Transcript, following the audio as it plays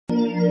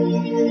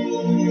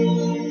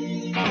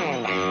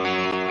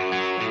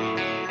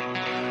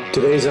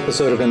Today's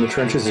episode of In the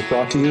Trenches is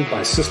brought to you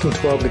by System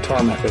 12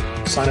 Guitar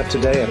Method. Sign up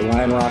today at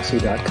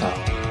ryanroxy.com.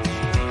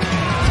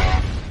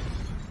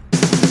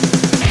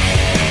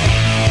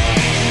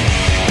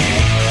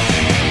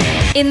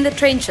 In the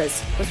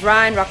Trenches with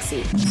Ryan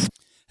Roxy.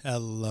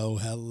 Hello,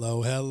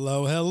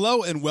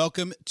 and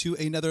welcome to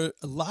another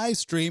live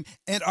stream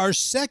and our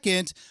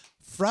second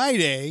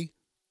Friday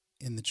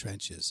In the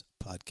Trenches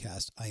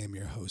podcast. I am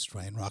your host,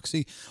 Ryan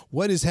Roxy.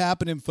 What is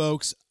happening,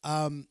 folks?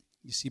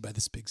 You see by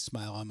this big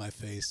smile on my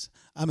face,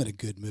 I'm in a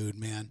good mood,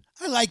 man.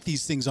 I like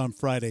these things on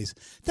Fridays.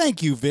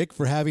 Thank you, Vic,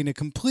 for having a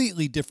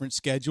completely different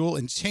schedule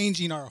and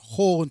changing our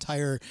whole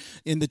entire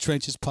In the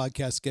Trenches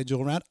podcast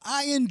schedule around.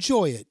 I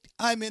enjoy it.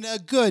 I'm in a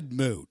good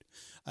mood.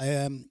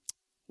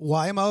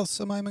 Why am I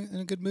in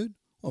a good mood?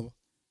 Well,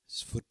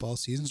 football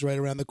season's right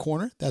around the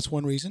corner. That's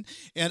one reason.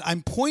 And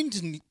I'm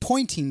pointing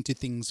to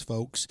things,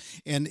 folks.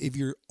 And if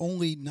you're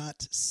only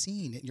not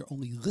seeing it, you're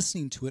only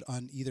listening to it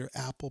on either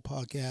Apple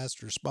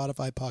Podcast or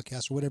Spotify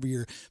Podcast or whatever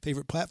your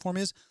favorite platform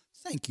is,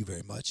 thank you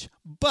very much.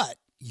 But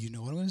you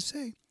know what I'm going to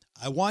say.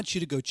 I want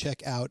you to go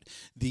check out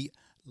the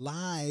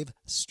live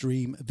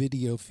stream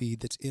video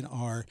feed that's in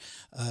our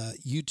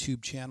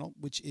YouTube channel,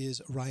 which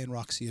is Ryan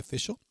Roxy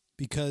Official.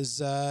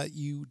 Because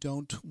you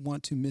don't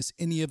want to miss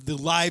any of the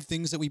live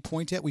things that we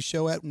point at, we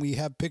show at, and we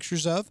have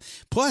pictures of,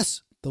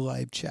 plus the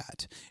live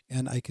chat.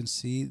 And I can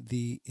see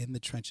the In the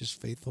Trenches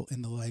faithful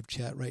in the live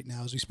chat right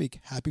now as we speak.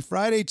 Happy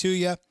Friday to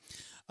you.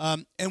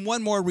 And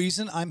one more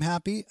reason I'm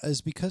happy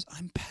is because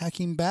I'm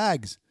packing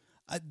bags.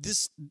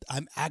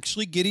 I'm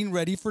actually getting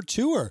ready for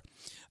tour.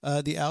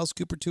 The Alice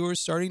Cooper tour is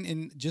starting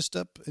in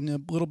a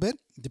little bit,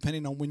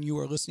 depending on when you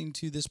are listening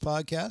to this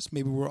podcast.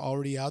 Maybe we're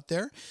already out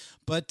there.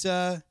 But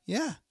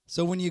yeah.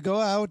 So when you go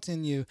out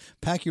and you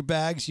pack your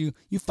bags, you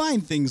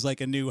find things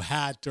like a new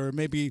hat or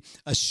maybe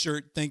a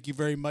shirt, thank you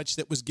very much,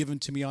 that was given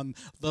to me on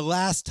the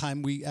last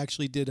time we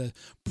actually did a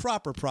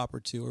proper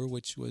tour,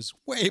 which was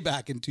way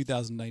back in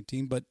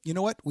 2019. But you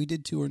know what? We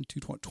did tour in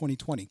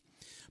 2020.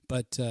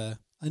 But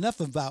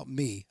enough about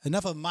me,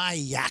 enough of my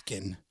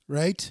yakking,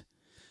 right?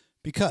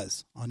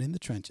 Because on In the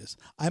Trenches,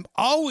 I'm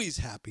always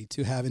happy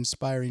to have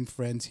inspiring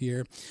friends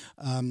here,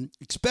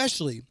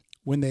 especially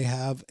when they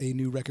have a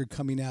new record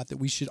coming out that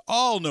we should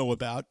all know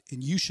about,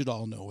 and you should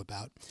all know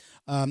about.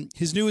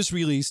 His newest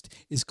release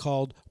is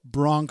called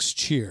Bronx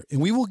Cheer, and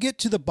we will get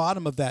to the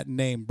bottom of that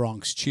name,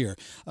 Bronx Cheer.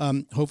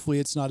 Hopefully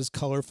it's not as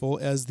colorful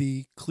as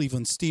the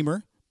Cleveland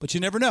Steamer, but you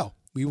never know.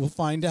 We will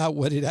find out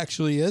what it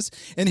actually is.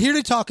 And here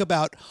to talk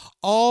about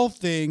all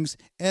things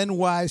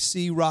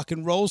NYC rock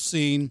and roll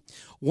scene,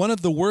 one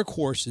of the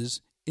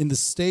workhorses in the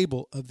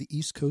stable of the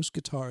East Coast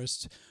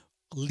guitarist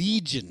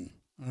Legion.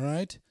 All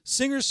right.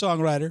 Singer,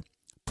 songwriter,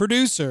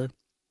 producer,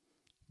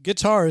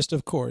 guitarist,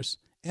 of course,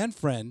 and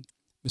friend,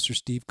 Mr.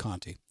 Steve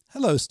Conte.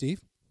 Hello,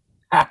 Steve.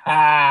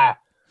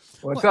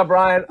 What's up,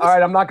 Ryan? All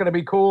right, I'm not going to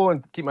be cool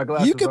and keep my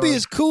glasses on. You can be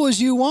as cool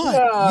as you want.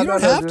 You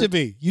don't have to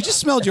be. You just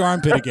smelled your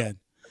armpit again.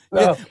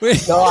 No,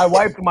 I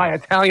wiped my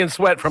Italian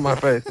sweat from my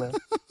face, man.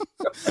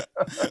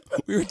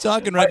 We were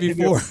talking right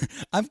before.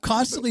 I'm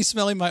constantly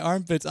smelling my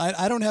armpits.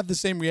 I don't have the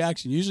same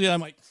reaction. Usually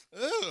I'm like,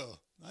 ugh.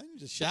 I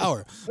need to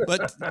shower.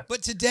 But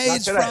today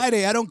it's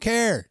Friday. I don't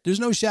care. There's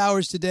no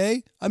showers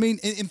today. I mean,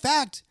 in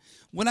fact,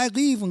 when I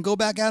leave and go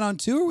back out on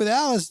tour with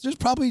Alice, there's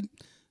probably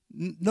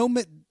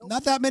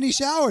not that many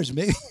showers,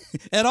 maybe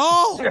at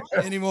all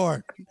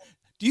anymore.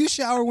 Do you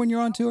shower when you're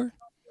on tour?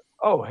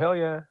 Oh, hell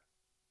yeah.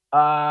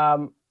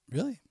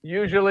 Really?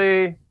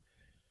 Usually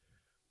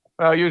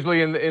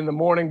in the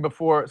morning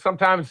before.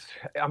 Sometimes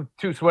I'm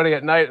too sweaty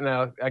at night and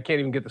I can't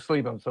even get to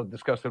sleep. I'm so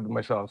disgusted with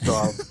myself. So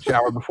I'll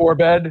shower before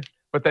bed.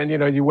 But then,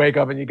 you wake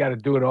up and you got to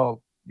do it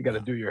all. You got to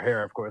do your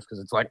hair, of course, because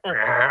it's like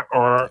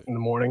in the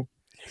morning.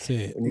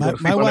 See,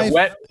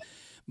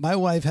 my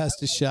wife has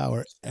to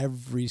shower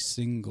every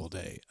single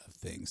day of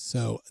things.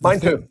 So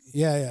mine too.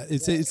 Yeah.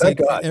 It's like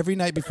God. Every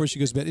night before she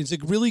goes to bed. It's a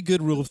really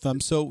good rule of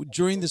thumb. So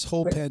during this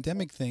whole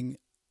pandemic thing,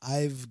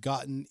 I've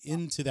gotten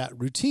into that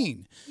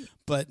routine,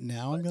 but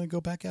now I'm going to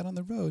go back out on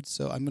the road.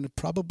 So I'm going to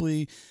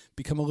probably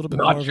become a little bit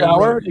not more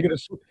shower. You're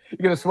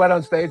going to sweat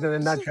on stage and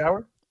then not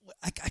shower.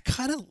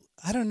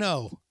 I don't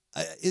know.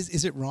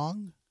 Is it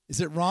wrong? Is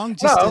it wrong?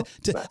 No.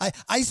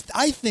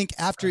 I think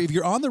if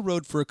you're on the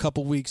road for a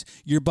couple weeks,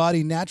 your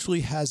body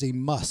naturally has a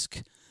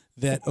musk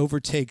that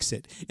overtakes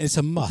it, and it's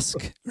a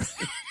musk.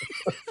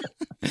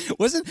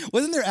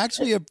 Wasn't there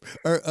actually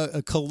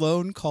a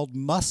cologne called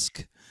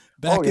Musk?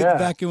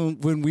 Back in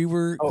when we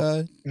were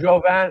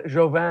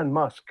Jovan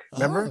Musk,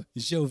 remember?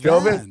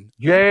 Jovan.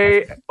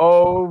 Jovan.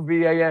 All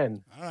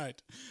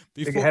right.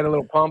 It had a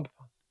little pump.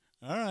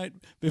 All right.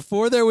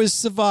 Before there was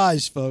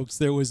Sauvage, folks,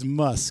 there was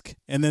Musk,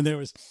 and then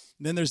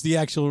there's the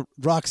actual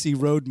Roxy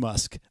Road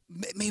Musk.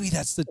 Maybe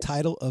that's the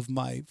title of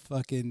my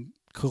fucking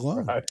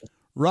cologne. Right.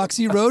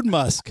 Roxy Road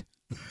Musk.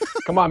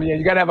 Come on, man!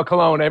 You got to have a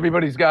cologne.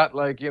 Everybody's got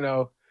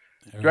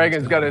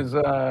Dragon's got his,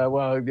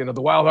 the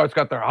Wild Hearts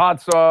got their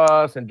hot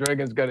sauce, and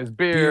Dragon's got his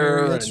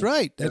beer. That's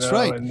right.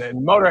 And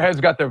Motorhead's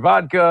got their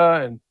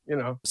vodka, and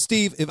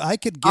Steve, if I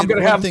could get I'm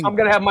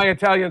gonna have my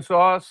Italian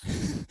sauce.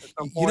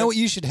 some You know point. what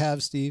you should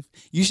have, Steve?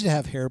 You should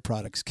have hair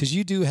products because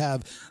you do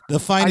have the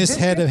finest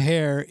head of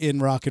hair in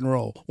rock and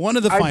roll. One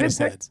of the finest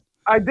heads.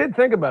 I did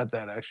think about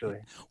that actually.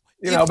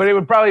 If- But it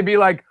would probably be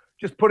like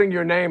just putting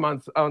your name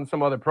on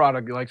some other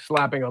product, like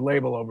slapping a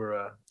label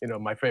over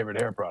my favorite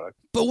hair product.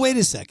 But wait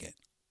a second.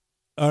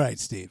 All right,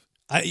 Steve.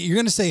 You're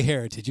going to say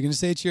heritage. You're going to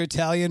say it's your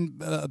Italian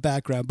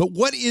background. But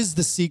what is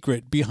the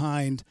secret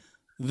behind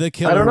the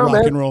killer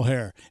rock and roll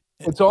hair?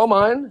 It's all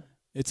mine.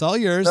 It's all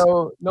yours.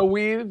 No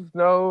weave,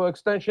 no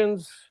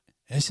extensions.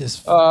 It's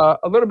just a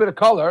little bit of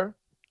color.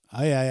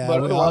 Oh yeah.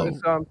 But otherwise,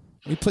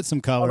 we put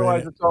some color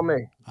otherwise in it. it's all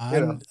me.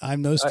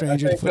 I'm no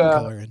stranger to think, putting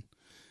color in.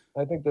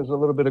 I think there's a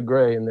little bit of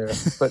gray in there,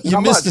 but You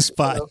not missed much, the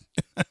spot.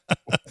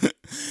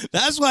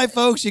 That's why,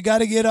 folks, you got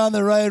to get on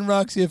the Ryan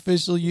Roxy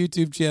official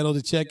YouTube channel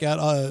to check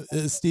out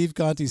Steve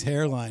Conti's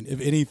hairline, if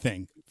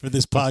anything, for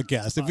this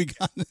podcast.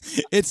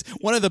 It's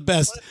one of the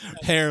best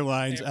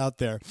hairlines out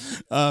there.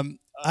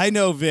 I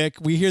know, Vic.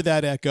 We hear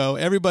that echo.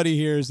 Everybody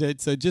hears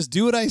it. So just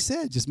do what I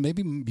said. Just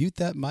maybe mute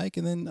that mic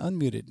and then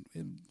unmute it.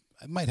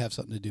 It might have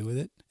something to do with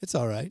it. It's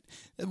all right.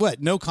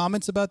 What? No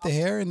comments about the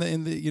hair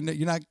and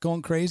you're not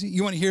going crazy.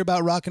 You want to hear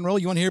about rock and roll?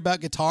 You want to hear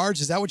about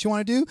guitars? Is that what you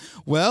want to do?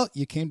 Well,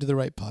 you came to the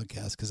right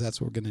podcast because that's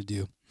what we're going to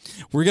do.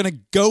 We're going to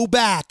go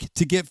back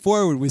to Get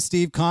Forward with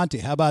Steve Conti.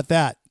 How about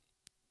that?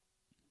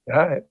 All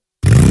right.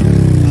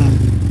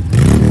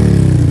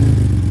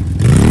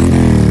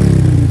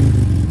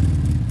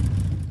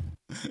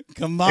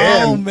 Come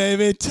on,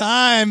 baby.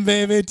 Time,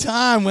 baby.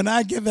 Time. When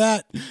I give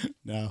that.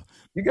 No.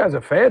 You guys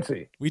are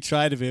fancy. We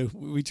try to be.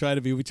 We try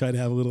to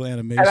have a little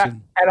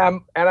animation. And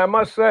I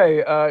must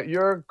say,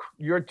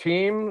 your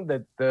team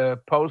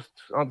that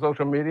posts on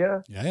social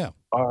media,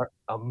 are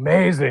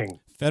amazing.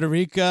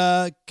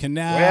 Federica,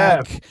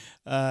 Kanak,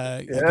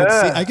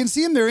 I can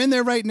see them. They're in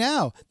there right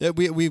now. That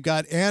we've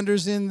got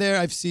Anders in there.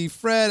 I see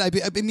Fred.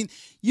 I mean,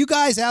 you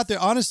guys out there,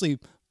 honestly.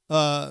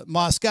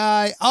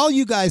 Moskai, all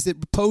you guys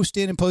that post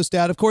in and post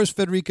out. Of course,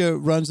 Federica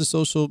runs the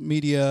social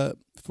media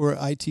for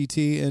ITT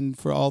and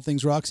for all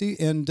things Roxy.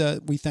 And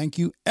we thank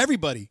you,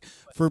 everybody,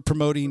 for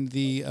promoting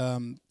the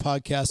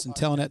podcast and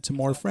telling it to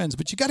more friends.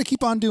 But you got to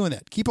keep on doing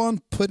that. Keep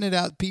on putting it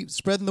out,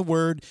 spreading the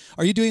word.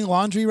 Are you doing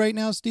laundry right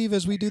now, Steve,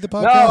 as we do the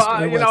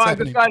podcast? No, I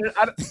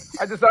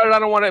decided I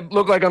don't want to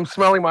look like I'm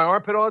smelling my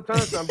armpit all the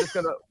time. So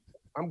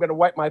I'm gonna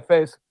wipe my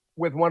face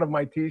with one of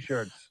my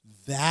T-shirts.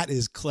 That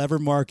is clever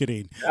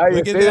marketing.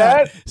 You see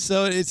that?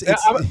 So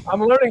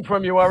I'm learning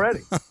from you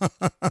already.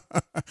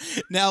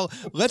 Now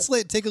let's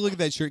take a look at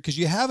that shirt because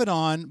you have it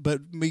on,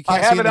 but we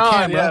can't see it in the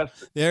camera.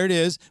 Yes. There it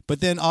is.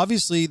 But then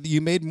obviously you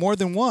made more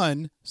than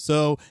one,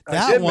 so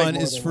that one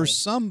is for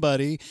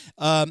somebody.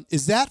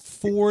 Is that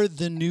for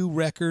the new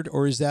record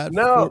or is that?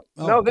 No.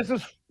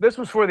 This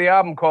was for the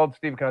album called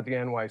Steve Conti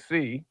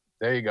NYC.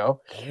 There you go.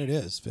 There it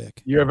is,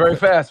 Vic. You're very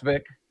fast,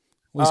 Vic.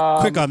 Was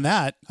quick on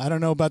that. I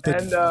don't know about the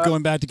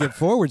going back to Get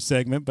Forward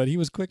segment, but he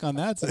was quick on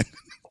that.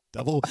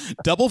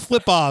 double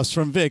flip offs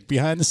from Vic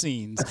behind the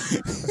scenes.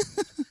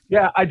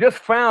 Yeah, I just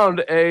found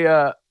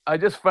a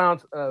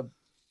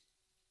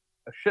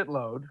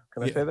shitload.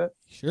 Can I say that?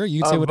 Sure,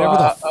 you can say whatever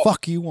the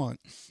fuck you want.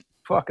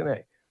 Fucking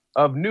A.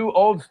 Of new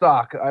old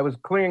stock. I was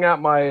cleaning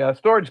out my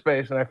storage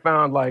space and I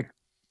found like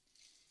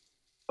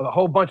a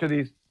whole bunch of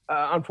these.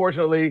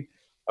 Unfortunately,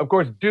 of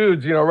course,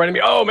 dudes, writing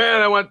me, oh man,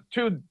 I want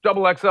 2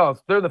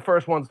 XXLs. They're the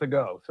first ones to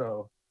go.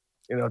 So,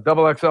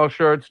 double XL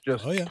shirts,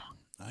 just I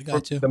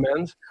got you. The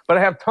men's. But I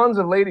have tons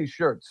of ladies'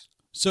 shirts.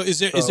 So is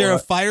there a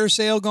fire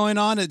sale going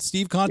on at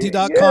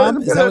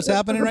steveconti.com? Is that what's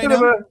happening right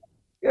now?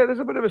 There's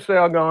a bit of a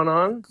sale going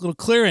on. A little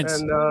clearance.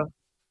 And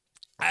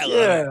I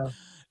love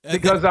it.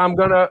 Because I'm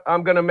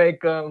gonna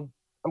make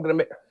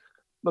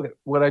look at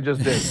what I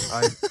just did.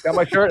 I got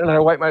my shirt and I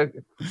wipe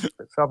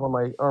myself on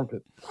my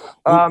armpit.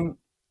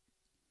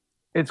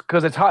 It's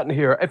because it's hot in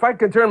here. If I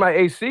can turn my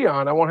AC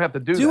on, I won't have to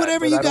do that. Do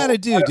whatever you got to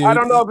do, dude. I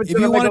don't know if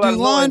you want to do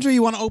laundry,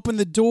 you want to open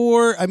the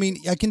door. I mean,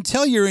 I can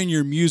tell you're in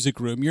your music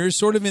room. You're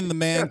sort of in the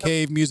man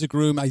cave music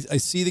room. I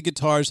see the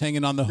guitars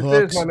hanging on the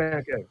hooks. This is my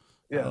man cave.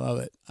 Yeah.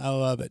 I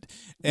love it.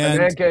 And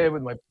my man cave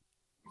with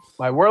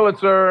my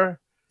Wurlitzer,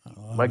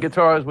 my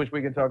guitars, which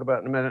we can talk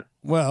about in a minute.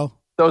 Well,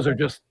 those are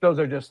just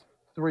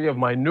 3 of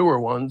my newer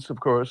ones, of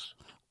course.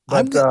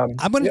 But,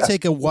 I'm going to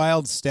take a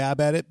wild stab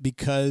at it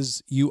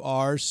because you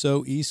are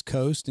so East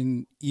Coast,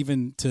 and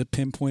even to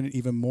pinpoint it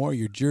even more,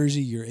 you're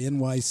Jersey, you're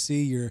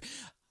NYC,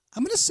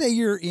 I'm going to say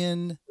you're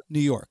in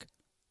New York.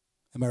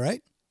 Am I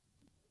right?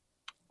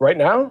 Right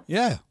now?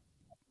 Yeah.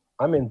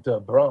 I'm in the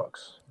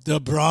Bronx.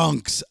 The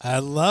Bronx. I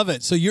love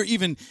it. So you're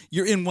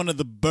in one of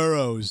the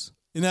boroughs.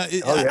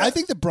 I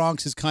think the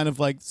Bronx is kind of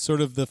like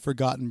sort of the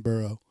forgotten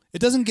borough. It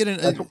doesn't get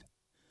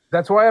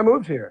That's why I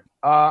moved here.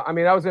 I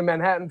was in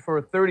Manhattan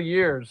for 30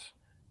 years,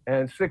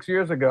 and 6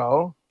 years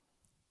ago,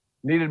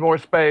 needed more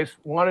space,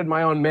 wanted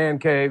my own man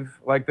cave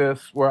like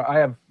this,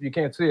 where you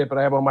can't see it, but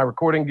I have all my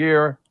recording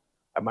gear,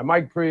 I have my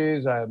mic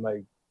pre's, I have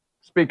my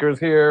speakers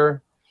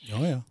here,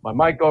 my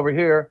mic over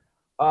here.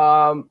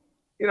 I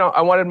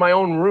wanted my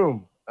own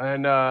room,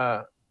 and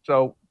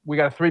so we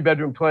got a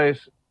 3-bedroom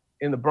place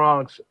in the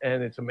Bronx,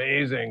 and it's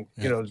amazing.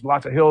 You know, there's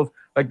lots of hills.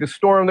 Like the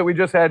storm that we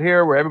just had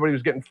here, where everybody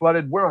was getting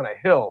flooded. We're on a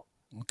hill.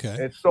 Okay.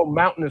 It's so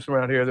mountainous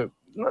around here that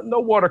no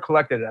water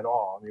collected at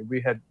all. I mean,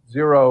 we had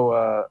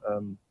zero,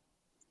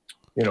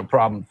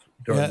 problems.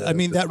 Yeah, I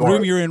mean, that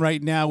room you're in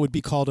right now would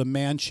be called a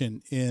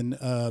mansion in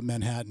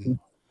Manhattan.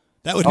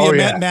 That would be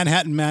a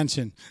Manhattan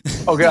mansion.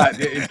 Oh God!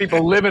 If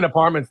people live in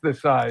apartments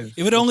this size,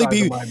 it would only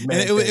be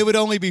it would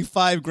only be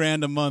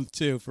 $5,000 a month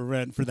too for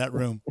rent for that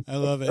room. I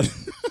love it.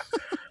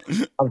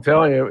 I'm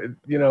telling you,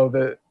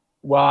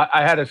 I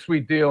had a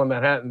sweet deal in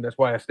Manhattan. That's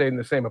why I stayed in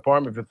the same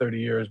apartment for 30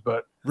 years.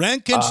 But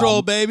rent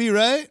control, baby,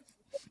 right?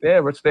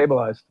 Yeah, we're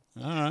stabilized.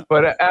 All right.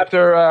 But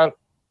after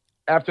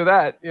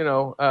that,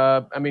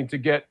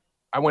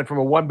 I went from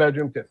a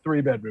 1-bedroom to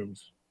 3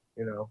 bedrooms.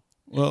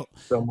 Well,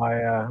 so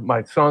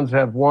my sons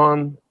have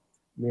one,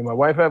 me and my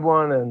wife have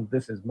one, and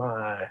this is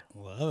my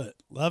love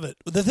it.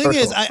 The thing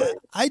is,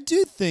 I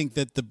do think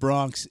that the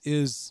Bronx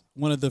is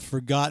one of the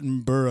forgotten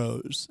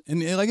boroughs,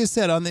 and like I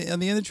said on the In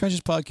the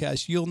Trenches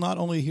podcast, you'll not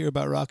only hear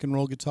about rock and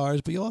roll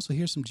guitars, but you'll also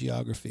hear some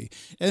geography.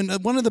 And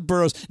one of the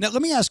boroughs. Now,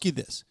 let me ask you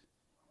this: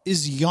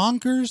 is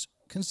Yonkers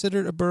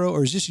considered a borough,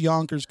 or is just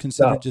Yonkers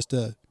considered just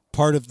a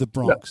part of the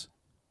Bronx?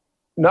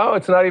 No,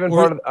 it's not even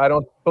part of. I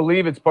don't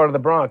believe it's part of the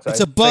Bronx. It's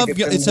above.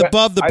 It's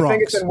above the Bronx. I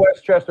think it's in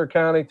Westchester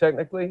County,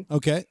 technically.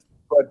 Okay.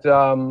 But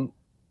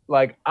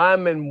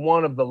I'm in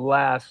one of the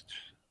last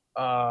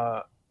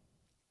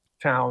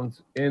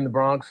towns in the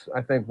Bronx.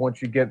 I think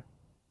once you get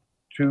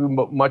too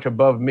much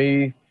above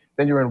me,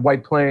 then you're in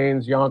White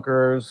Plains,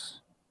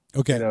 Yonkers.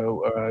 Okay.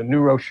 New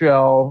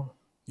Rochelle.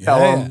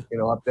 Pelham,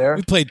 up there.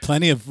 We played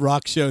plenty of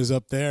rock shows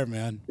up there,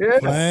 man. Yeah.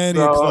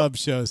 Plenty of club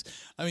shows.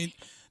 I mean.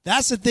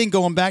 That's the thing,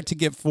 going back to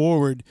Get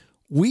Forward,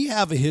 we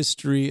have a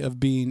history of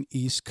being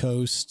East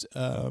Coast.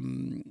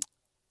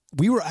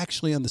 We were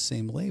actually on the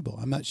same label.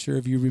 I'm not sure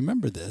if you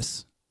remember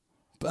this,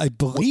 but I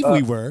believe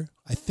we were.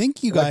 I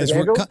think you guys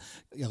were.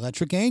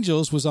 Electric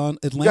Angels was on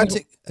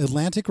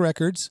Atlantic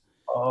Records.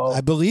 Oh.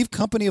 I believe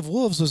Company of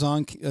Wolves was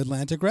on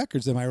Atlantic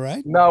Records. Am I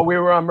right? No, we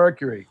were on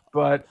Mercury,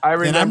 but I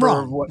remember and I'm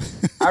wrong.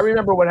 I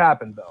remember what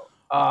happened, though.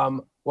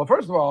 Well,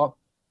 first of all,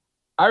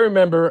 I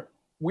remember...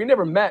 We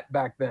never met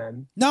back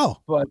then. No.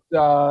 But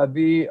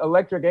the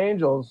Electric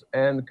Angels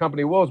and the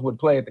Company Wolves would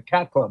play at the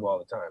Cat Club all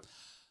the time.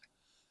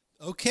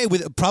 Okay,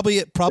 with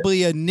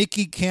probably a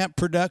Nicky Camp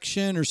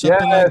production or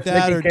something like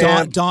that, Nicky or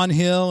Camp. Don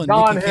Hill. And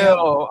Don Nicky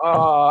Hill. Camp.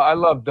 I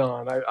love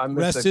Don. I miss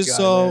Rest that his guy,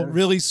 soul. man.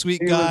 Really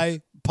sweet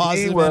guy.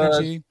 Positive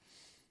energy.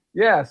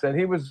 Yes, and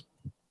he was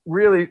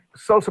really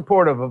so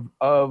supportive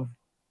of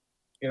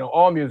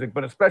all music,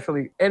 but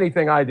especially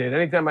anything I did.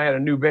 Anytime I had a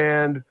new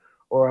band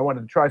or I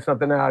wanted to try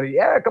something out,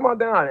 come on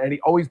down. And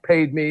he always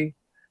paid me.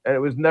 And it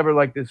was never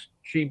like this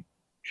cheap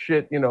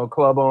shit,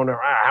 club owner.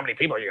 How many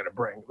people are you going to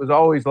bring? It was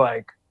always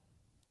like,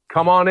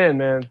 come on in,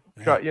 man.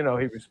 Try, he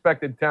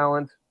respected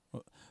talent.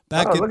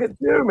 Look at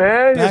you,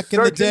 man. Back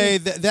in the day,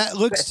 that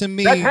looks to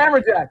me. That's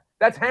Hammerjack.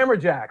 That's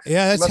Hammerjacks.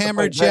 Yeah, that's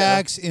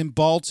Hammerjacks in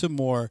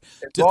Baltimore.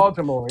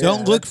 Baltimore.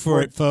 Don't look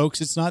for it,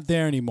 folks. It's not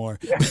there anymore.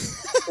 Yeah.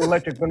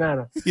 Electric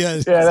Banana. Yeah,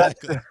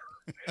 exactly.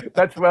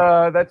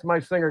 That's my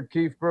singer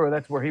Keith Brewer.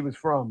 That's where he was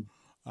from.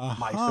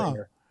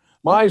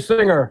 My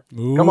singer.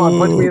 Ooh. Come on,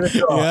 put me in the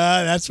show.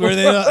 Yeah, that's where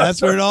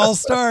it all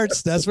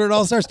starts. That's where it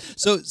all starts.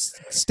 So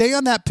stay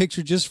on that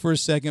picture just for a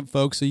second,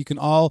 folks, so you can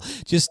all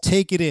just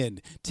take it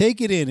in. Take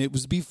it in. It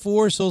was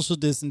before social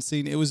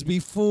distancing. It was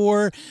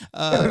before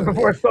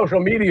before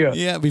social media.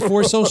 Yeah,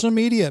 before social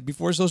media,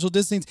 before social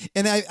distancing.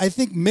 And I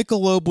think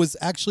Michelob was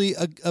actually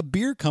a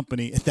beer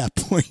company at that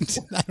point.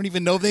 I don't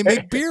even know if they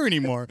make beer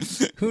anymore.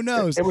 Who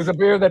knows? It was a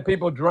beer that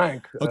people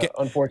drank,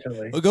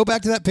 unfortunately. We'll go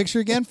back to that picture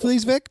again,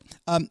 please, Vic.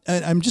 I'm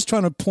just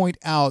trying to point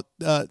out,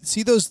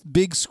 see those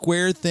big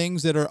square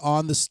things that are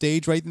on the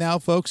stage right now,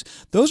 folks?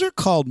 Those are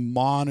called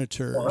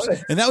monitors.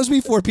 And that was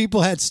before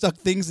people had stuck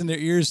things in their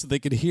ears so they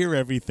could hear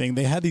everything.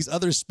 They had these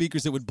other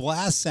speakers that would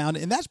blast sound.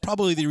 And that's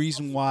probably the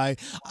reason why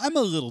I'm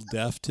a little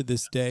deaf to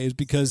this day, is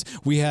because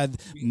we had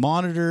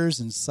monitors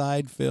and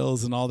side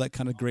fills and all that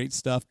kind of great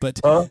stuff.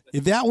 But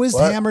if that was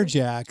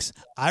Hammerjacks,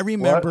 I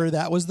remember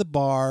that was the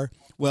bar.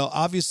 Well,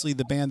 obviously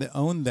the band that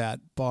owned that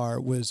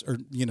bar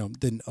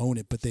didn't own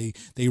it, but they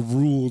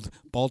ruled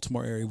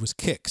Baltimore area, was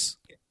Kix.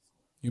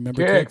 You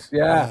remember Kix?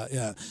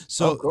 Yeah.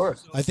 So of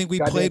course. I think we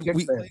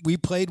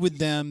played with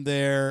them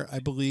there, I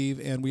believe,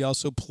 and we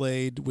also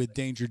played with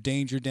Danger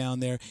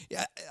down there.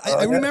 Yeah,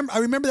 I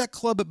remember that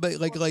club, but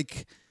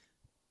like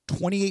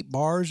 28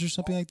 bars or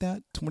something like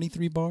that,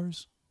 23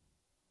 bars,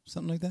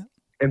 something like that.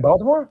 In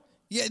Baltimore?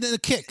 Yeah, the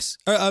Kix.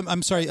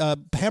 I'm sorry,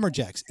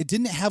 Hammerjacks. It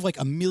didn't have like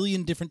a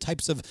million different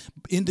types of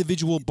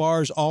individual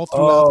bars all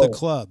throughout the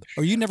club.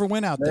 Or you never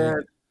went out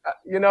there.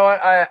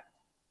 I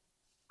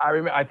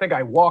remember. I think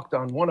I walked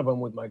on one of them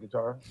with my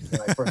guitar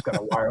when I first got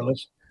a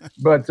wireless.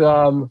 But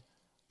I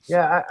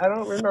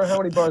don't remember how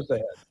many bars they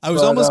had. I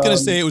was almost going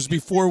to say it was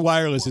before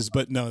wirelesses,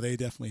 but no, they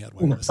definitely had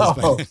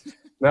wirelesses.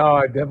 No,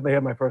 I definitely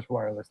had my first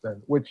wireless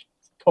then, which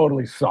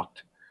totally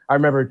sucked. I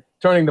remember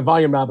turning the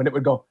volume knob and it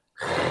would go.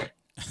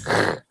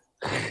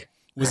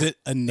 Was it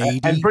a Nady?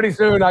 And pretty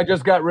soon I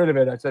just got rid of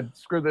it. I said,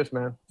 screw this,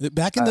 man.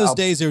 Back in those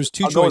days, there was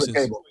two I'll go with the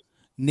choices: cable.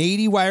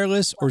 Nady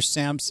Wireless or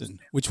Samson.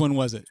 Which one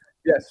was it?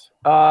 Yes.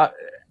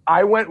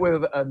 I went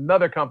with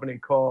another company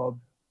called,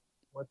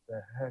 what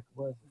the heck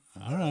was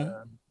it? All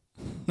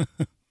right.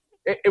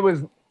 It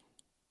was,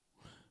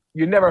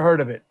 you never heard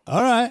of it.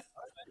 All right.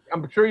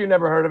 I'm sure you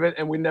never heard of it,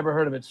 and we never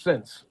heard of it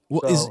since.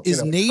 Well, So,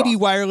 is Nady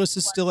Wireless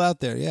is still out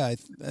there? Yeah,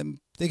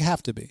 they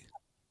have to be.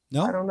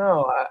 No, I don't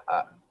know.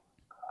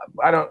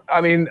 I don't.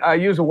 I mean, I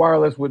use a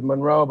wireless with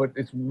Monroe, but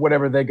it's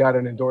whatever they got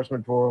an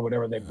endorsement for, or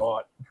whatever they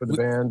bought for the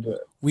band.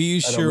 We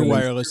use Shure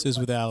wirelesses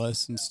with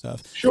Alice and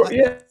stuff. Sure,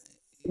 yeah.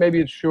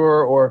 Maybe it's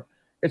Shure, or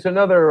it's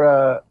another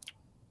a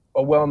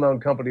well-known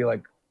company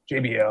like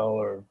JBL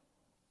or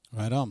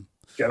Right on.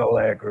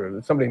 Genelec,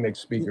 or somebody makes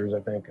speakers. I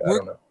think. I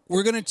don't know.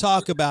 We're going to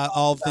talk about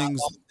all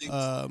things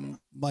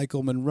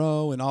Michael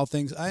Monroe and all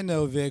things. I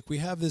know, Vic, we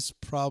have this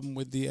problem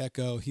with the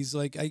echo. He's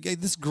like, I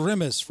get this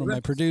grimace from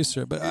my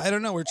producer, but I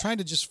don't know. We're trying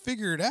to just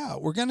figure it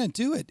out. We're going to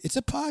do it. It's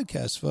a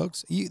podcast,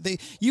 folks.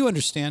 You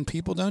understand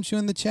people, don't you,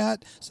 in the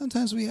chat?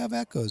 Sometimes we have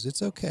echoes.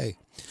 It's okay.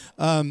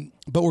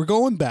 But we're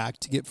going back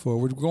to get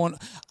forward. I'm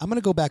going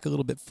to go back a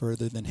little bit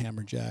further than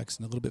Hammerjacks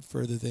and a little bit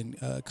further than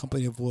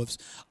Company of Wolves.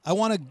 I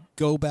want to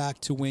go back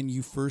to when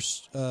you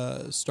first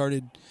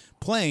started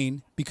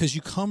playing, because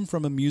you come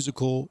from a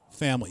musical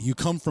family. You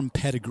come from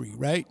pedigree,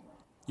 right?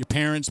 Your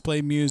parents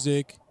play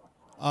music.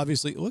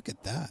 Obviously, look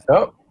at that.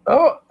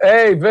 Oh,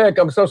 hey, Vic,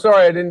 I'm so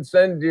sorry I didn't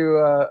send you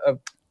a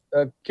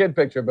kid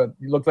picture, but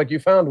you look like you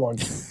found one.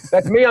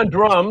 That's me on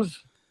drums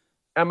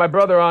and my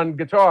brother on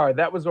guitar.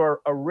 That was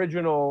our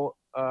original,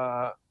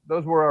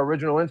 those were our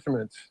original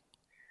instruments.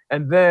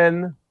 And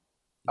then...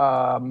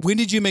 when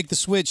did you make the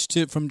switch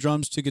from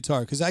drums to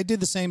guitar? Because I did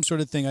the same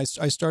sort of thing. I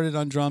started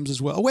on drums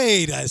as well.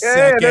 Wait a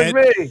second. Yeah,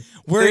 that's me.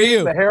 Where are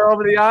you? The hair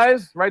over the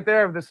eyes, right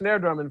there, with the snare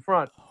drum in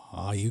front.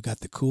 Oh, you got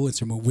the cool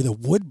instrument with a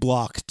wood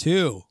block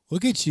too.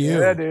 Look at you.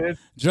 Yeah, dude.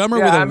 Drummer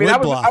with a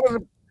wood block.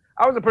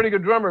 I was a pretty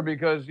good drummer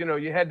because,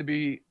 you had to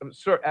be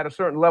at a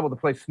certain level to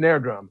play snare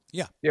drum.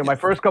 Yeah. My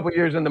first couple of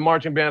years in the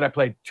marching band, I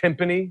played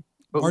timpani.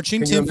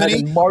 Marching Can you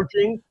imagine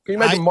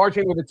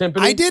marching with a timpani?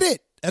 I did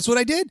it. That's what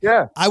I did.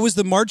 Yeah. I was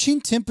the marching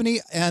timpani,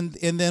 and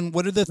then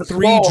what are the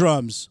three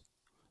drums?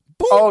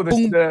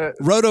 Boom, the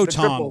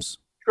rototoms.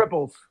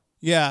 Triples.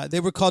 Yeah, they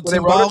were called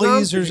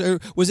timbales, or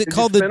was it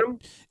called the?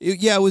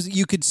 Yeah, it was.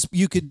 You could.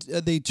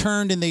 They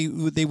turned and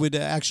they would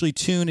actually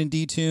tune and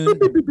detune.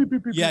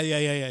 Yeah,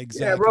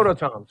 exactly. Yeah,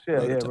 rototoms.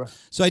 Yeah.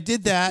 So I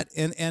did that,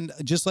 and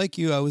just like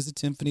you, I was a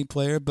timpani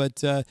player. But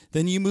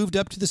then you moved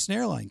up to the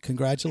snare line.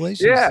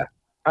 Congratulations. Yeah,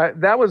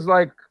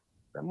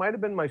 that might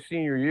have been my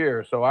senior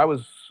year, so I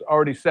was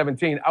already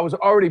 17. I was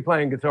already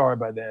playing guitar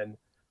by then,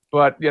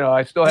 but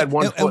I still had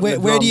one foot.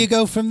 Where do you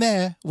go from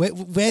there? Where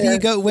do you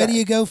go? Where do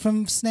you go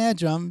from snare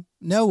drum?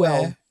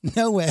 Nowhere.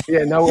 Nowhere.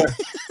 Yeah, nowhere.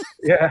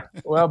 Yeah.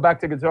 Well,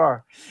 back to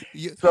guitar.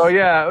 So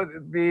yeah,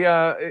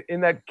 the in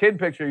that kid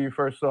picture you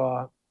first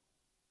saw,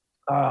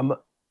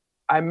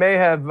 I may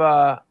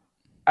have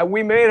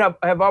we may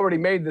have already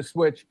made the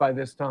switch by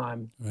this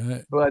time,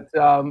 right. But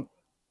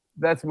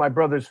that's my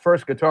brother's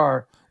first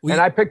guitar. And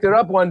I picked it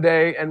up one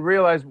day and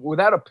realized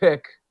without a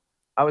pick,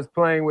 I was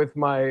playing with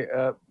my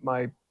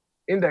my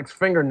index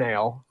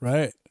fingernail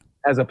right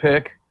as a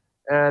pick,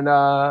 and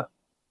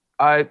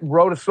I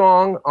wrote a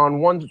song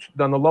on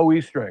the low E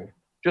string,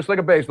 just like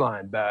a bass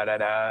line. Da da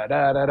da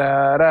da da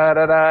da da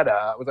da da.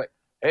 I was like,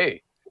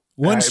 hey,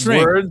 one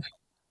string. Words,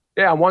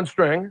 yeah, one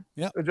string.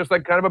 Yeah, just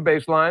like kind of a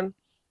bass line.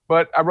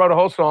 But I wrote a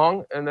whole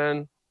song, and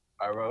then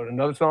I wrote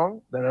another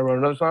song. Then I wrote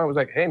another song. I was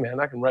like, hey, man,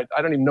 I can write.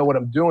 I don't even know what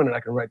I'm doing, and I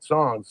can write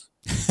songs.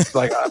 It's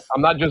like,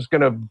 I'm not just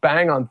going to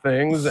bang on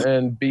things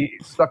and be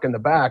stuck in the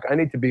back. I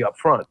need to be up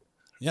front.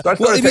 Yeah. So I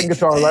started taking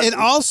guitar lessons.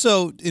 And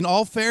also, in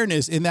all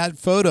fairness, in that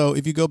photo,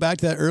 if you go back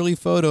to that early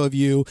photo of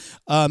you,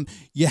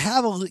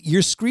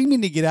 you're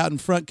screaming to get out in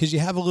front because you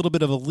have a little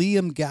bit of a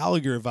Liam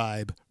Gallagher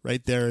vibe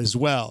right there as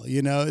well.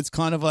 It's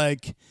kind of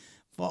like,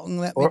 well,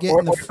 let me get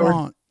in the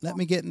front. Let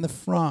me get in the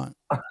front.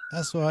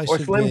 That's what I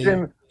should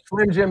be.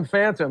 Slim Jim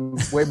Phantom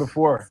way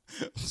before,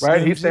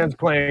 right? He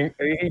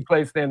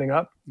plays standing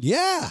up.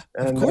 Yeah,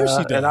 of course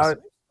he does. And I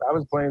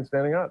was playing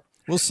standing up.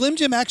 Well, Slim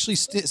Jim actually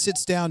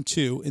sits down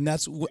too, and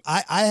that's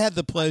I had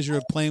the pleasure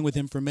of playing with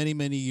him for many,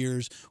 many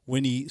years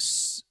when he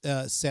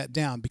sat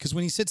down. Because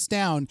when he sits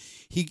down,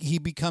 he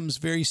becomes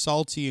very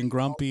salty and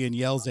grumpy and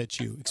yells at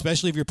you,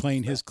 especially if you're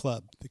playing his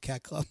club, the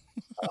Cat Club.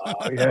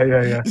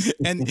 Yeah.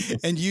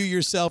 and you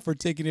yourself are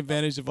taking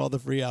advantage of all the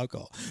free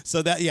alcohol.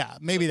 So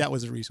maybe that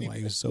was the reason why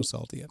he was so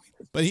salty at me.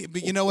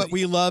 But you know what?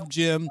 We love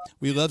Jim.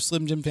 We love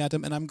Slim Jim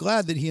Phantom, and I'm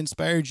glad that he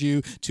inspired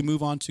you to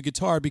move on to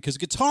guitar, because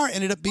guitar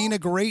ended up being a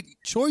great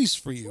choice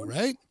for you,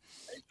 right?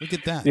 Look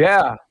at that.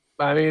 Yeah,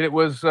 I mean, it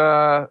was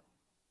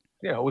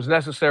it was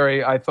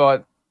necessary. I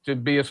thought, to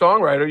be a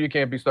songwriter, you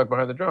can't be stuck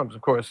behind the drums.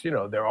 Of course,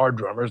 there are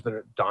drummers that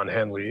are Don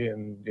Henley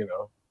and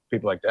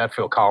people like that,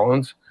 Phil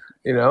Collins.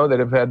 that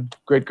have had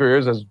great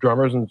careers as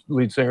drummers and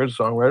lead singers,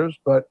 songwriters.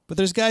 But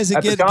there's guys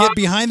that get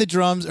behind the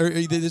drums, or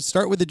they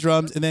start with the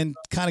drums and then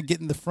kind of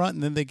get in the front,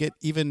 and then they get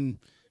even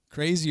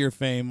crazier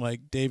fame,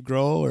 like Dave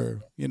Grohl,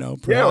 or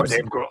perhaps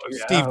Dave Grohl,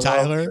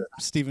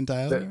 Steven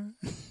Tyler.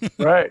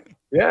 Right.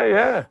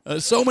 Yeah.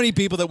 So many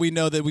people that we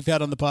know that we've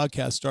had on the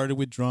podcast started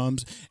with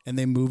drums, and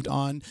they moved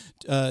on,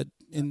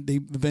 and they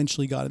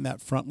eventually got in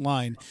that front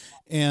line.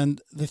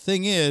 And the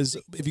thing is,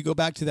 if you go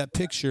back to that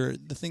picture,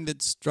 the thing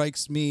that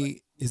strikes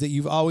me is that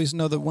you've always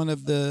know that one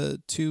of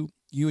the two,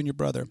 you and your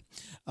brother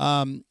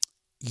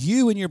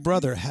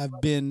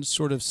have been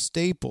sort of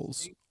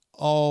staples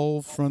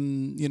all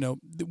from,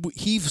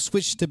 he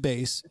switched to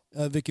bass.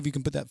 Vic, if you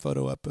can put that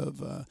photo up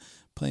of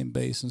playing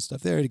bass and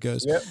stuff. There it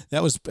goes. Yep.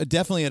 That was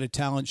definitely at a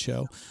talent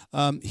show.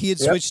 He had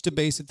switched to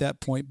bass at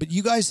that point, but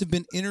you guys have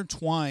been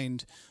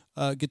intertwined,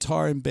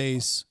 guitar and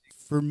bass,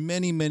 for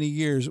many, many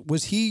years.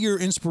 Was he your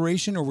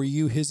inspiration, or were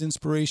you his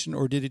inspiration,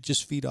 or did it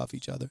just feed off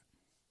each other?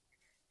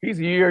 He's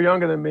a year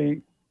younger than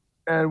me,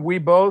 and we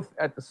both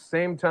at the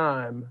same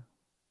time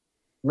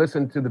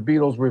listened to the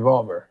Beatles'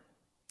 Revolver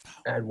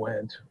and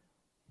went,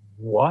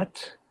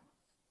 what?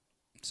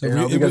 So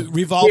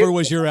Revolver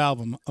was your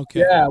album. Okay.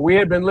 Yeah, we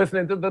had been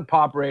listening to the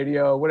pop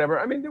radio, whatever.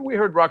 I mean, we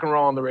heard rock and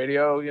roll on the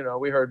radio.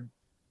 We heard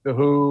The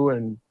Who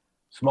and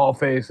Small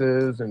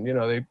Faces, and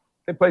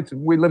they played.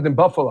 We lived in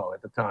Buffalo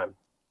at the time.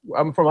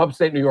 I'm from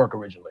upstate New York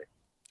originally.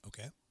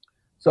 Okay.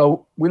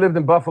 So we lived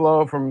in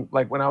Buffalo from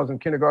like when I was in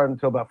kindergarten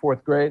until about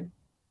 4th grade,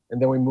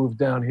 and then we moved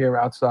down here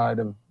outside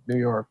of New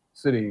York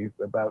City,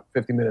 about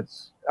 50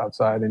 minutes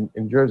outside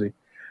in Jersey.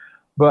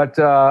 But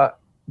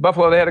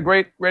Buffalo, they had a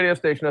great radio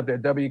station up there,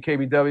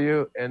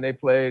 WKBW, and they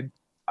played,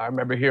 I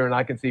remember hearing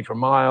I Can See for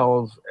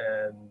Miles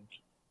and,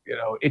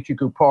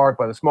 Itchy-Coo Park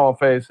by the Small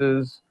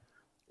Faces,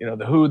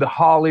 The Who, the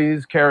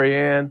Hollies, Carrie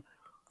Ann,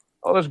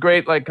 all those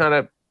great, like, kind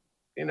of,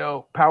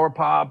 power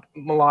pop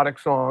melodic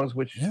songs,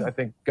 which I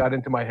think got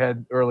into my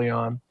head early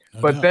on.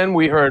 But then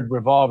we heard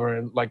Revolver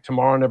and like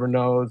Tomorrow Never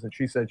Knows, and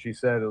She Said,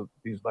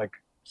 these like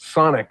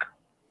sonic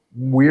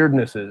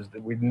weirdnesses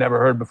that we'd never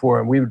heard before.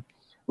 And we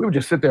would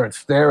just sit there and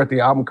stare at the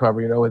album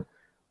cover, with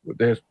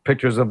there's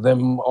pictures of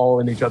them all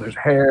in each other's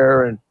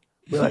hair. And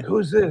we're like,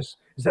 who's this?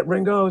 Is that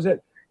Ringo? Is that,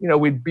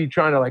 we'd be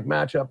trying to like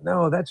match up.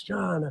 No, that's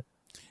John.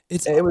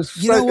 It was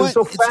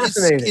so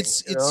fascinating.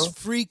 It's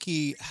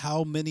freaky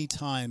how many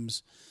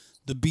times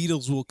the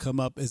Beatles will come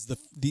up as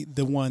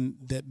the one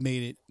that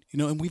made it,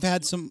 and we've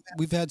had some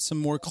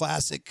more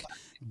classic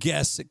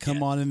guests that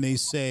come on and they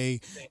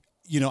say,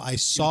 I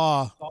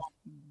saw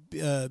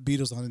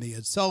Beatles on the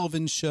Ed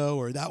Sullivan Show,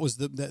 or that was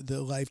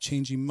the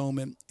life-changing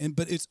moment.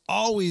 But it's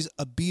always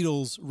a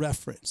Beatles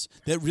reference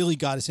that really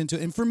got us into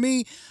it. And for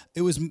me,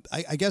 it was,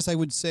 I guess I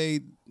would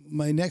say,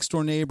 my next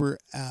door neighbor,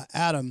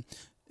 Adam,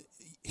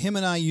 him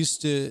and I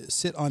used to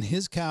sit on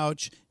his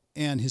couch,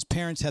 and his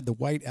parents had the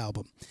White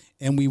Album,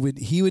 and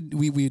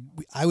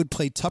I would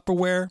play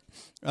Tupperware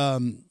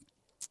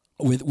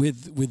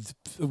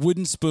with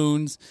wooden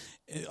spoons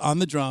on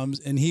the drums,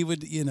 and he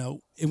would,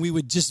 and we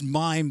would just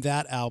mime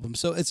that album.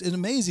 So it's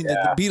amazing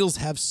that the Beatles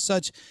have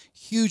such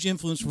huge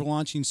influence for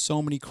launching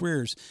so many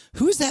careers.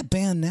 Who's that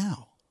band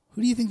now?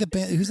 Who do you think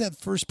who's that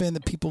first band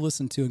that people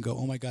listen to and go,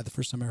 oh my God, the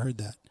first time I heard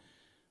that?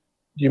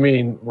 You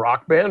mean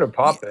rock band or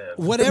pop band?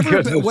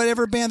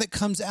 Whatever band that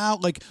comes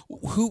out, like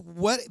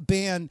what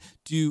band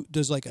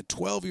does like a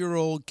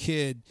 12-year-old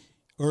kid,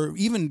 or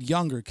even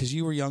younger, because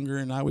you were younger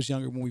and I was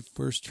younger when we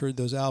first heard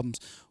those albums.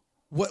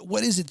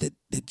 What is it that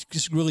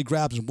just really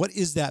grabs them? What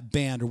is that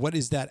band, or what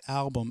is that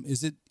album?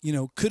 Is it,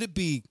 could it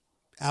be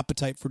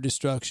Appetite for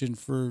Destruction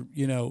for,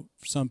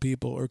 some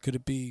people, or could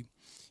it be,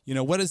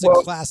 what is a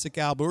classic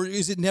album, or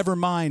is it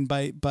Nevermind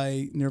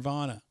by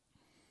Nirvana?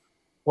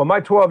 Well,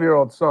 my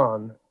 12-year-old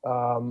son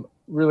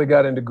really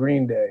got into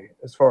Green Day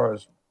as far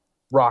as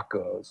rock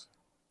goes.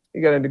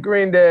 He got into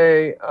Green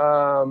Day.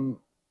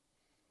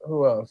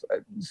 Who else?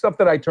 Stuff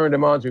that I turned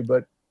him on to,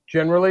 but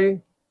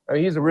generally,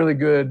 he's a really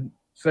good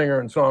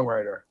singer and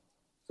songwriter.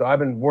 So I've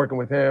been working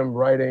with him,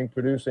 writing,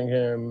 producing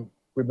him.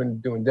 We've been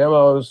doing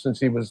demos since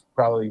he was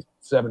probably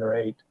 7 or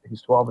 8.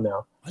 He's 12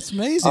 now. That's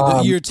amazing.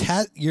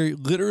 You're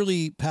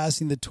literally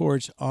passing the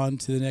torch on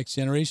to the next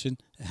generation.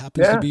 It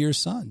happens to be your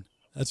son.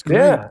 That's great.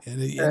 Yeah.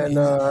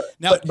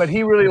 But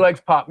he really likes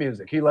pop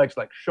music. He likes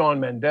like Shawn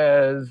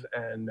Mendes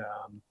and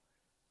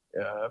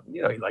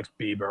he likes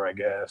Bieber, I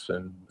guess.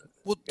 And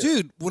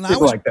dude, when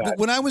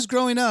I was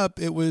growing up,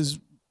 it was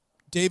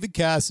David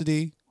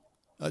Cassidy,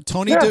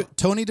 Tony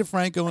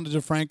DeFranco and the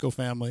DeFranco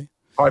family.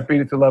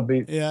 Heartbeat to Love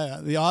Beat. Yeah,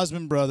 the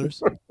Osmond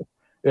Brothers.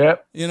 Yeah.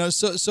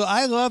 So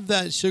I love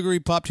that sugary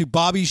pop too.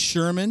 Bobby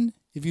Sherman,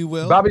 if you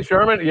will. Bobby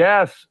Sherman,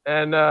 yes,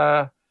 and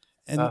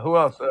who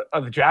else?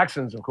 The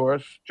Jacksons, of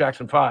course.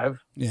 Jackson 5.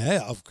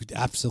 Yeah,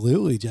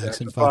 absolutely,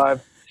 Jackson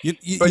 5.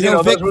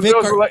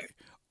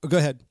 Go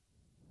ahead.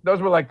 Those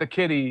were like the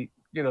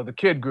the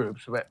kid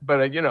groups.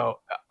 But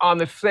on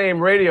the same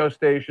radio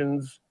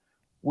stations,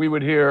 we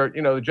would hear,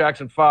 the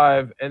Jackson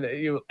 5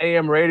 and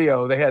AM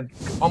radio. They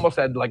almost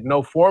had like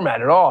no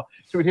format at all.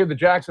 So we'd hear the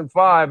Jackson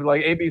 5,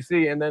 like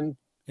ABC, and then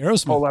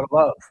Aerosmith. Whole Lot of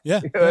Love.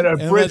 Yeah. And a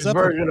And British Led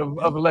Zeppelin. version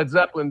of Led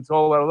Zeppelin's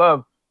Whole Lot of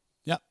Love.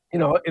 Yeah.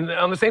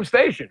 On the same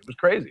station. It was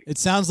crazy. It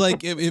sounds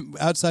like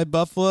outside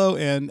Buffalo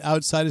and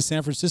outside of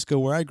San Francisco,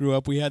 where I grew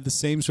up, we had the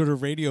same sort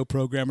of radio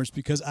programmers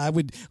because I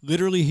would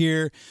literally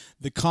hear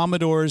the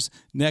Commodores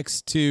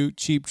next to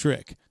Cheap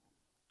Trick.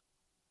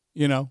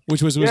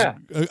 Which was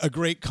a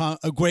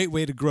great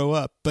way to grow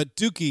up. But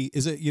Dookie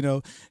is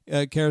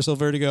Carousel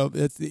Vertigo.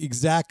 That's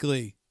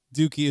exactly.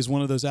 Dookie is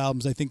one of those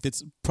albums I think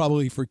that's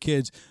probably for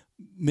kids.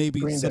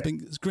 Maybe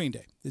Green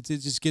Day. It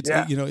just gets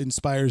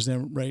inspires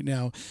them right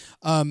now.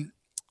 Not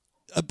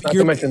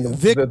to mention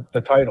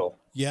the title.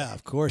 Yeah,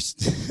 of course.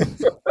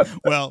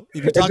 Well,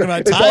 if you're talking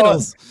about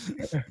titles,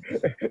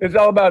 it's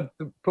all about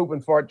the poop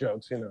and fart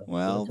jokes,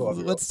 Well,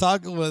 let's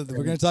talk. We're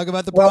going to talk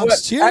about the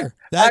Bronx Cheer.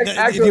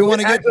 Actually, if you want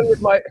to get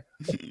with my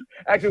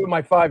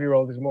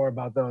 5-year-old, is more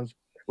about those.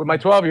 With my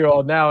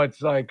 12-year-old now,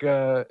 it's like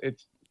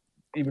it's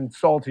even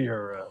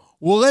saltier.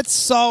 Well, let's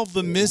solve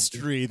the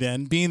mystery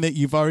then, being that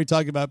you've already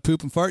talked about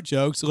poop and fart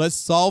jokes. Let's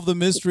solve the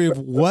mystery of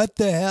what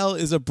the hell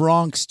is a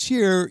Bronx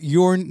Cheer.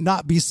 You're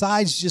not,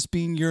 besides just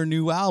being your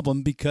new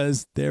album,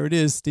 because there it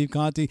is, Steve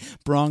Conte,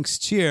 Bronx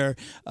Cheer.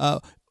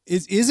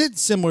 Is it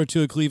similar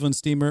to a Cleveland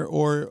Steamer,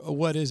 or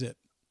what is it?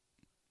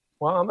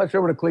 Well, I'm not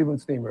sure what a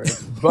Cleveland Steamer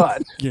is,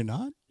 but You're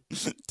not?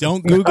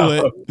 Don't Google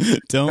it.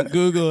 Don't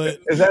Google it.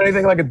 Is that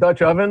anything like a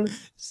Dutch oven?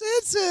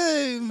 It's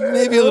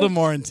maybe a little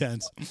more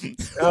intense.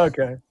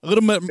 Okay. A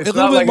little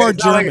bit more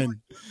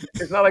German.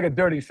 It's not like a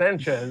Dirty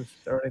Sanchez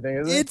or anything,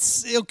 is it?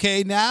 It's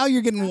okay. Now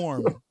you're getting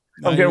warm.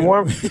 I'm getting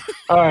warm?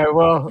 All right.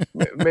 Well,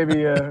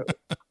 maybe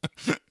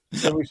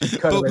we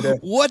should cut it right there.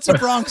 What's a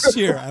Bronx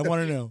Cheer? I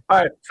want to know. All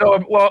right. So,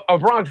 a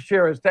Bronx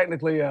Cheer is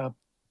technically,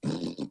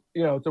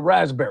 it's a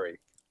raspberry,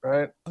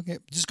 right? Okay.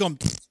 Just going.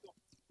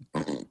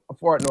 A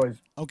fart noise.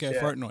 Okay,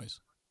 fart noise.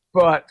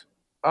 But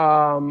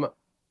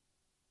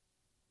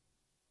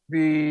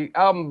the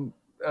album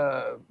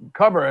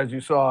cover, as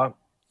you saw,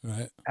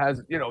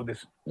 has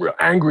this real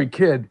angry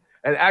kid,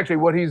 and actually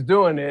what he's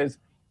doing is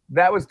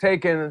that was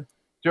taken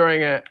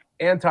during an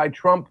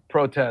anti-Trump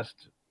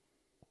protest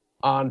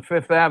on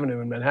Fifth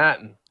Avenue in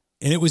Manhattan.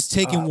 And it was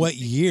taken what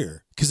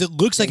year? Because it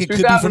looks like it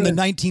could be from the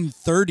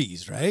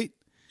 1930s, right?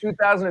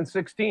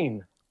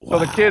 2016. Wow.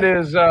 So the kid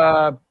is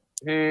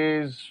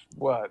he's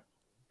what?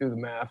 Do the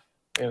math.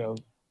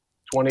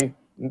 20,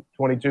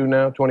 22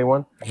 now,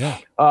 21. Yeah.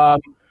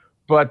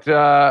 But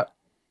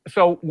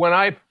so when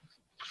I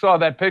saw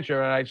that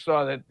picture and I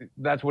saw that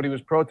that's what he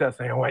was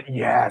protesting, I went,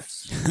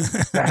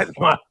 yes,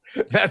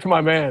 that's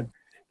my man.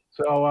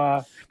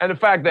 So and the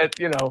fact that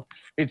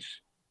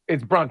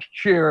it's Bronx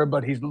Cheer,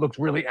 but he looks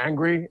really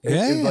angry.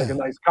 It's like a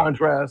nice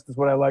contrast. Is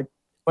what I like.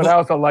 But I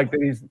also like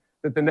that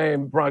the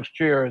name Bronx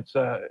Cheer. It's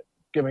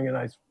giving a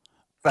nice.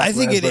 I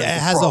think it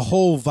has a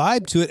whole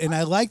vibe to it, and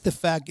I like the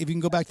fact, if you can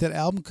go back to that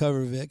album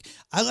cover, Vic,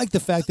 I like the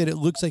fact that it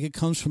looks like it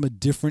comes from a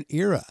different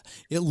era.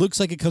 It looks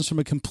like it comes from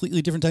a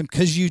completely different time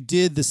because you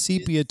did the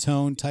sepia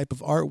tone type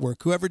of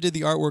artwork. Whoever did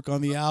the artwork on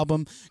the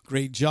album,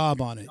 great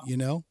job on it,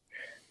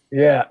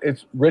 Yeah,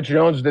 it's Rich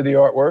Jones did the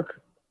artwork,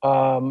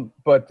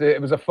 but it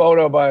was a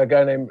photo by a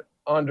guy named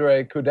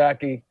Andre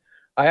Kudaki.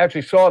 I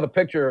actually saw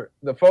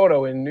the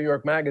photo in New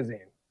York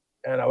Magazine,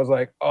 and I was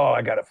like, oh,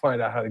 I got to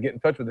find out how to get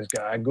in touch with this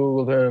guy. I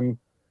Googled him.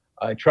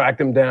 I tracked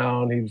him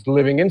down. He was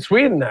living in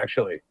Sweden,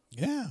 actually.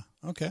 Yeah,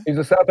 okay. He's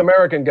a South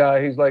American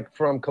guy. He's like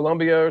from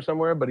Colombia or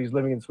somewhere, but he's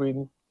living in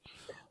Sweden.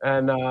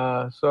 And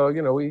so,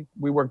 we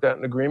worked out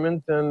an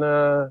agreement, and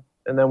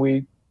then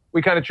we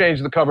kind of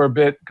changed the cover a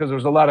bit because there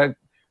was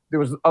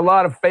a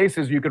lot of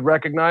faces you could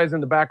recognize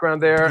in the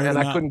background there, and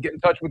I couldn't get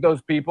in touch with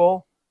those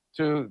people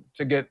to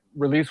get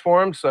release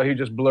forms, so he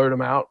just blurred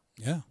them out.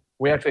 Yeah.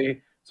 We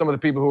actually, some of the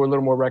people who were a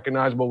little more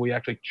recognizable, we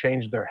actually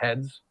changed their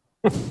heads.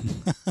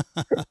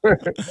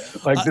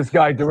 Like this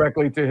guy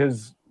directly to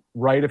his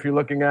right, if you're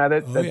looking at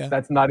it,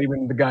 that's not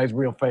even the guy's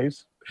real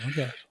face.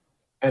 Okay.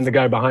 And the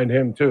guy behind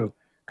him too,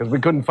 because we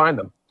couldn't find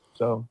them.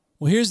 So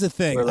Well, here's the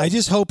thing. I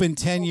just hope in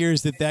 10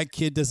 years that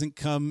kid doesn't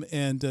come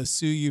and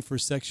sue you for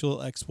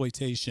sexual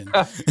exploitation.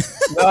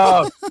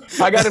 No,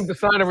 I got him to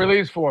sign a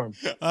release form.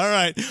 All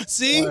right.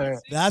 See,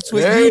 that's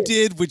what you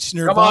did, which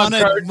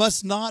Nirvana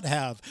must not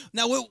have.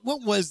 Now,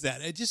 what was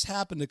that? It just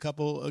happened a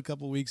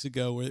couple weeks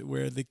ago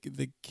where the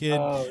kid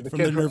from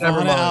the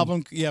Nirvana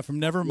album, from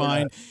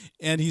Nevermind,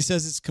 and he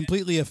says it's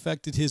completely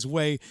affected his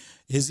life.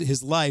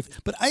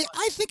 But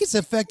I think it's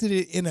affected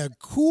it in a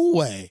cool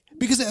way.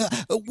 Because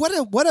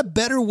what a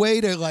better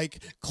way to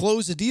like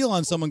close a deal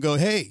on someone. Go,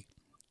 hey,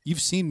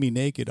 you've seen me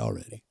naked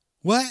already.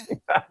 What?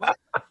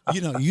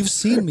 You've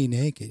seen me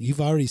naked.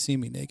 You've already seen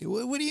me naked.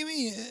 What do you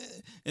mean?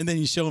 And then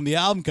you show them the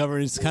album cover,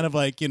 and it's kind of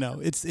like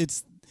it's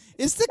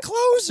the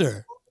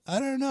closer. I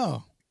don't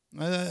know.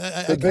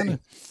 I kind of.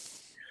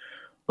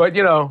 But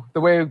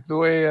the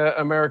way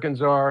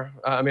Americans are.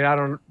 I mean, I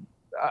don't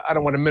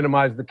want to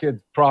minimize the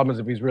kid's problems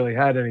if he's really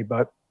had any,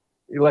 but.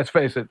 Let's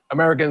face it,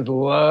 Americans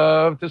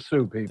love to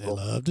sue people.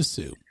 They love to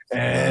sue.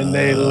 And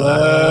they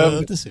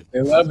love to sue.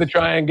 They love to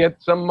try and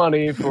get some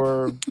money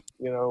for,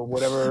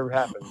 whatever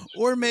happens.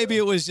 Or maybe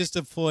it was just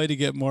a ploy to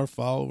get more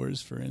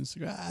followers for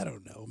Instagram. I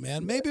don't know,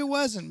 man. Maybe it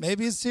wasn't.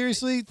 Maybe it's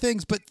seriously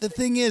things. But the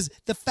thing is,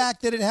 the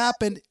fact that it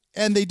happened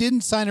and they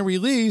didn't sign a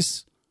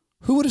release,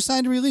 who would have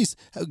signed a release?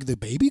 The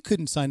baby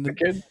couldn't sign the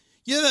kid.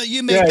 Yeah,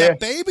 you made that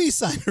baby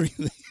sign a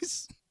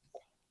release.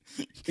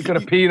 You could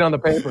have peed on the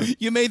paper.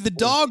 You made the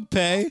dog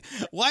pay.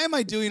 Why am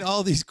I doing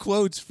all these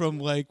quotes from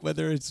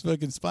whether it's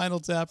fucking Spinal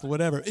Tap or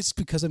whatever? It's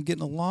because I'm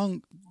getting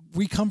along.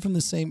 We come from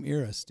the same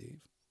era, Steve.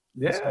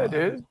 Yeah,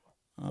 dude.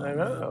 I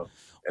know.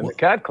 And the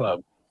Cat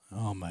Club.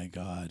 Oh my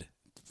God.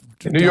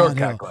 The New York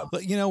Cat Club.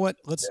 But you know what?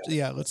 Let's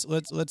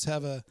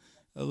have a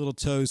little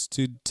toast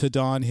to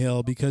Don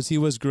Hill, because he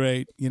was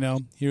great. He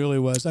really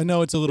was. I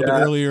know it's a little bit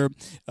earlier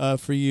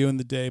for you in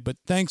the day, but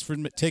thanks for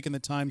taking the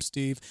time,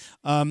 Steve.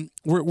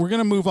 We're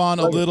gonna move on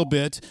a little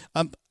bit.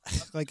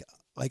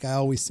 Like I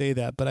always say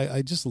that, but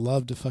I just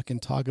love to fucking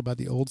talk about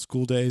the old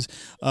school days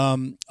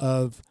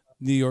of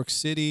New York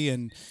City,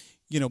 and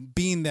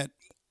being that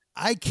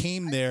I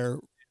came there,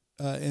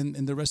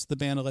 and the rest of the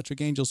band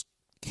Electric Angels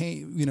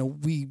came.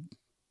 We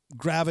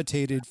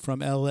gravitated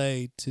from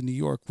L.A. to New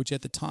York, which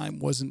at the time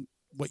wasn't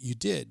what you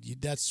did.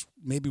 That's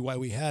maybe why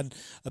we had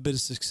a bit of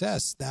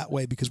success that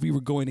way, because we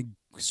were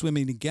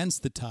swimming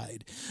against the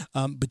tide.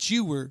 But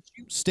you were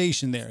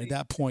stationed there at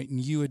that point, and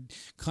you had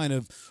kind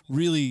of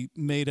really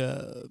made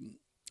a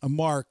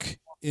mark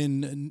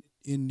in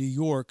New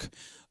York.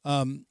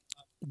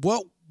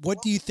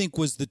 What do you think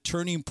was the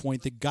turning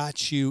point that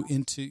got you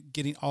into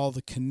getting all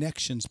the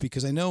connections?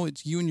 Because I know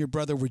it's you and your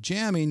brother were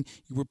jamming,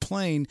 you were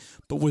playing,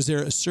 but was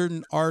there a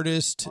certain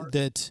artist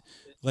that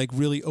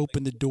really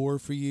opened the door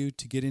for you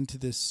to get into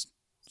this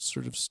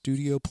sort of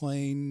studio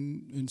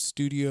playing and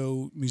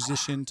studio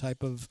musician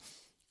type of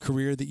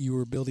career that you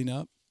were building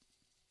up?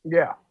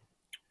 Yeah.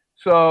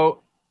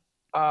 So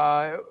if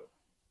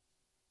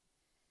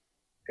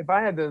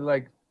I had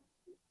to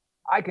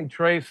I can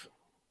trace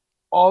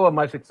all of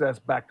my success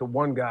back to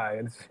one guy,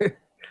 and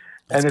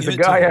it's a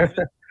guy.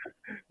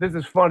 This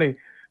is funny.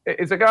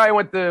 It's a guy I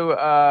went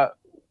to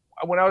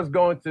when I was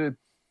going to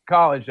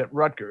college at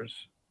Rutgers.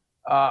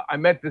 I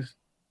met this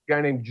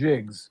guy named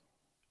Jigs.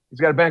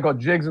 He's got a band called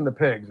Jigs and the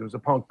Pigs. It was a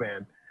punk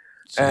band,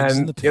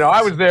 and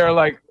I was there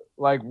like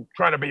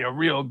trying to be a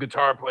real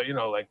guitar player,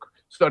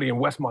 studying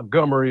Wes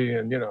Montgomery,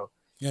 and I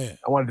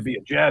wanted to be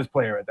a jazz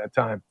player at that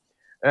time.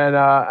 And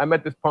I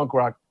met this punk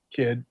rock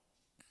kid.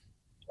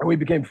 And we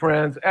became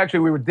friends. Actually,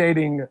 we were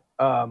dating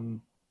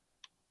two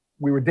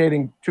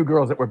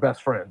girls that were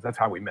best friends. That's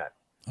how we met.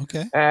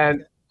 Okay.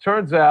 And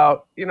turns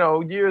out,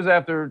 years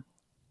after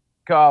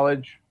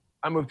college,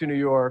 I moved to New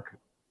York,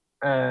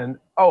 and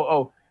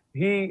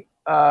he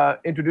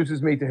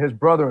introduces me to his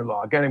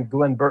brother-in-law, a guy named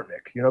Glenn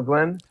Burtnick. You know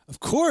Glenn?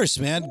 Of course,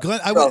 man. Glenn.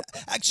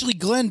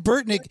 Glenn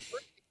Burtnick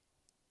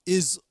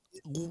is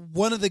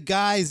one of the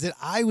guys that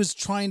I was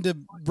trying to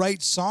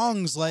write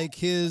songs like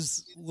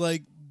his,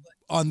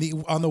 on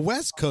the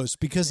West Coast,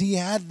 because he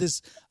had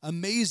this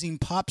amazing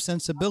pop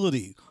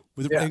sensibility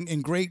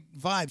and great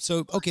vibes.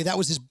 So, okay, that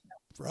was his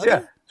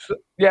brother?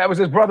 Yeah, it was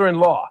his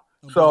brother-in-law.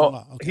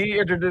 Okay. He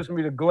introduced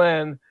me to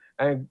Glenn,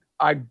 and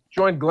I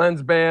joined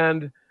Glenn's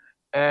band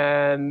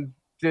and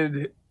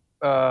did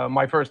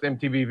my first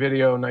MTV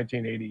video in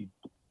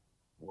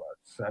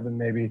 1987,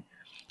 maybe.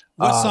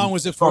 What song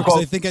was it for? Because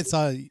I think I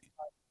saw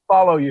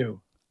Follow You.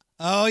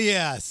 Oh,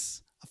 yes.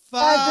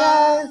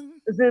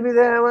 It's gonna be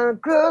there when I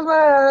close my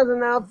eyes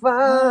and I'll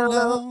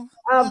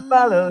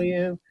follow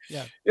you.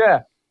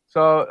 Yeah.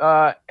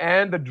 So,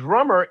 and the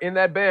drummer in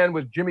that band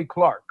was Jimmy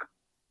Clark.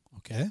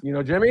 Okay. You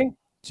know Jimmy?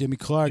 Jimmy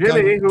Clark.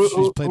 Jimmy,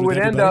 who would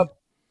end up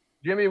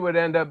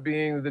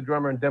being the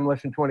drummer in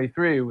Demolition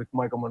 23 with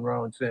Michael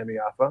Monroe and Sammy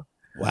Hoffa.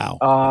 Wow.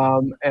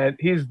 And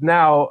he's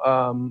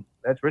now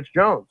that's Rich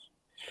Jones.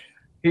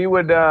 He's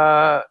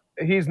now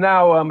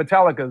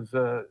Metallica's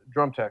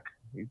drum tech.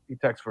 He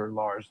techs for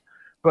Lars.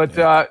 But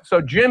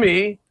so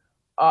Jimmy,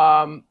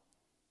 I'll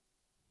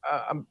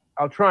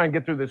try and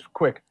get through this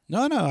quick.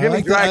 No,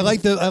 I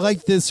like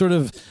the sort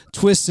of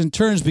twists and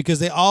turns, because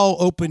they all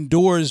open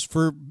doors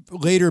for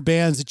later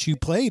bands that you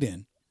played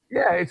in.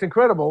 Yeah, it's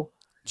incredible.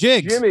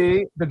 Jigs.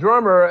 Jimmy, the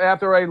drummer,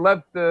 after I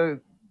left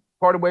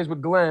parted ways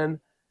with Glenn,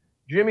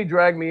 Jimmy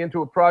dragged me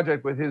into a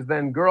project with his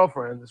then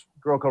girlfriend, this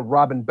girl called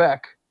Robin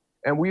Beck.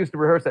 And we used to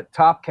rehearse at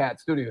Top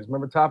Cat Studios.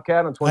 Remember Top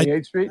Cat on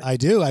 28th Street? I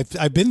do.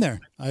 I've been there.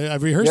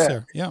 I've rehearsed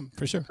there. Yeah,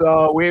 for sure.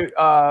 So we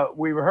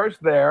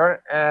rehearsed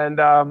there,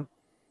 and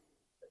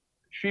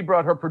she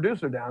brought her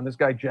producer down, this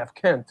guy Jeff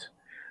Kent,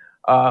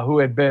 who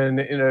had been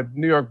in a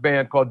New York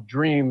band called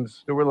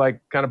Dreams. They were like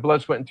kind of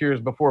Blood, Sweat, and Tears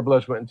before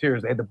Blood, Sweat, and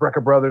Tears. They had the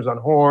Brecker Brothers on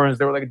horns.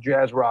 They were like a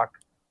jazz rock,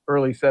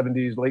 early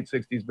 70s, late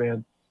 60s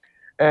band.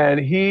 And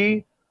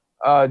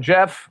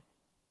Jeff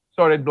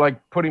started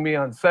putting me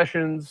on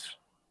sessions,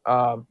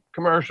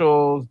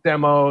 commercials,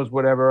 demos,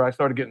 whatever. I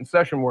started getting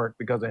session work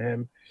because of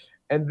him.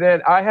 And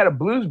then I had a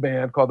blues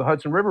band called the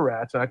Hudson River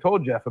Rats, and I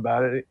told Jeff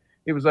about it.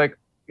 He was like,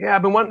 yeah,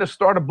 I've been wanting to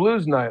start a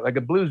blues night, like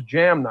a blues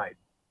jam night.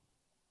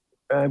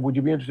 Would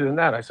you be interested in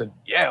that? I said,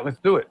 yeah, let's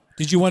do it.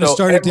 Did you want to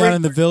start it down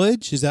in the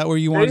Village? Is that where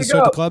you wanted to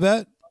start the club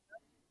at?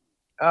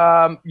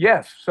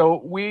 Yes.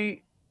 So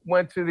we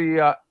went to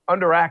the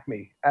under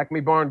Acme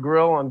Bar and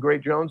Grill on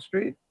Great Jones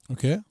Street.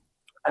 Okay.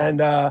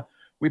 And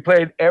we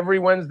played every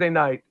Wednesday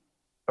night,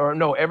 or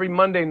no, every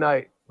Monday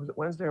night. Was it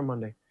Wednesday or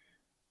Monday?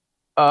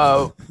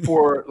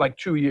 For like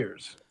 2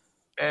 years.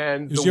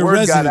 And It was the your word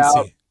residency. got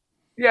out.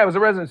 Yeah, it was a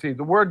residency.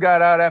 The word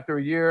got out after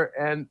a year,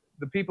 and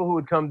the people who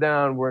would come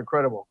down were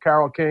incredible.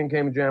 Carole King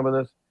came and jammed with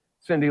us.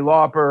 Cyndi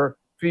Lauper,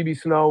 Phoebe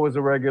Snow was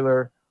a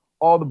regular.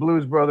 All the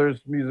Blues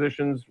Brothers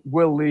musicians,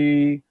 Will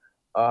Lee,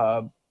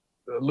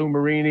 Lou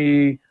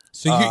Marini.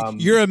 So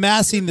you're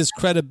amassing this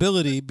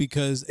credibility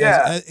because,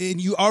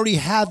 and you already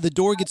have the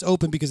door gets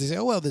open because they say,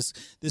 oh well, this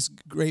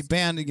great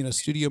band,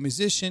 studio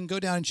musician, go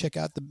down and check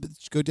out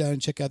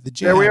the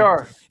jam. There we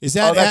are. Is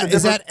that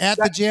at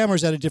the jam or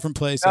is that a different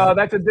place? No,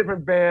 that's a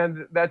different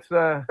band. That's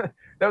that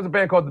was a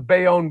band called the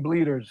Bayonne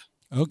Bleeders.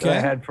 Okay. That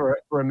I had for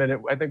a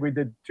minute. I think we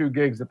did 2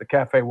 gigs at the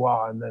Cafe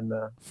Wah, and then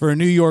for a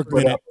New York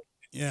minute.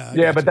 Yeah.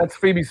 Yeah, but that's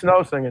Phoebe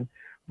Snow singing.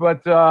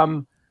 But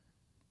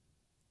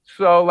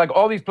so like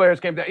all these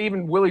players came down.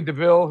 Even Willie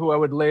DeVille, who I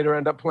would later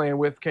end up playing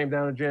with, came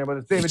down and jammed with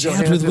us. David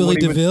Johansen with Willie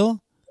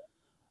DeVille.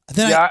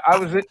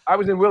 I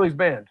was in Willie's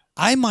band.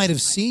 I might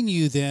have seen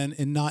you then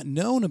and not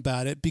known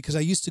about it because I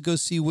used to go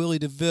see Willie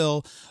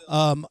DeVille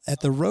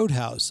at the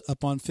Roadhouse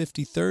up on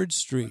 53rd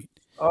Street.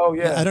 Oh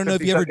yeah. I don't know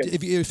if you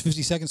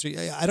 52nd Street.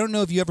 I don't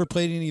know if you ever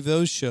played any of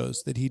those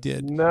shows that he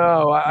did.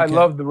 No, I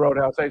loved the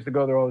Roadhouse. I used to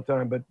go there all the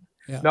time, but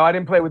no, I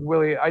didn't play with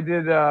Willie. I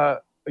did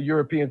a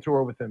European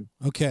tour with him.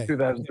 Okay.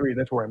 2003.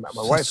 That's where I met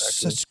my wife.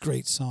 Actually, such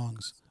great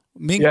songs.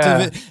 Mink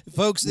DeVille,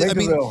 folks. Mink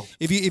DeVille.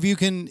 If you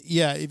can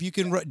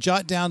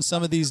jot down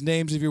some of these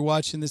names if you're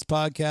watching this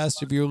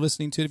podcast, if you're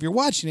listening to it, if you're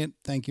watching it,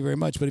 thank you very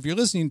much. But if you're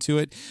listening to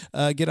it,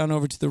 get on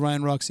over to the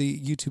Ryan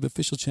Roxie YouTube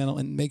official channel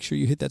and make sure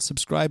you hit that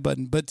subscribe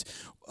button. But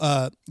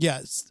a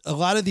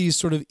lot of these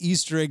sort of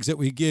Easter eggs that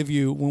we give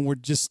you when we're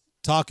just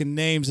talking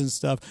names and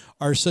stuff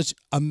are such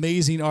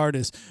amazing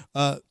artists.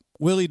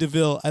 Willie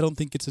DeVille, I don't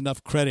think gets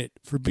enough credit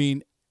for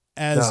being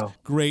as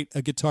great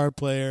a guitar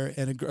player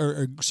and a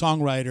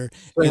songwriter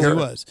as he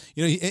was,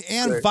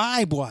 and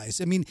vibe wise.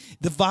 I mean,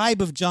 the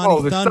vibe of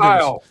Johnny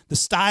Thunders, the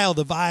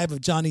vibe of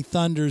Johnny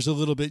Thunders, a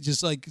little bit,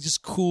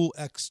 just cool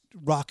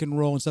rock and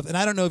roll and stuff. And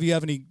I don't know if you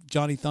have any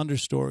Johnny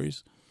Thunders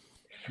stories.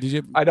 Did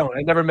you? I don't.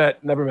 I never met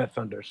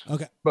Thunders.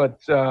 Okay, but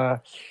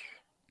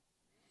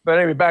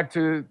anyway, back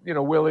to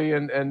Willie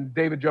and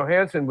David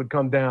Johansen would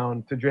come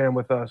down to jam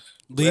with us.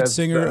 Lead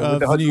singer of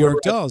the New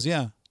York Dolls,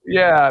 yeah.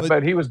 Yeah,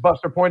 but he was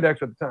Buster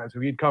Poindexter at the time, so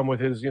he'd come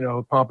with his,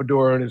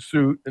 pompadour and his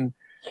suit, and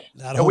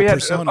we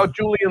had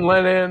Julian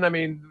Lennon. I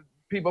mean,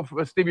 people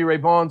from Stevie Ray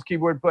Vaughan's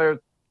keyboard players.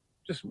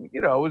 Just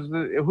it was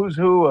the who's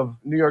who of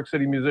New York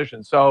City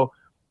musicians. So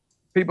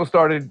people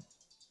started,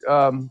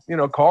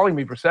 calling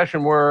me for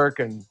session work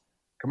and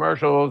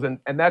commercials, and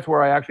that's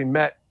where I actually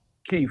met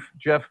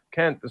Jeff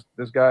Kent,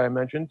 this guy I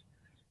mentioned.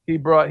 He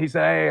said,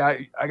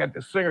 hey, I got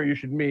this singer you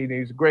should meet.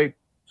 He's a great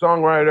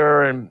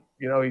songwriter, and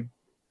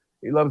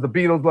he loves the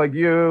Beatles like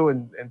you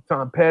and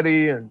Tom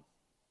Petty, and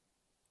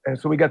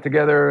so we got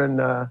together,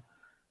 and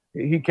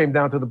he came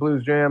down to the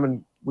Blues Jam,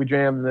 and we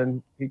jammed, and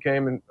then he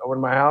came over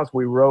to my house.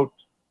 We wrote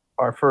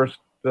our first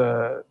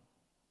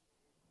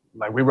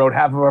we wrote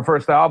half of our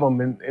first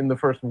album in the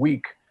first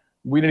week.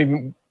 We didn't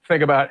even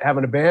think about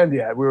having a band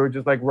yet. We were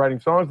just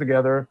writing songs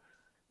together.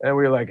 And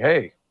we were like,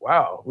 hey,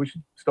 wow, we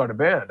should start a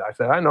band. I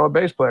said, I know a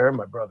bass player,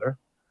 my brother.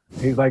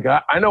 He's like,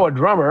 I know a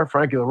drummer,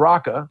 Frankie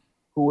LaRocca,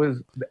 who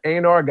was the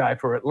A&R guy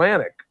for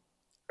Atlantic.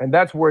 And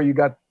that's where you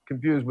got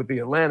confused with the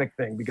Atlantic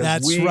thing.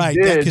 Because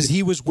because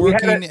he was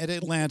working at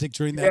Atlantic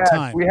during that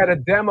time. We had a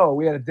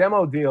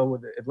demo deal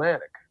with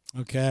Atlantic.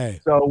 Okay.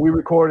 So we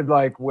recorded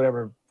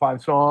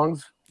 5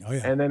 songs. Oh,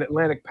 yeah. And then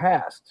Atlantic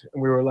passed.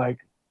 And we were like,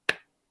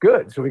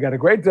 good. So we got a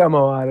great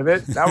demo out of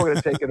it. Now we're going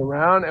to take it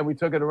around. And we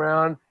took it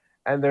around.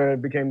 And there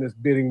became this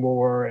bidding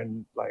war,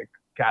 and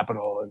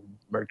Capitol and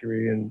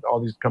Mercury and all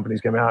these companies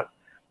came out.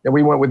 And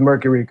we went with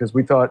Mercury because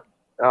we thought,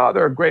 oh,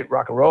 they're a great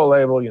rock and roll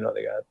label. They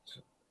got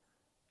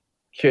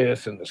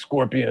Kiss and the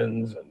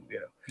Scorpions, and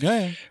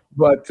Yeah.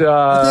 But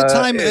at that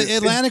time,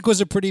 Atlantic was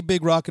a pretty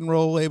big rock and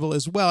roll label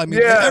as well. I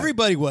mean,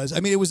 everybody was.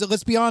 I mean, it was.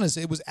 Let's be honest.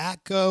 It was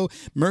Atco,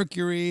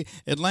 Mercury,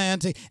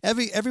 Atlantic.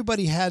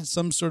 Everybody had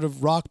some sort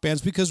of rock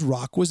bands because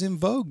rock was in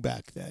vogue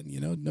back then.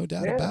 No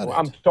doubt about it.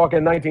 I'm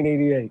talking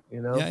 1988.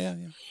 Yeah.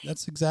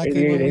 That's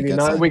exactly. 88,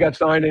 89. We got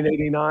signed in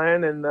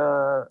 '89, and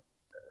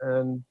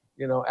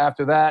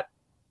after that,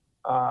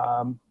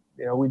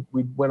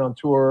 we went on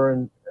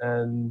tour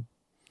and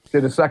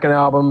did a second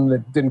album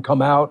that didn't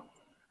come out.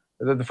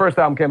 The first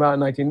album came out in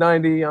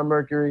 1990 on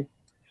Mercury.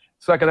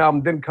 Second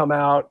album didn't come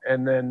out,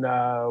 and then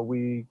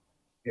we,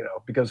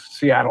 because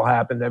Seattle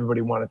happened,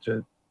 everybody wanted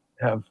to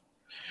have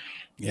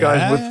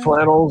guys with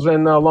flannels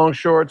and long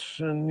shorts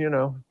and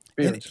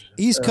beards.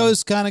 East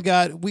Coast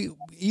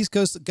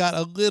got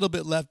a little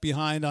bit left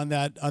behind on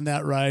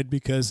that ride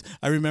because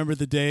I remember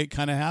the day it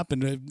kind of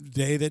happened, the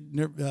day that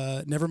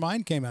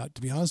Nevermind came out.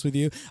 To be honest with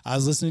you, I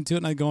was listening to it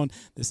and I'm going,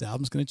 this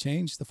album's going to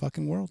change the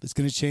fucking world. It's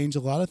going to change a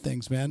lot of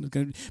things, man.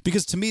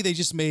 Because to me, they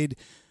just made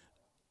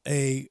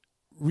a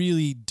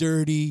really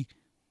dirty,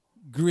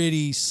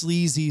 gritty,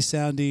 sleazy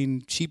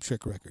sounding Cheap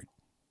Trick record,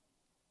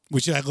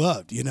 which I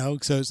loved, you know?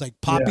 So it's like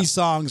poppy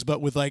songs,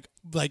 but with like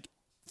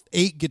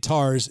 8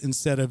 guitars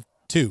instead of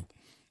 2.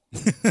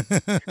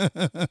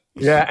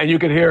 Yeah, and you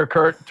could hear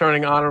Kurt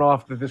turning on and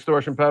off the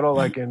distortion pedal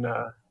like in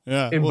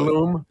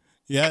Bloom.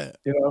 Yeah.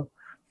 You know,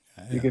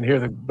 you can hear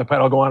the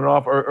pedal go on and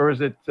off, or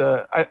is it?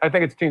 I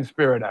think it's Teen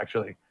Spirit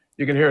actually.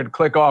 You can hear it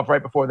click off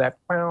right before that,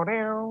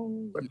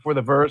 right before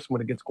the verse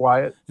when it gets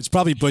quiet. It's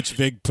probably Butch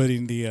Vig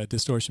putting the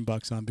distortion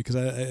box on, because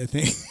I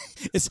think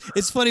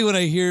it's funny when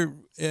I hear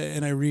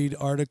and I read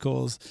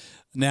articles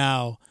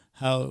now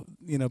how,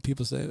 you know,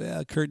 people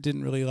say, Kurt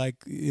didn't really like,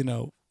 you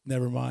know,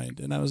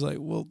 Nevermind. And I was like,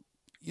 well,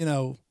 you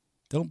know,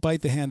 don't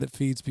bite the hand that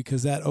feeds,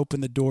 because that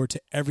opened the door to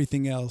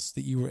everything else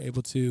that you were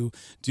able to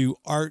do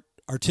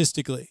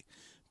artistically,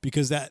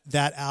 because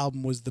that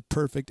album was the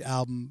perfect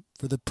album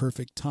for the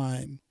perfect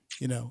time.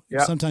 You know,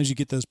 sometimes you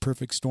get those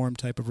perfect storm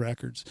type of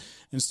records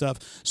and stuff.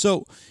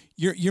 So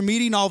you're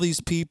meeting all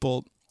these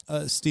people,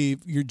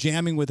 Steve, you're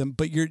jamming with them,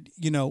 but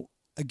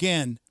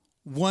again,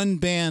 one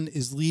band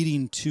is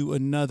leading to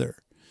another.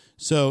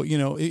 So, you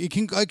know,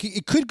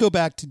 it could go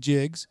back to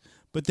Jigs,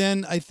 but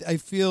then I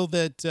feel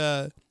that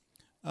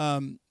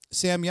Sam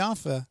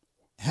Yaffa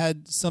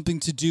had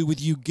something to do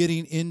with you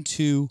getting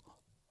into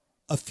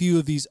a few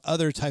of these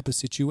other type of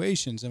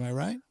situations. Am I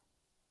right?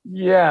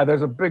 Yeah,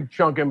 there's a big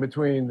chunk in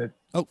between that.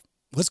 Oh,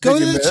 let's go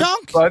to the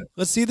chunk.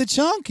 Let's see the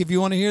chunk if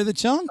you want to hear the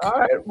chunk. All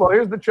right, well,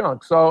 here's the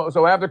chunk.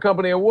 So after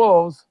Company of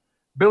Wolves,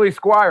 Billy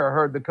Squier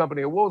heard the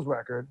Company of Wolves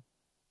record,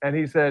 and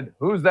he said,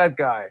 "Who's that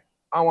guy?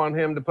 I want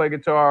him to play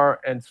guitar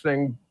and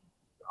sing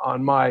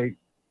on my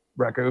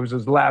record." It was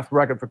his last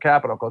record for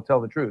Capitol called Tell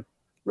the Truth.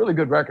 Really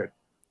good record.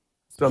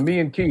 So me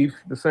and Keith,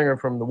 the singer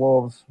from the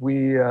Wolves,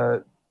 we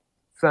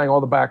sang all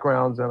the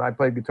backgrounds, and I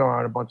played guitar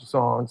on a bunch of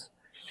songs.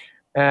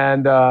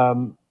 And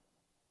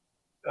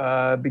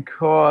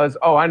because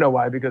I know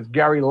why, because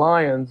Gary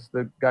Lyons,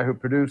 the guy who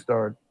produced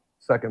our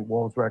second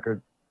Wolves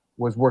record,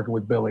 was working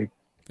with Billy.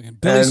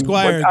 Billy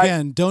Squier,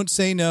 again, Don't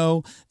Say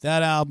No.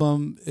 That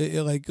album,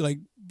 like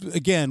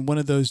again, one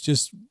of those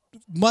just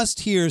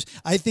must hears.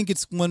 I think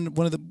it's one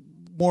of the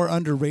more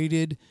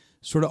underrated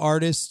sort of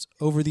artists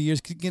over the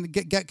years.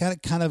 Get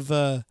kind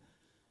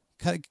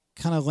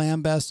of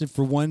lambasted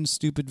for one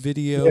stupid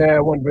video. Yeah,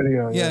 one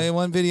video. Yeah,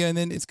 one video, and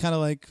then it's kind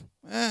of like,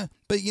 but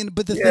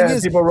the thing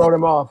is, people wrote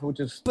him off, which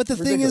is. But the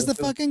thing is, the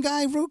fucking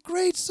guy wrote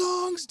great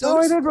songs.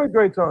 He did write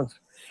great songs,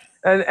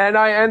 and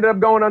I ended up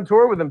going on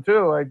tour with him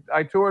too.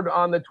 I toured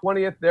on the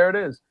 20th. There it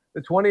is,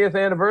 the 20th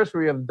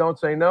anniversary of the Don't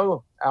Say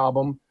No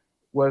album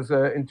was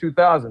in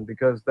 2000,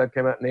 because that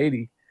came out in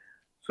 80.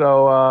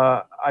 So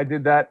I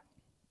did that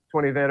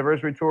 20th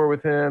anniversary tour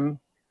with him,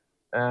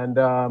 and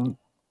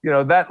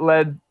that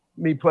led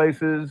me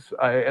places.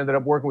 I ended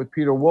up working with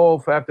Peter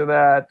Wolf after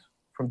that,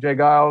 from Jay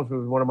Giles, who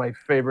was one of my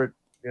favorite,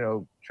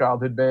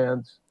 childhood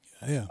bands.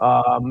 Yeah.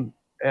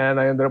 And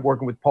I ended up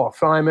working with Paul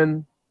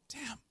Simon.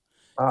 Damn.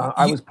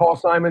 I was Paul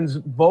Simon's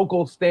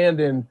vocal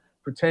stand-in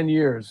for 10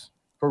 years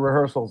for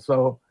rehearsals.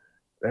 So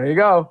there you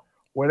go.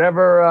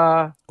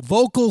 Whenever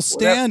vocal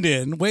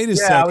stand-in. Wait a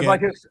second.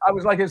 I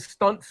was like his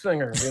stunt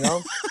singer,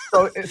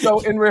 So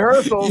in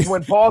rehearsals,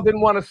 when Paul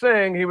didn't want to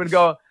sing, he would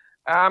go,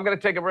 "I'm going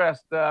to take a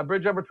rest.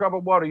 Bridge over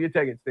troubled water. You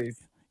take it, Steve."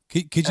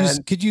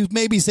 Could you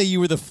maybe say you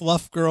were the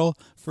fluff girl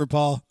for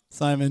Paul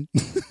Simon?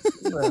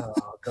 No,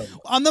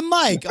 on the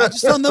mic,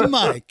 just on the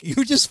mic. You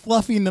were just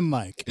fluffing the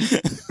mic.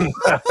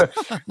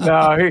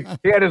 No,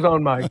 he had his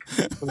own mic.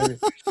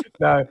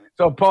 No,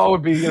 so Paul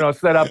would be,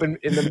 set up in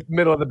the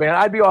middle of the band.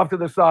 I'd be off to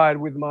the side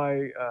with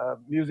my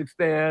music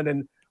stand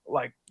and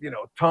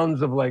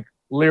tons of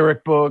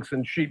lyric books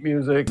and sheet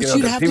music. But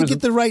you'd have to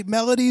get the right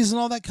melodies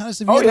and all that kind of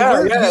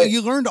stuff.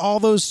 You learned all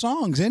those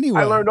songs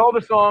anyway. I learned all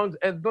the songs,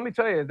 and let me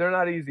tell you, they're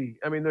not easy.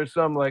 I mean, there's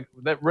some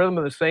that Rhythm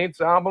of the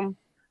Saints album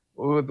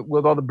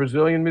with all the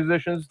Brazilian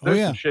musicians.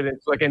 There's some shit.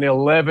 It's like an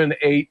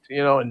 11/8,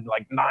 and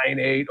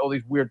 9/8, all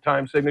these weird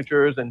time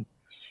signatures. And,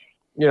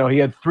 he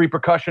had 3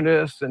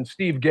 percussionists and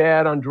Steve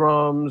Gadd on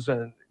drums,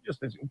 and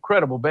just this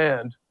incredible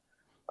band.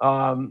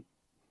 And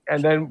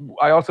then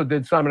I also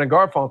did Simon and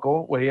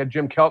Garfunkel, where he had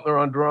Jim Keltner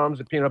on drums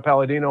and Pino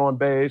Palladino on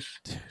bass.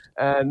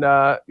 And,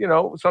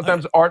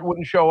 sometimes Art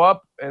wouldn't show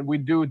up, and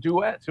we'd do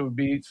duets. It would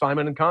be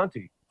Simon and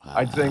Conti.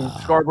 I'd sing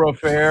Scarborough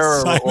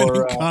Fair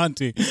or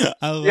Conti.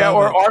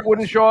 Or Art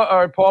wouldn't show up,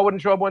 or Paul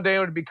wouldn't show up one day. It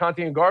would be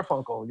Conti and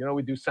Garfunkel.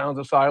 We'd do Sounds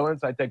of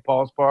Silence. I'd take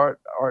Paul's part.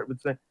 Art would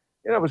sing.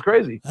 It was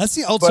crazy. That's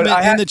the ultimate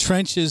in the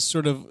trenches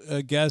sort of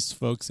guest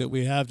folks that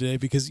we have today,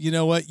 because you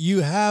know what? You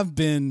have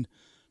been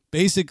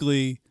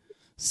basically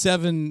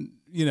 7,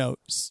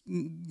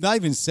 not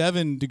even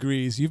 7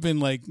 degrees. You've been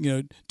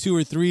 2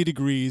 or 3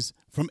 degrees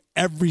from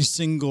every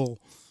single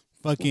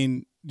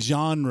fucking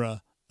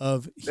genre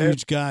of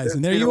huge guys.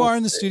 And there you are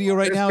in the studio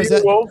right now.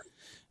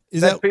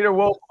 That's Peter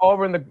Wolf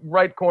over in the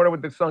right corner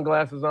with the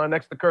sunglasses on,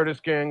 next to Curtis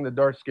King, the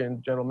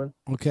dark-skinned gentleman.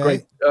 Okay.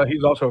 Great.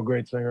 He's also a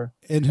great singer.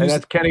 And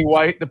that's Kenny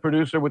White, the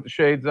producer with the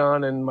shades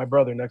on, and my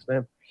brother next to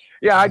him.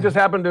 Yeah, I just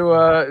happened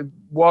to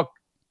walk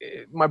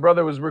my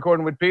brother was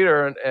recording with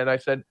Peter, and I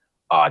said,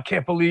 "Oh, I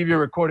can't believe you're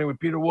recording with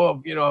Peter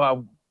Wolf. You know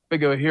how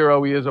big of a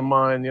hero he is of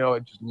mine. You know, I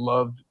just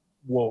loved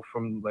Wolf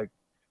from like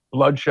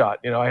Bloodshot.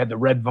 You know, I had the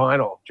red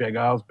vinyl, Jay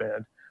Giles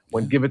band,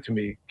 when Give It To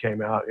Me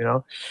came out, you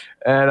know,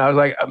 and I was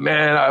like,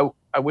 man,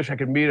 I wish I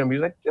could meet him.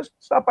 He's like, just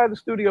stop by the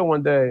studio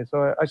one day.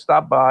 So I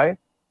stopped by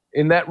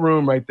in that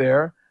room right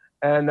there,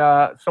 and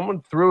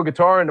someone threw a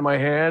guitar into my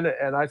hand,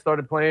 and I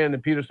started playing,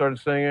 and Peter started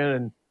singing,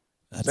 and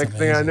That's next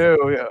amazing. thing I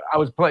knew, I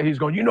was playing. He's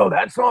going, you know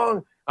that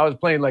song? I was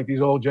playing like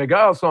these old Jay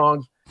Giles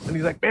songs, and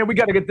he's like, man, we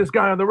got to get this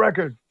guy on the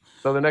record.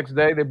 So the next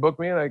day they booked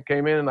me, and I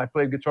came in and I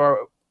played guitar,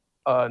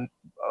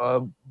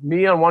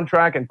 me on one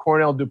track and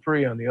Cornell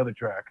Dupree on the other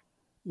track.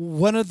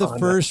 One of the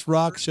first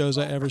rock shows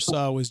I ever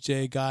saw was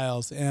Jay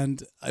Giles,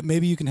 and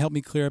maybe you can help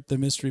me clear up the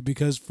mystery,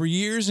 because for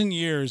years and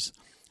years,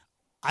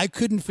 I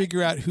couldn't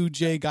figure out who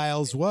Jay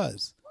Giles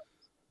was.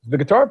 The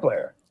guitar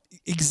player.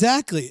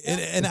 Exactly.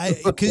 And I,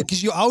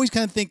 because you always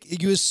kind of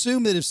think, you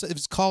assume that if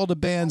it's called a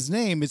band's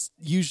name, it's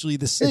usually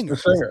the singer.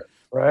 It's the singer,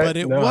 right? But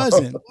it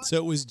wasn't. So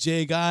it was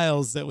Jay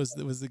Giles that was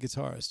the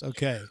guitarist.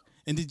 Okay.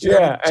 And did you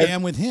ever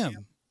jam with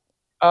him?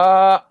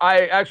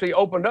 I actually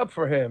opened up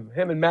for him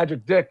and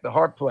Magic Dick, the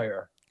harp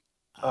player.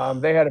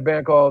 They had a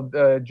band called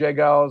Jay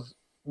Giles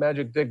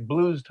Magic Dick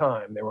Blues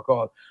Time, they were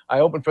called. I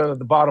opened for them at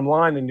the Bottom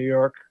Line in New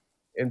York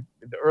in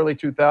the early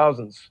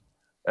 2000s.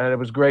 And it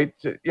was great.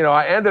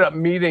 I ended up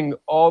meeting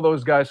all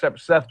those guys, except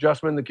Seth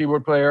Justman, the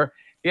keyboard player.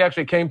 He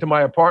actually came to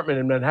my apartment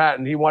in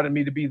Manhattan. He wanted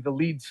me to be the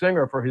lead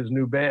singer for his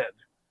new band.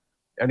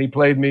 And he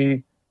played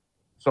me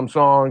some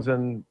songs,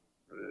 and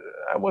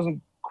I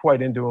wasn't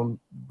quite into him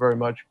very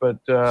much, but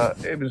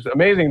it was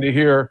amazing to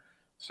hear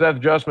Seth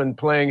Justman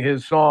playing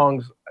his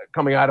songs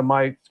coming out of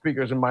my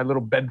speakers in my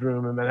little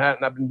bedroom in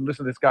Manhattan. I've been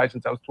listening to this guy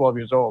since I was 12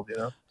 years old,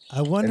 you know.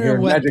 I wonder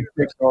what Magic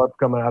Dick's harp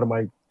coming out of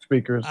my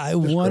speakers. I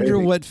wonder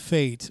what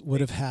fate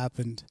would have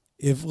happened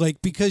if,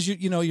 like, because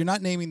you're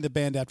not naming the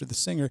band after the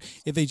singer.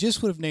 If they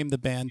just would have named the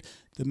band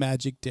the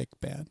Magic Dick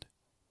Band,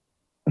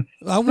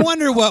 I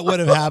wonder what would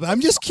have happened.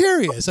 I'm just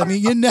curious. I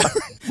mean,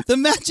 the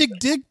Magic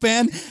Dick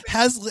Band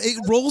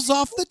it rolls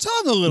off the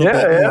tongue a little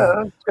bit.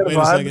 Yeah. Wait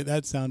a second,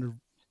 that sounded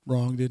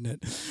wrong, didn't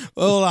it?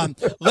 Hold on.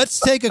 Let's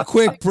take a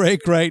quick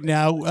break right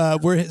now.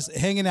 We're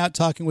hanging out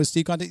talking with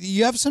Steve Conte.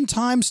 You have some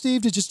time,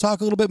 Steve, to just talk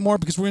a little bit more,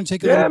 because we're going to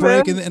take a little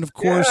break. And of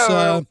course,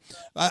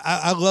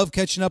 I love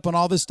catching up on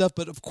all this stuff,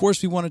 but of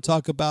course we want to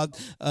talk about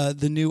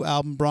the new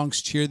album,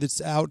 Bronx Cheer, that's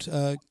out,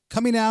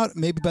 coming out.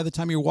 Maybe by the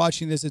time you're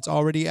watching this, it's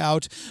already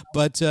out.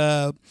 But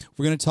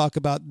we're going to talk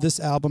about this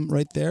album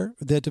right there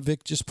that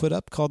Vic just put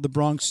up, called The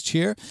Bronx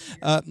Cheer.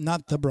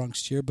 Not The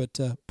Bronx Cheer, but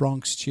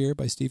Bronx Cheer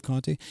by Steve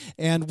Conte.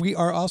 And we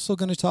are also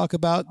going to talk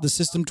about the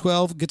System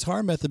 12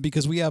 guitar method,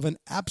 because we have an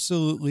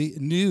absolutely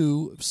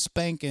new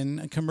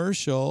spanking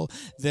commercial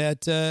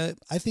that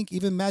I think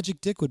even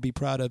Magic Dick would be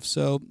proud of.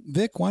 So,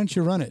 Vic, why don't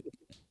you run it?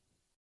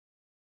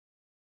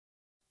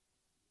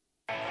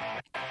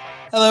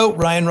 Hello,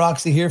 Ryan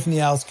Roxy here from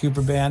the Alice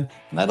Cooper Band,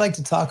 and I'd like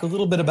to talk a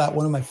little bit about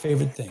one of my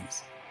favorite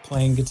things,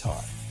 playing guitar.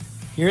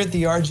 Here at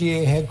the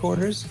RGA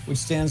headquarters, which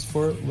stands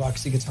for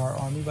Roxy Guitar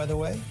Army, by the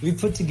way, we've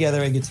put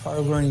together a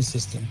guitar learning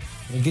system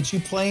that will get you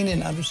playing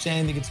and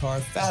understanding the guitar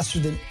faster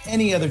than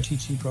any other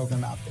teaching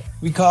program out there.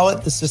 We call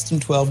it the System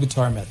 12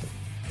 Guitar Method.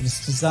 And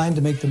it's designed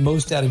to make the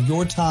most out of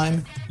your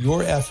time,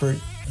 your effort,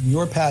 and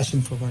your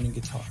passion for learning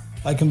guitar.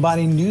 By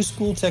combining new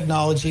school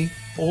technology,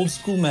 old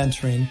school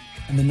mentoring,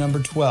 and the number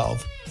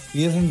 12,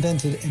 we have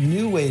invented a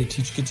new way to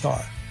teach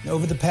guitar. And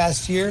over the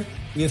past year,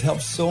 we have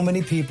helped so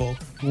many people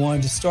who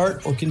wanted to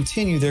start or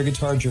continue their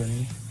guitar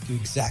journey do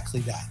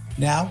exactly that.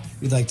 Now,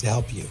 we'd like to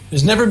help you.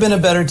 There's never been a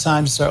better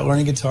time to start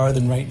learning guitar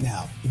than right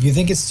now. If you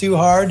think it's too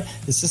hard,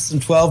 the System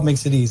 12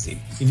 makes it easy.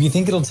 If you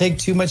think it'll take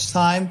too much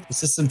time, the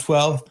System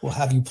 12 will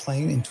have you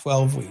playing in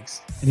 12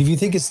 weeks. And if you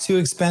think it's too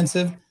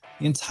expensive,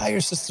 the entire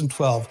System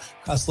 12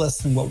 costs less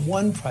than what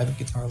one private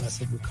guitar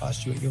lesson would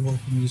cost you at your local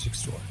music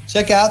store.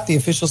 Check out the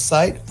official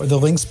site or the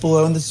links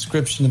below in the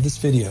description of this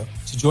video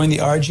to join the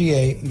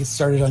RGA and get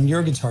started on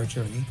your guitar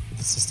journey with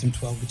the System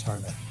 12 Guitar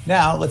Method.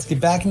 Now, let's get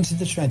back into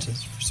the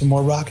trenches for some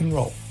more rock and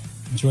roll.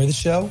 Enjoy the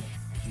show.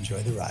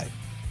 Enjoy the ride.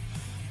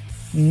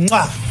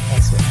 Mwah!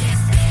 That's it.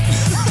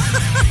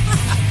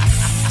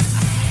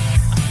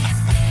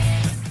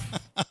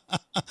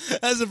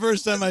 That's the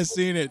first time I've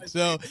seen it.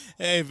 So,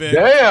 hey, Vic.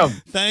 Damn.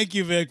 Thank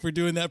you, Vic, for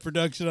doing that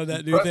production on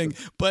that new thing.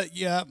 But,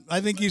 yeah, I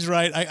think he's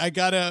right. I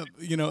got to,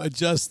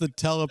 adjust the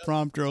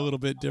teleprompter a little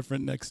bit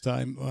different next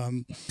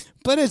time.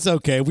 But it's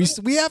okay.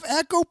 We have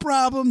echo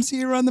problems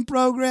here on the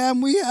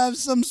program. We have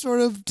some sort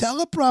of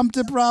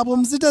teleprompter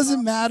problems. It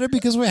doesn't matter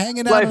because we're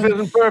hanging out. Life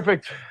isn't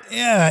perfect.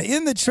 Yeah,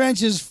 In the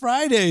Trenches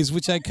Fridays,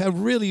 which I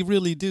really,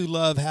 really do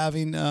love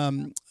having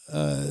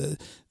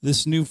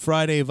this new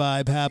Friday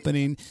vibe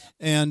happening.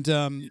 And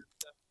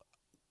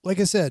like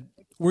I said,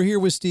 we're here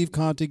with Steve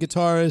Conte,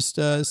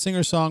 guitarist,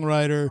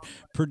 singer-songwriter,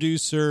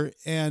 producer,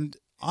 and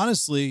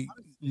honestly,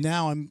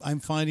 now I'm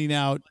finding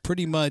out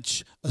pretty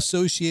much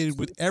associated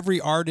with every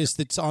artist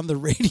that's on the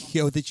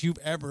radio that you've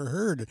ever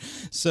heard.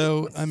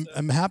 So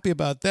I'm happy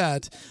about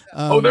that.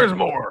 There's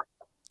more.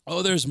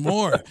 Oh, there's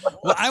more.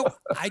 Well,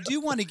 I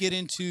do want to get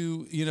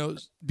into,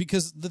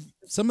 because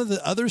some of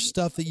the other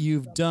stuff that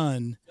you've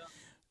done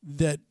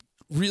that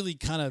really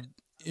kind of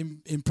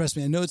impressed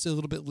me. I know it's a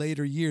little bit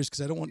later years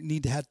because I don't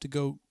need to have to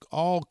go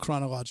all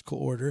chronological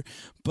order,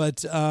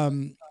 but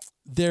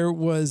there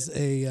was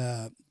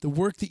the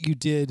work that you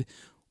did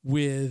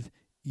with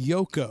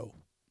Yoko.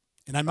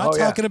 And I'm not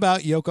talking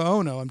about Yoko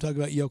Ono. I'm talking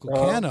about Yoko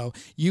Kanno.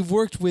 You've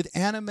worked with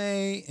anime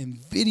and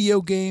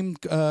video game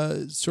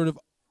sort of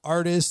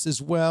artists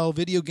as well,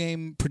 video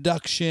game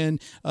production,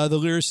 the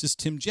lyricist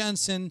Tim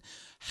Jensen.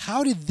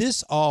 How did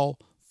this all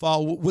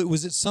fall?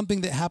 Was it something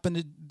that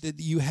happened that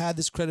you had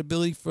this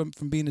credibility from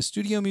being a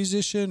studio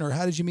musician, or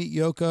how did you meet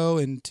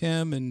Yoko and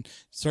Tim and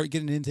start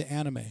getting into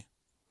anime?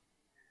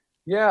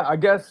 Yeah, I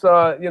guess,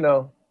 I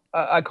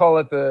call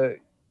it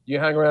you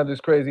hang around this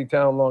crazy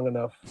town long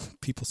enough.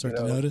 People start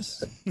to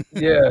notice.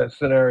 Yeah,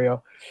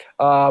 scenario.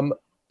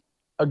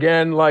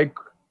 Again, like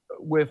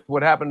with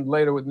what happened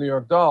later with New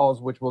York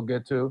Dolls, which we'll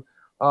get to,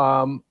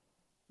 Yoko,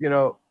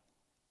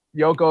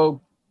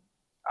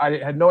 I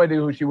had no idea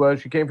who she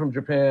was. She came from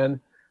Japan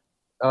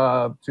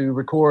to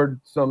record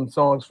some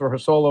songs for her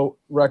solo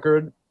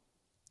record.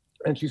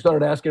 And she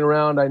started asking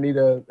around, I need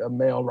a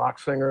male rock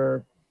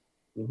singer.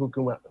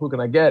 Who can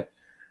I get?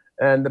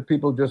 And the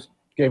people just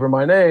gave her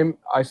my name.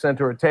 I sent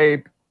her a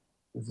tape.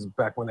 This is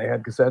back when they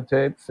had cassette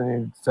tapes and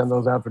you'd send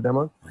those out for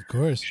demos. Of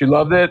course. She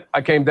loved it.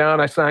 I came down,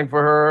 I sang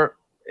for her.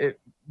 It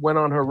went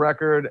on her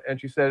record,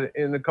 and she said,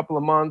 in a couple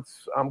of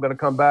months, I'm going to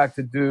come back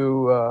to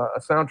do a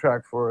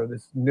soundtrack for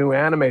this new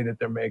anime that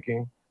they're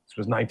making. This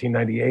was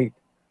 1998,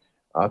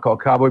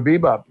 called Cowboy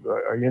Bebop.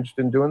 Are you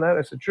interested in doing that?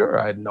 I said, sure.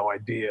 I had no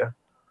idea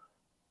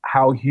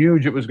how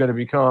huge it was going to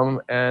become.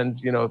 And,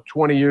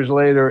 20 years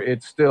later,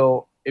 it's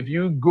still, if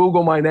you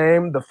Google my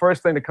name, the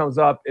first thing that comes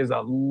up is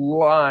a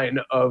line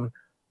of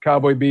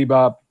Cowboy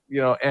Bebop,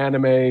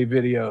 anime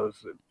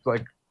videos. It's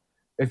like,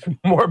 it's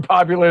more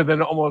popular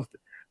than almost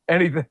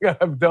anything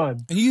I've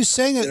done. And you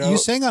sang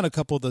on a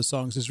couple of those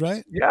songs, is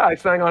right? Yeah, I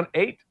sang on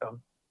eight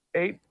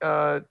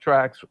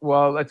tracks.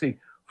 Well, let's see,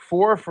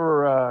 4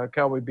 for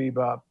Cowboy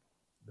Bebop,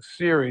 the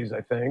series,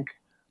 I think.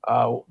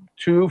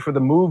 2 for the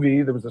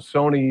movie. There was a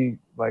Sony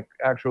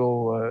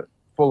actual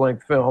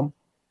full-length film.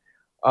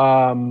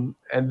 And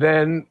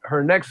then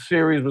her next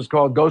series was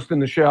called Ghost in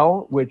the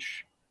Shell,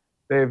 which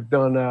they've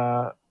done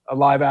a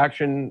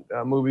live-action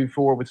movie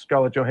with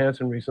Scarlett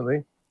Johansson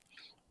recently.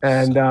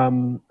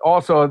 And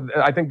also,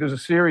 I think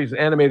there's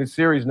animated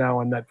series now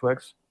on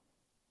Netflix.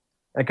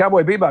 And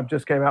Cowboy Bebop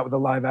just came out with a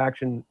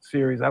live-action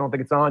series. I don't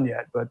think it's on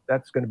yet, but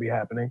that's going to be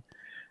happening.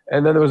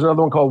 And then there was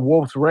another one called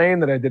Wolf's Rain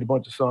that I did a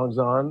bunch of songs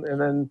on. And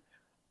then,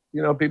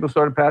 people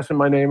started passing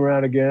my name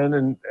around again.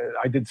 And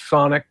I did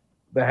Sonic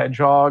the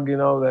Hedgehog,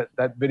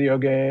 that video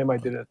game. I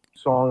did a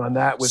song on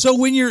that. So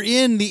when you're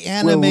in the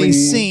anime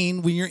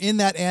scene,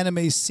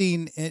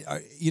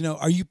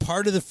 are you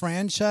part of the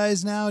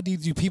franchise now?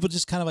 Do people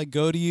just kind of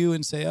go to you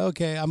and say,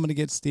 okay, I'm going to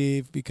get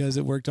Steve because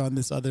it worked on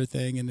this other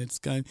thing, and it's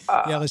kind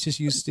of, let's just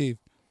use Steve?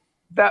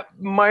 That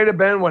might have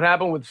been what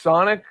happened with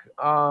Sonic,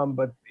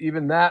 but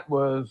even that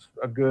was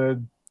a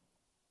good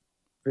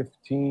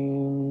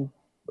 10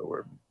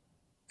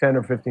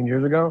 or 15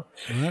 years ago.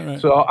 Right.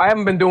 So I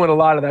haven't been doing a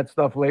lot of that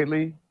stuff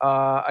lately.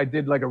 I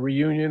did a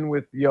reunion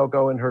with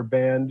Yoko and her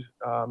band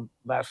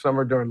last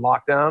summer during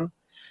lockdown.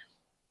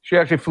 She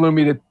actually flew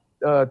me to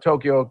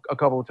Tokyo a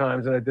couple of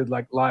times, and I did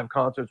live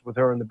concerts with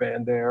her and the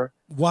band there.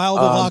 While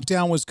the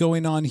lockdown was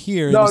going on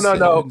here? No, in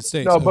the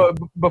States. But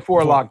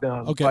before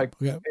lockdown. Okay.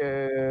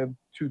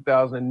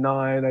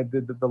 2009, I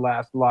did the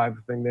last live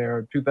thing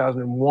there.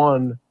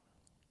 2001,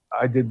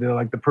 I did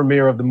the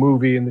premiere of the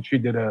movie, and then she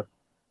did a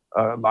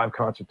live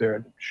concert there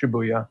at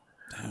Shibuya.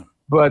 Damn.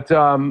 But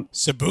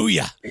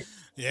Shibuya.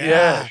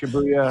 Yeah,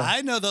 Shibuya.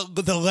 I know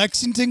the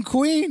Lexington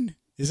Queen.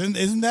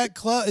 Isn't that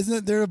club?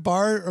 Isn't there a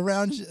bar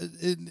around,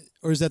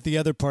 or is that the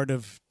other part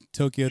of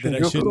Tokyo that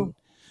Shinjuku?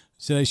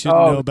 I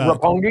shouldn't know about?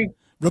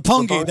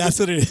 Roppongi, that's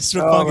what it is.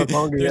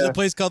 Roppongi. There's a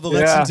place called the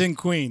Lexington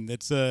Queen.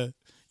 That's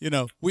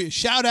we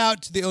shout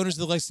out to the owners of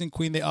the Lexington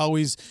Queen. They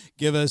always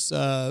give us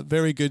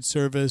very good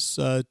service,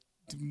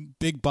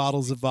 big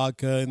bottles of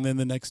vodka, and then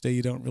the next day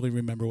you don't really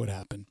remember what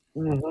happened.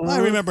 Mm-hmm. I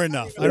remember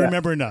enough. I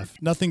remember enough.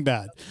 Nothing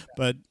bad,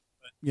 but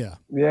yeah.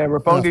 Yeah,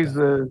 Roppongi's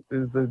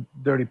is the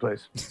dirty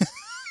place.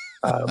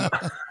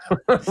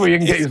 Where you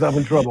can get yourself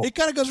in trouble. It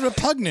kind of goes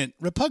repugnant.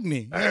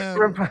 Yeah,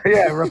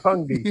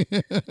 Roppongi.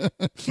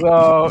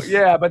 So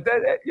yeah, but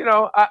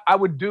that, I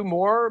would do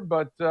more,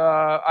 but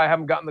I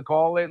haven't gotten the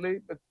call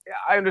lately. But yeah,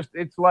 I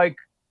understand.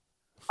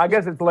 I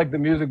guess it's like the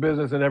music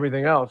business and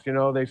everything else.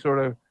 They sort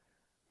of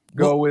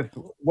go with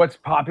what's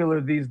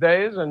popular these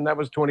days, and that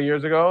was 20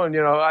 years ago. And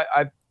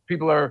I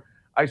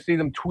see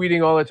them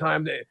tweeting all the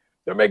time.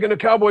 they're making a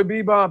Cowboy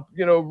Bebop,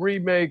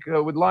 remake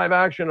with live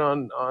action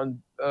on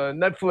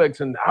Netflix,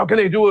 and how can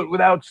they do it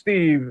without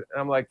Steve? And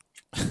I'm like,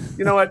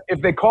 you know what?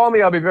 If they call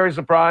me, I'll be very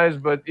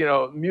surprised. But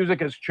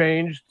music has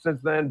changed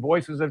since then.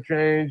 Voices have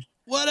changed.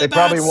 What they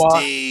about probably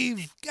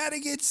Steve? Gotta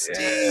get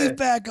Steve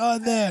back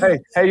on there.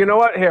 Hey, you know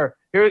what?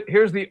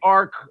 Here's the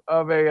arc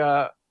of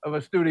a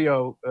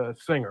studio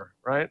singer,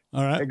 right?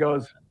 All right. It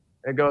goes.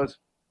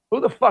 Who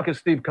the fuck is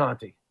Steve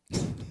Conti?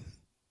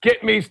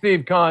 Get me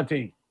Steve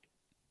Conti.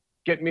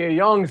 Get me a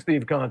young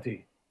Steve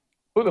Conti.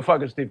 Who the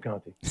fuck is Steve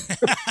Conti?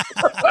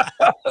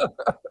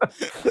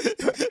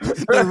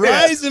 The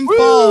rise and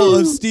fall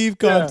of Steve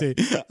Conti.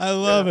 Yeah. I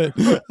love it.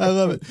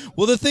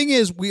 Well, the thing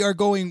is, we are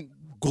going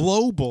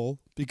global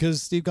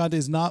because Steve Conti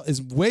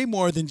is way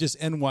more than just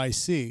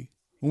NYC.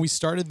 When we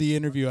started the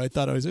interview, I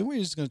thought we're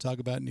just going to talk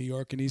about New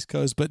York and East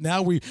Coast, but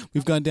now we've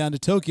gone down to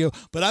Tokyo.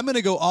 But I'm going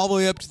to go all the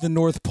way up to the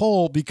North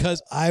Pole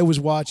because I was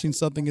watching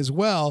something as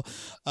well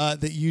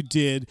that you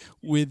did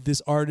with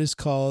this artist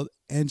called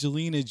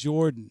Angelina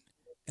Jordan.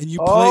 And you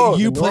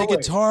play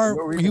guitar.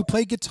 You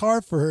play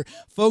guitar for her,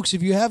 folks.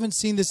 If you haven't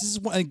seen this is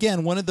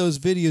again one of those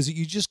videos that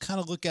you just kind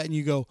of look at and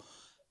you go,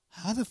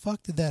 "How the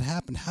fuck did that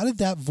happen? How did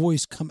that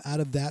voice come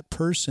out of that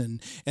person?"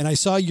 And I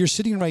saw you're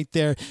sitting right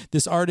there.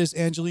 This artist,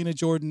 Angelina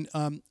Jordan.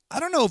 I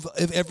don't know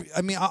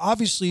if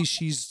obviously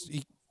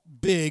she's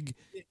big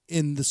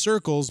in the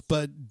circles,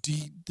 but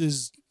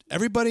does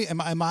everybody? Have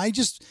I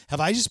just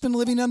been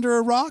living under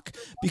a rock?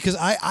 Because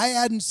I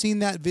hadn't seen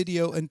that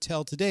video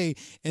until today,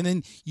 and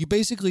then you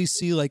basically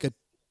see like a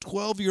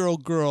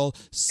 12-year-old girl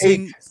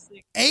sing.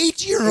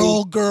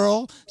 8-year-old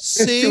girl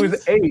sing. She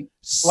was 8,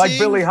 like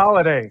Billie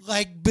Holiday.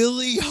 Like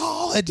Billie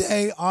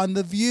Holiday on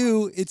The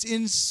View. It's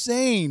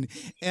insane.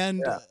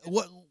 And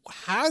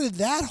how did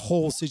that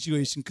whole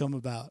situation come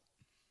about?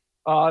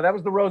 That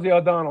was the Rosie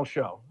O'Donnell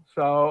show.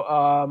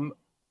 So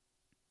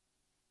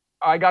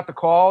I got the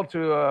call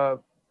to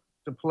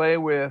play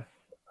with.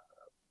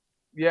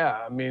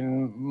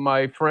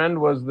 My friend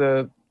was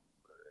the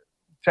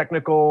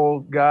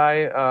technical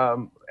guy.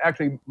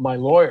 Actually, my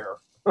lawyer.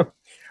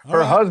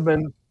 Her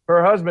husband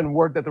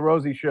worked at the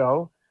Rosie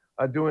show,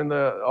 doing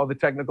all the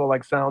technical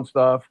like sound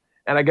stuff.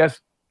 And I guess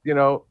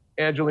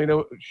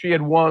Angelina, she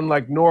had won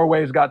like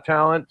Norway's Got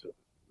Talent,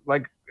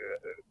 like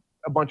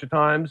a bunch of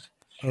times.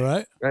 All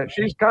right. And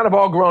she's kind of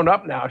all grown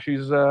up now.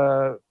 She's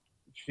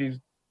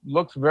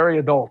looks very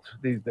adult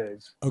these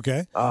days.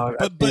 Okay.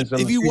 But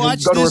if you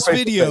watch this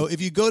video,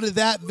 if you go to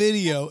that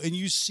video and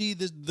you see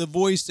the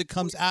voice that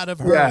comes out of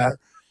her,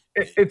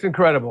 it's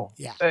incredible.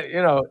 Yeah.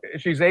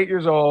 She's 8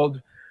 years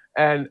old.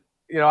 And,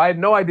 I had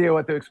no idea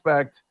what to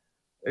expect.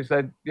 They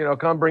said,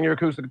 come bring your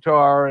acoustic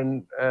guitar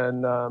and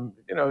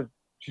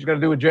she's going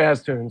to do a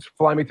jazz tunes,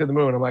 Fly Me to the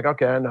Moon. I'm like,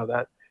 okay, I know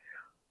that.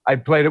 I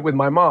played it with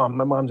my mom.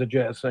 My mom's a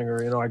jazz singer.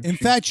 In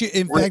fact,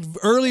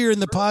 earlier in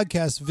the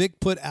podcast, Vic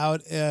put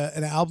out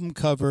an album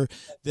cover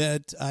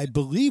that I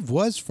believe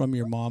was from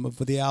your mom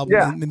for the album.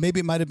 Yeah.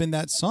 Maybe it might have been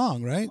that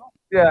song, right?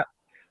 Yeah.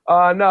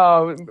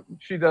 No,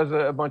 she does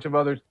a bunch of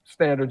other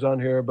standards on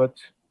here, but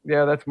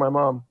yeah, that's my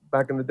mom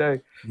back in the day.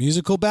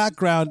 Musical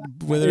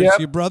background, whether it's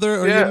your brother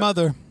or your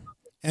mother.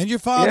 And your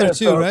father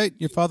too, right?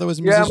 Your father was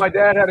a musician. Yeah, my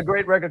dad had a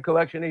great record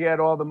collection. He had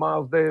all the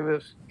Miles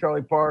Davis,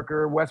 Charlie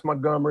Parker, Wes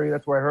Montgomery.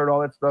 That's where I heard all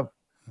that stuff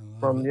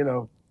from,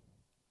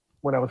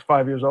 when I was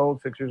 5 years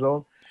old, 6 years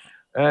old.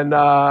 And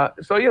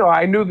so,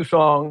 I knew the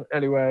song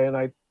anyway, and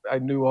I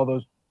knew all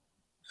those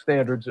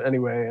standards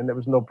anyway, and there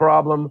was no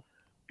problem.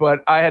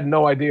 But I had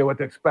no idea what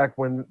to expect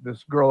when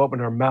this girl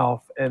opened her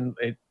mouth, and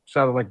it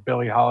sounded like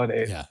Billie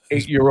Holiday,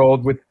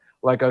 8-year-old with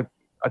like a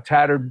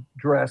tattered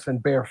dress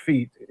and bare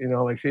feet,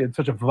 like she had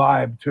such a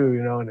vibe too,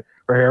 and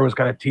her hair was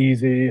kind of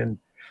teasy and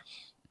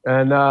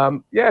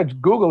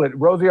Google it.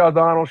 Rosie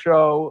O'Donnell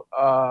show,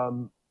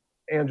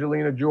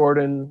 Angelina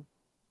Jordan,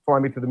 Fly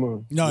Me to the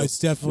Moon. No, it's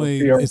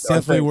definitely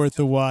worth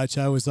the watch.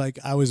 I was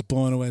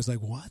blown away. I was like,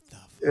 what the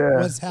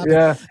fuck? What's happening?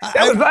 Yeah.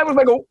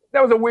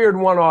 That was a weird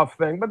one-off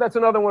thing, but that's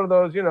another one of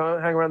those, hang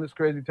around this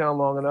crazy town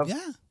long enough.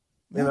 Yeah.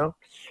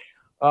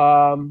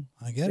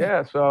 I get it.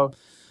 Yeah.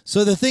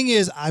 So the thing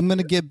is, I'm going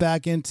to get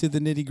back into the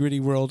nitty-gritty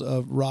world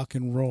of rock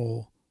and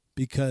roll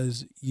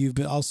because you've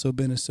also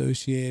been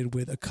associated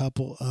with a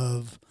couple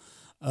of,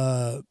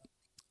 at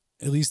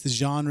least the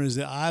genres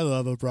that I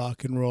love of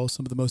rock and roll,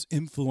 some of the most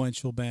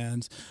influential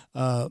bands,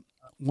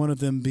 one of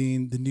them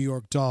being the New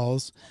York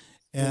Dolls,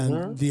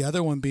 and the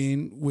other one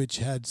being, which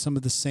had some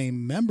of the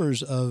same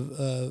members of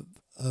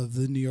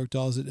the New York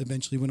Dolls that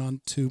eventually went on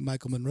to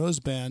Michael Monroe's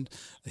band,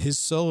 his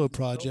solo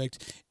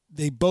project.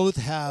 They both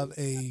have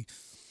a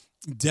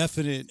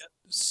definite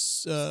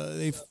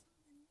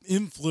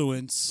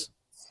influence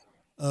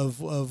of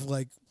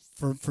like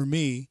for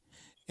me,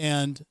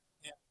 and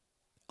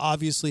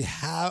obviously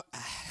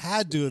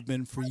had to have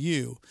been for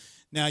you.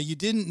 Now you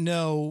didn't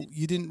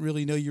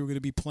really know you were going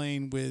to be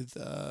playing with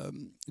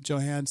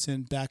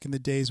Johansson back in the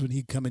days when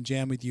he'd come and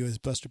jam with you as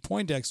Buster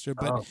Poindexter,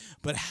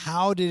 but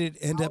how did it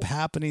end up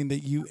happening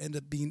that you end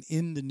up being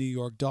in the New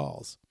York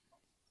Dolls?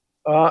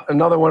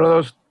 Another one of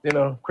those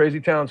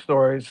crazy town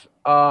stories.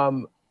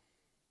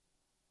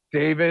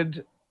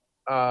 David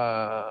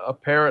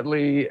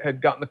apparently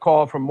had gotten the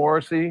call from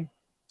Morrissey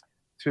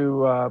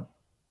to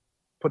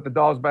put the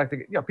Dolls back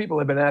together. You know, people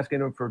have been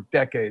asking him for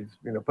decades,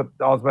 you know, put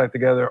the Dolls back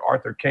together.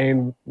 Arthur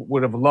Kane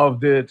would have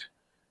loved it.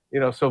 You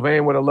know,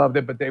 Sylvain would have loved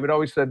it, but David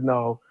always said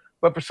no.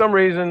 But for some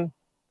reason,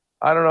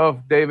 I don't know if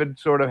David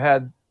sort of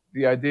had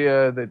the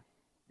idea that,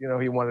 you know,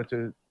 he wanted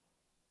to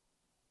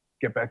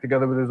get back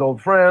together with his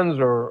old friends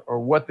or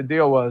what the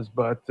deal was.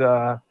 But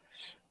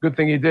good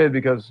thing he did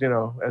because, you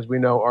know, as we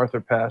know,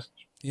 Arthur passed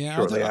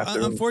shortly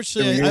after.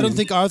 Unfortunately, I don't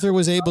think Arthur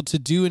was able to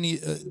do any.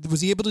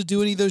 Was he able to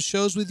do any of those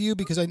shows with you?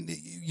 Because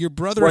your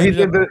brother. Well, he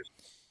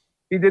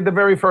did the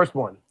very first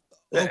one.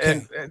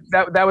 Okay. And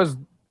that was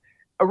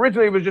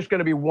originally it was just going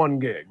to be one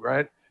gig,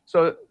 right?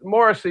 So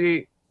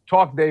Morrissey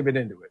talked David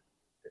into it.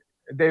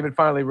 David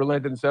finally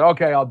relented and said,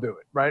 "Okay, I'll do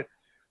it." Right?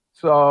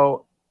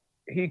 So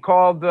he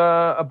called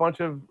a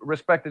bunch of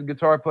respected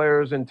guitar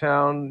players in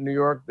town, New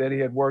York, that he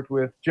had worked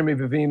with. Jimmy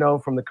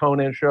Vivino from the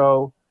Conan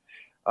Show,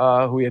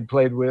 who he had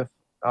played with.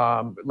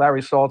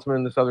 Larry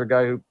Saltzman, this other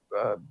guy, who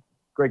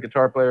great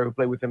guitar player who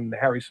played with him in the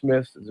Harry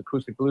Smiths, his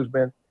acoustic blues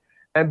band.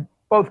 And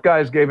both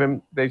guys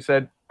they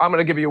said, "I'm going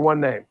to give you one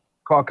name,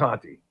 call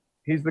Conti.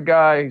 He's the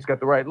guy, he's got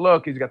the right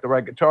look, he's got the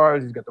right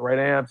guitars, he's got the right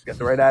amps, he's got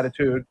the right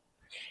attitude.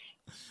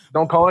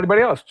 Don't call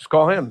anybody else, just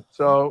call him."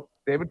 So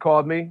David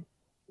called me.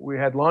 We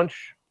had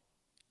lunch.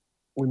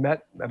 We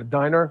met at a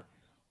diner.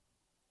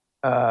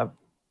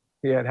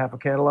 He had half a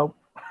cantaloupe.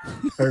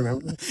 I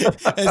remember.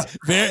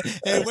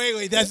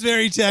 Wait, that's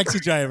very taxi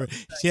driver.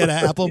 She had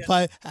an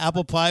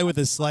apple pie with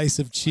a slice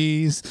of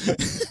cheese.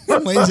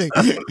 Amazing.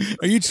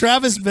 Are you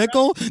Travis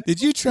Bickle?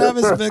 Did you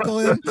Travis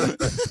Bickle him?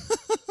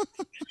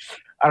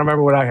 I don't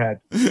remember what I had,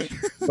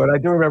 but I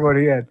do remember what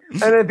he had.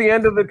 And at the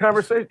end of the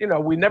conversation, you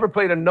know, we never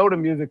played a note of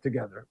music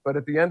together, but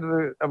at the end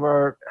of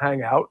our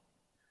hangout,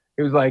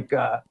 he was like,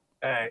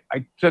 I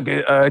took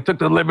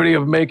the liberty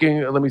of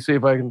making, let me see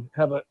if I can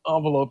have an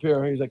envelope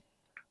here. He's like,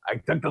 "I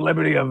took the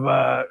liberty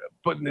of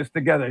putting this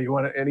together. You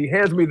want to?" And he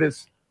hands me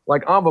this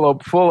like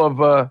envelope full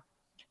of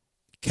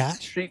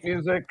cash, sheet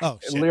music,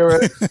 and shit.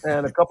 lyrics,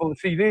 and a couple of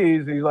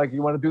CDs. And he's like,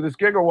 "You want to do this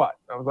gig or what?"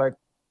 I was like,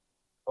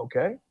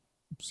 "Okay."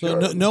 So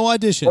sure. no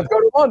audition. Let's go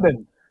to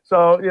London.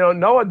 So, you know,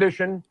 no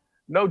audition,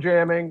 no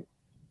jamming.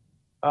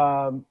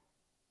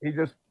 He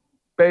just,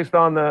 based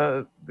on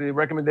the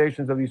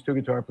recommendations of these two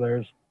guitar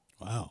players.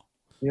 Wow.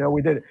 You know,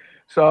 we did it.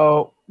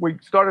 So we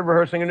started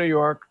rehearsing in New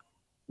York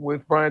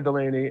with Brian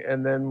Delaney,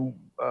 and then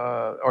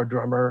our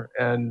drummer,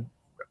 and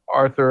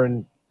Arthur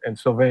and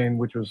Sylvain,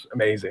 which was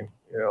amazing.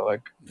 You know,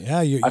 like, yeah,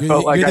 I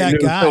felt like I knew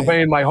guy.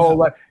 Sylvain my whole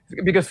life,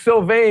 because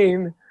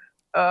Sylvain,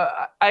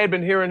 I had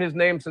been hearing his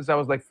name since I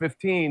was like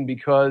 15.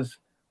 Because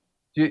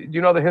do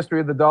you know the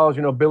history of the Dolls?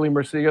 You know Billy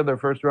Murcia, their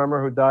first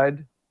drummer, who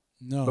died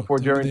before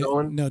Jerry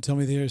Nolan. No, tell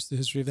me the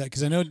history of that,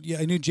 because I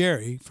knew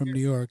Jerry from New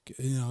York.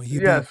 You know, he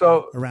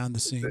so around the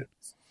scene.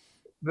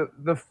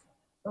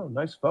 Oh,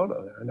 nice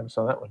photo there. I never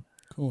saw that one.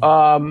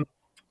 Cool.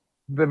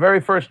 The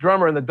very first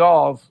drummer in the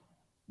Dolls,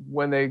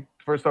 when they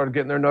first started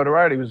getting their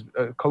notoriety, was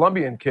a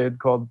Colombian kid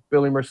called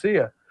Billy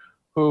Murcia,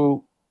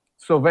 who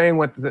Sylvain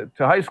went to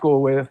high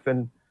school with,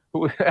 and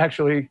who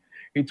actually,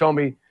 he told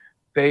me,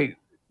 they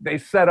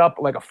set up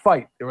like a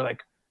fight. They were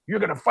like, "You're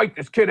gonna fight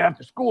this kid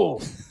after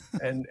school,"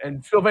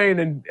 and Sylvain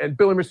and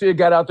Billy Murcia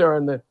got out there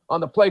on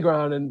the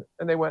playground, and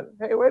they went,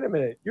 "Hey, wait a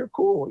minute, you're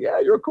cool. Yeah,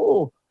 you're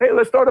cool. Hey,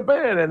 let's start a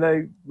band." And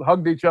they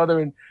hugged each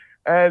other,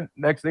 and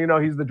next thing you know,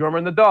 he's the drummer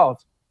in the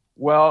Dolls.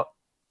 Well,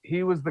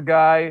 he was the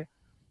guy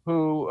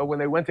who, when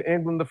they went to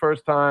England the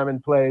first time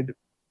and played,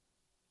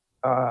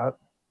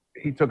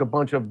 he took a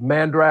bunch of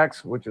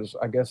Mandrax, which is,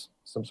 I guess,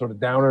 some sort of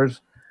downers.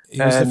 He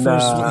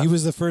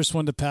was the first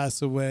one to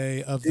pass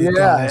away of the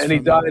Dolls, and he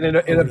died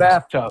in a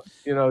bathtub.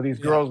 You know, these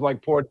girls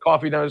like poured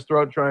coffee down his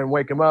throat, trying to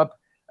wake him up.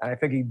 And I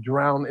think he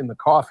drowned in the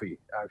coffee,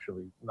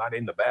 actually, not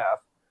in the bath.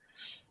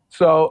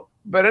 So,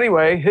 but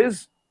anyway,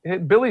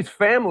 Billy's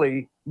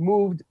family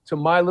moved to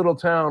my little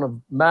town of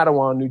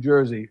Matawan, New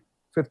Jersey,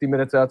 50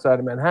 minutes outside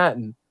of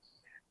Manhattan.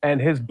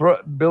 And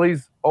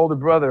Billy's older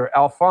brother,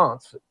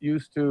 Alphonse,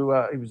 used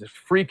to, he was this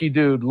freaky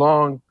dude,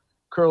 long,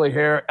 curly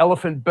hair,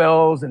 elephant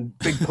bells, and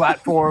big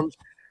platforms.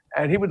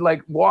 And he would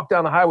like walk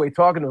down the highway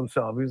talking to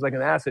himself. He was like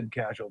an acid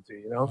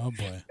casualty, you know? Oh,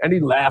 boy. And he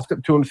laughed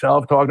to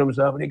himself, talking to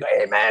himself. And he'd go,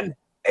 hey,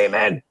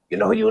 man, you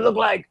know who you look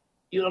like?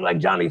 You look like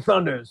Johnny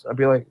Thunders. I'd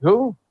be like,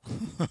 who?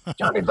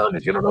 Johnny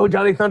Thunders. You don't know who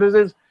Johnny Thunders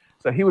is?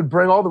 So he would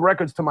bring all the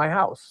records to my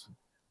house.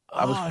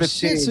 I was 15.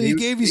 Shit, so he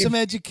gave you some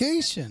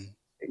education.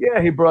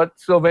 Yeah, he brought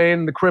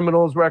Sylvain, the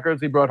Criminals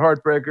records. He brought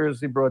Heartbreakers.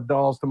 He brought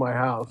Dolls to my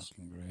house.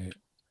 Great.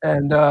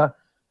 And,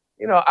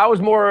 you know, I was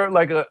more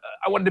like I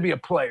wanted to be a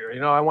player. You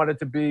know, I wanted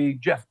to be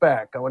Jeff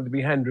Beck. I wanted to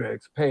be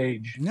Hendrix,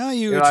 Page. No,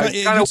 you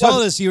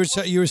told us you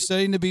were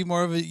studying to be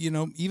more of a, you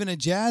know, even a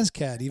jazz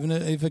cat, even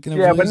if it can.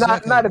 Yeah, but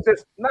not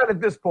at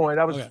this point.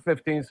 I was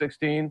 15,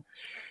 16. You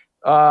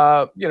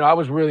know, I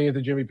was really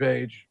into Jimmy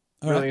Page,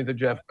 really into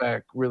Jeff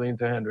Beck, really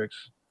into Hendrix,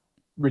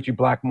 Richie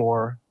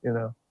Blackmore. You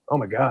know, oh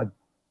my God,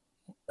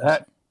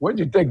 Where'd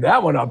you dig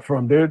that one up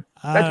from, dude?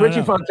 That's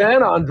Richie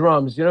Fontana on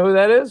drums. You know who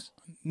that is?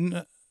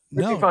 No.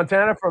 Richie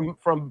Fontana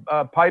from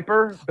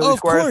Piper. Billy Oh, of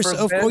Squires' course.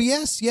 first band,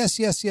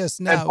 Yes.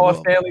 and Now, Paul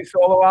Stanley's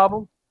solo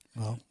album.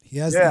 well, he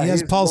has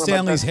he's Paul one of my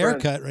Stanley's best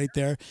haircut right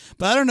there.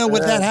 But I don't know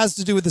what that has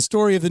to do with the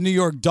story of the New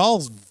York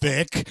Dolls,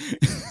 Vic.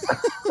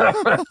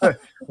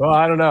 Well,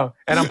 I don't know.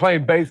 And I'm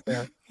playing bass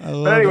there.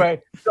 But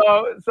anyway,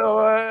 so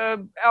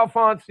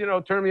Alphonse,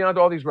 turned me on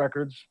to all these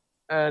records.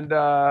 And,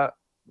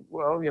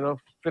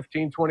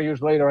 15, 20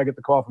 years later, I get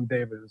the call from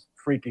David. It's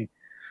freaky.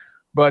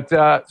 But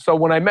so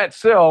when I met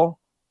Syl,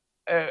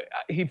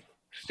 he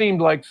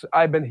seemed like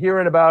I've been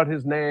hearing about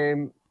his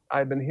name.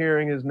 I've been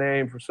hearing his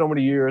name for so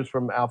many years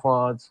from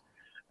Alphonse.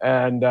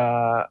 And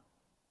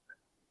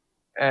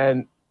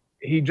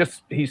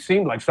he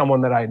seemed like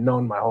someone that I had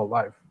known my whole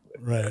life.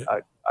 Right.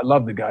 I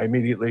loved the guy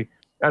immediately.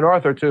 And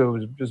Arthur, too,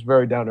 was just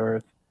very down to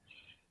earth.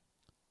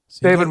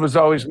 David was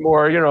always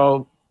more,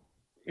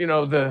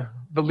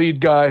 the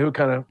lead guy who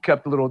kind of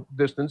kept a little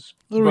distance.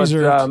 A little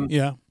reserved,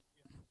 yeah.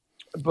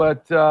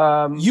 But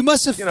you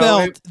must have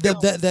felt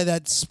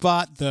that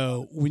spot,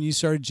 though, when you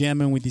started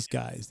jamming with these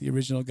guys, the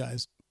original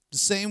guys. The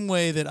same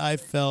way that I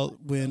felt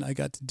when I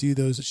got to do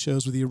those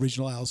shows with the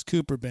original Alice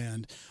Cooper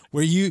band,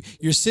 where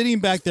you're sitting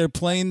back there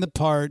playing the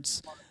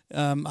parts.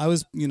 I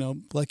was,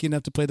 lucky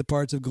enough to play the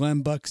parts of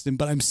Glenn Buxton,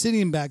 but I'm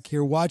sitting back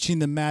here watching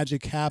the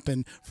magic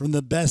happen from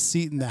the best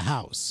seat in the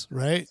house,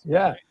 right?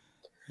 Yeah.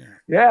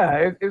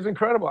 It was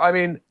incredible. I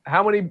mean,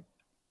 how many,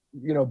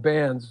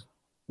 bands,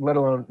 let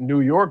alone New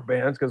York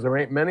bands, because there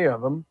ain't many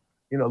of them,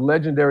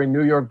 legendary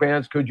New York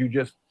bands could you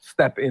just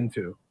step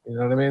into? You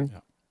know what I mean? Yeah,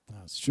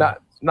 that's true.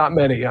 Not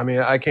many. I mean,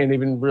 I can't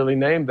even really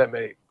name that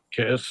many.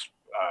 Kiss.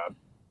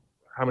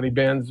 How many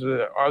bands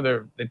are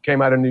there that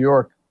came out of New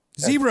York?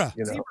 Zebra.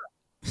 Yeah,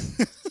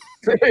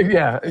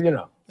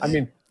 I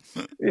mean,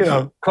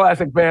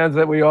 classic bands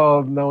that we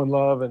all know and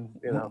love, and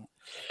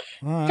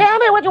Right. Tell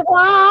me what you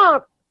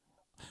want.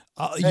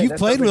 You've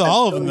played with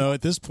all of them though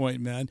at this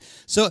point, man.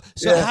 So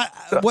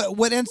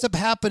what ends up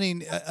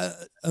happening?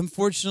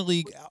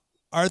 Unfortunately,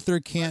 Arthur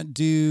can't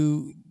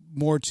do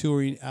more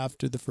touring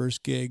after the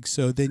first gig.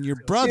 So then your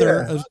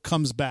brother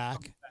comes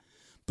back,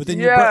 but then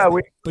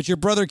your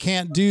brother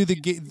can't do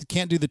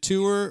the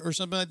tour or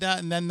something like that.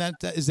 And then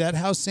is that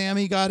how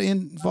Sammy got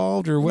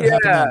involved, or what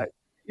happened then?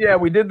 Yeah,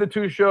 we did the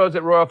 2 shows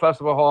at Royal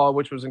Festival Hall,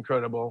 which was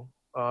incredible.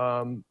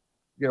 One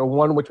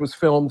which was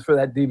filmed for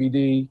that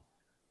DVD.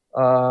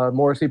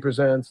 Morrissey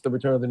Presents: The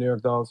Return of the New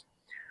York Dolls.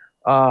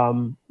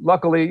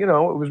 Luckily, it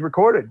was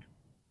recorded.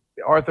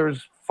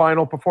 Arthur's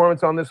final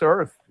performance on this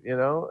earth,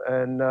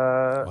 and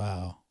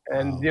wow.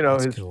 And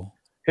that's cool.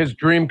 His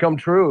dream come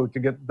true to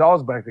get the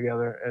Dolls back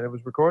together, and it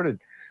was recorded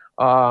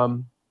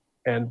and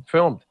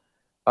filmed.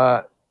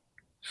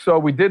 So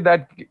we did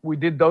that. We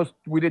did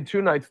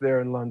 2 nights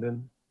there in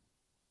London.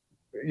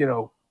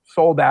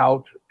 Sold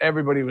out.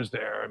 Everybody was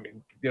there. I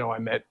mean, I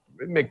met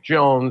Mick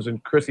Jones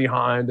and Chrissie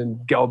Hynde and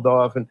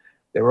Geldof, and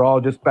they were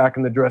all just back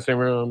in the dressing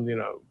room,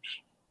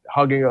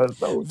 hugging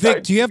us.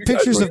 Vic, do you have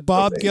pictures of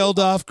Bob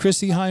Geldof,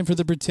 Chrissie Hynde for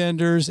the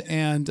Pretenders,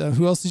 and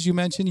who else did you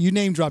mention? You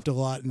name dropped a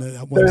lot in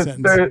that one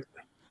sentence.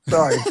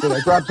 Sorry, did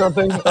I drop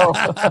something?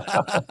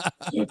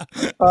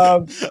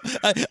 Oh.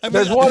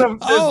 There's one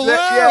of. Wow!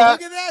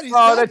 Look at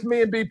that. That's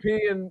me and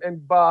BP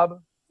and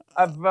Bob.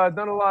 I've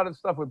done a lot of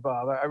stuff with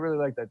Bob. I really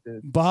like that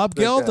dude. Bob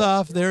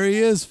Geldof, there he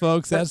is,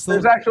 folks.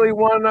 There's actually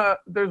one.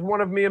 There's one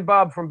of me and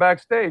Bob from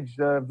backstage,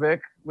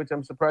 Vic, which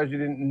I'm surprised you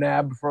didn't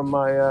nab from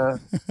my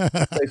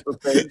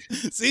Facebook page.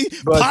 See,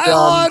 pile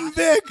on,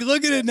 Vic.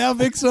 Look at it now.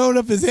 Vic's throwing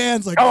up his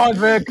hands like, come on,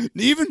 Vic.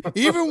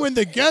 Even when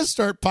the guests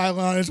start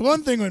piling on, it's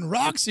one thing when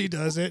Roxy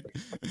does it.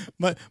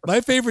 My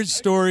favorite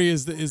story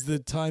is the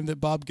time that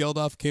Bob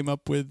Geldof came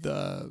up with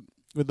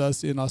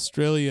us in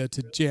Australia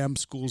to jam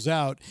Schools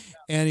Out,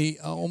 and he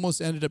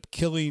almost ended up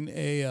killing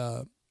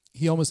an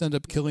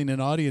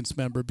audience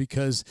member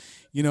because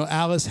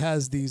Alice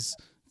has these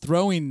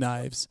throwing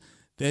knives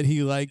that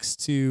he likes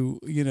to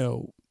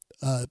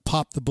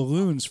pop the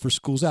balloons for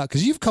Schools Out,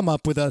 because you've come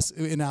up with us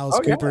in Alice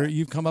Cooper.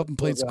 You've come up and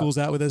played Schools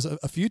Out with us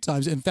a few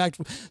times. In fact,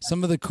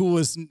 some of the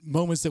coolest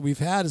moments that we've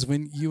had is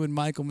when you and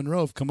Michael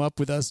Monroe have come up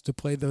with us to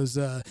play those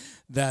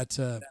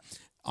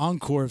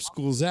encore of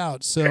Schools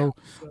Out. So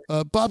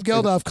Bob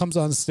Geldof comes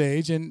on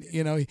stage, and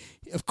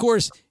of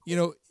course,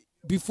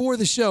 before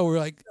the show we're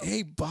like,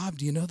 hey Bob,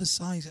 do you know the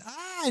song? He said,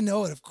 I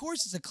know it, of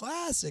course, it's a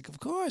classic, of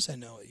course I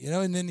know it,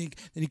 and then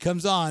he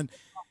comes on.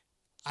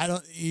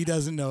 He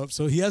doesn't know it,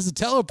 so he has a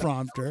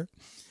teleprompter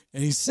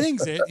and he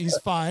sings it. He's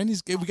fine,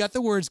 we got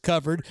the words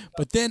covered,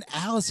 but then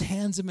Alice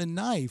hands him a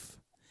knife,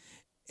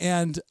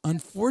 and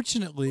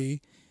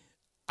unfortunately,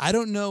 I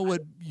don't know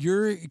what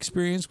your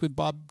experience with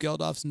Bob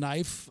Geldof's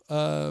knife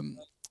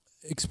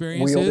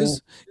experience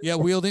is. Yeah,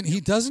 wielding.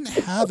 He doesn't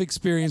have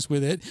experience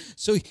with it.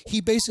 So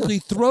he basically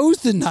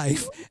throws the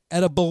knife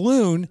at a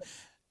balloon.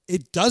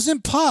 It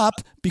doesn't pop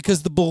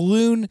because the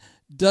balloon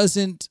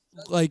doesn't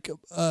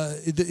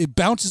it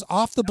bounces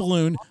off the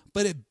balloon,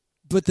 but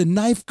the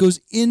knife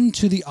goes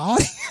into the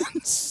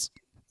audience.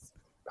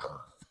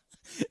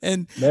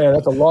 And Man,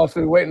 that's a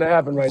lawsuit waiting to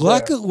happen right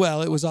there.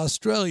 well, it was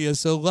Australia,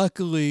 so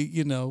luckily,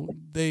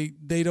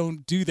 they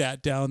don't do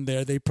that down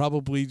there. They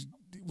probably,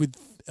 with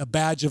a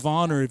badge of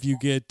honor, if you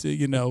get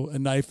a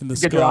knife in the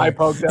skull. Get your eye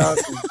poked out.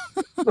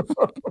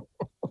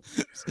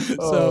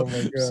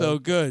 So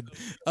good.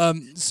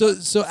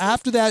 So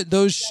after that,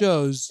 those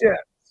shows, yeah.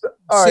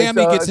 All right,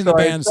 Sammy gets in the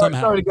band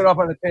somehow. Sorry to get off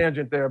on a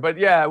tangent there, but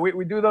yeah,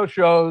 we do those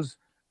shows,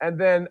 and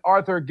then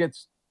Arthur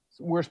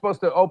we're supposed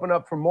to open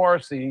up for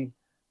Morrissey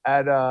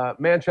at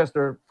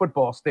Manchester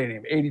Football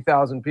Stadium,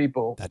 80,000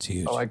 people. That's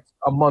huge. Like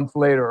a month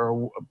later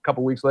or a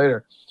couple weeks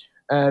later,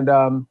 and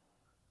but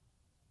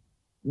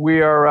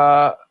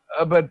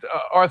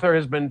Arthur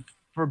has been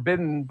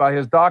forbidden by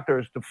his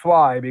doctors to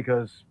fly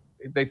because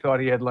they thought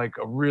he had like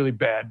a really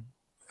bad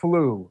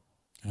flu.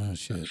 Oh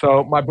shit!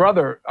 So my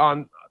brother,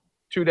 on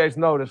 2 days'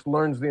 notice,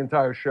 learns the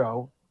entire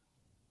show.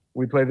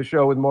 We play the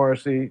show with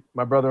Morrissey,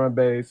 my brother on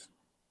bass.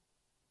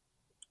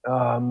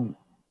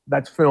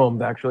 That's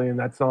filmed actually, and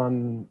that's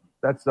on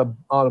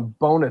a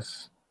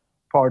bonus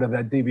part of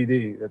that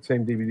DVD, that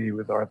same DVD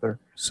with Arthur.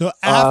 So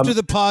after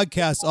the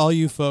podcast, all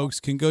you folks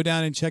can go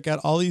down and check out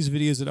all these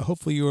videos that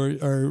hopefully you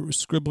are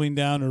scribbling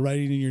down or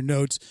writing in your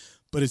notes.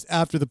 But it's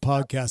after the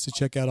podcast to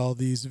check out all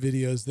these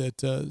videos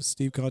that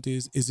Steve Conte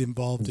is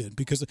involved in.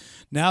 Because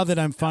now that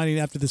I'm finding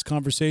after this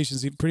conversation,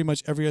 pretty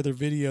much every other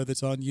video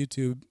that's on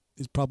YouTube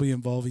is probably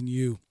involving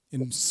you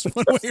in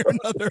one way or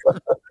another.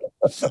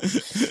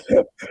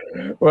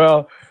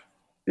 Well,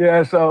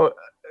 yeah. So,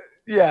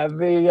 yeah,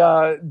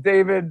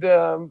 David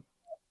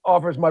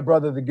offers my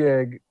brother the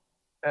gig,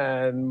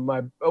 and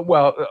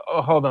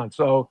hold on.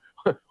 So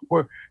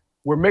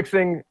we're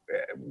mixing.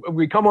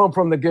 We come home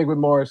from the gig with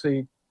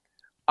Morrissey.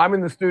 I'm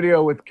in the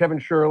studio with Kevin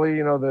Shirley,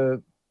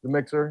 the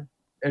mixer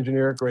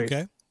engineer, great,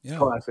 okay. Yeah.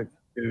 Classic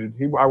dude.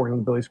 I worked on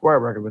the Billy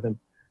Squier record with him,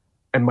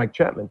 and Mike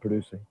Chapman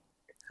producing.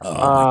 Oh,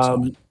 Mike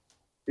Chapman.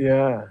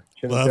 Yeah.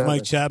 Love Chapman.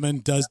 Mike Chapman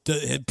does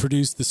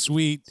produce The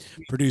Sweet,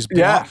 produce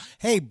yeah.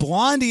 Hey,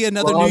 Blondie,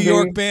 another New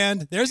York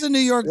band. There's a New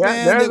York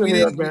band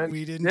that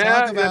we didn't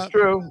talk about.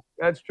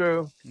 That's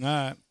true. All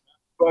right.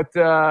 But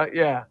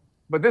yeah.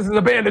 But this is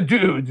a band of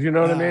dudes, you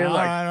know what I mean? All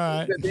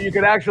right. You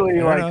could actually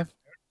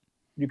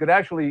you could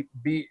actually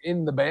be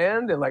in the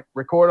band and like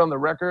record on the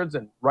records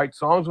and write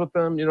songs with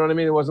them. You know what I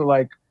mean? It wasn't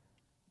like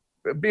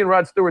being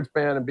Rod Stewart's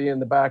band and be in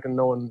the back and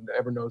no one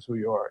ever knows who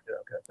you are.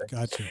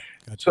 Gotcha.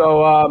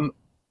 So,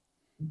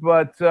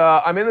 but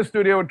I'm in the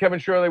studio with Kevin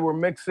Shirley. We're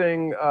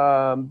mixing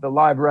the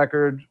live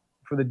record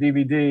for the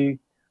DVD.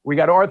 We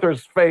got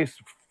Arthur's face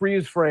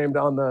freeze framed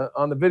on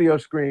the video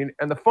screen,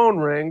 and the phone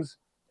rings,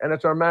 and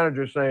it's our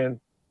manager saying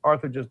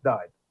Arthur just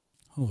died.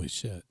 Holy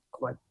shit! I'm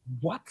like,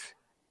 what?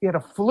 He had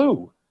a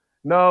flu.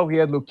 No, he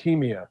had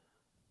leukemia.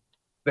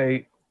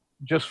 They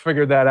just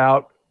figured that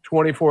out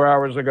 24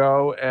 hours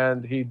ago,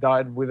 and he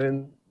died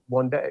within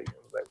 1 day.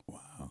 Like,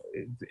 wow.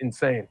 It's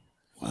insane.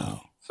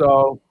 Wow.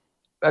 So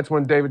that's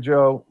when David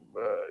Joe,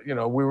 it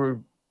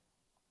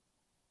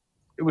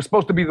was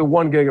supposed to be the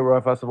one gig at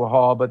Royal Festival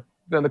Hall, but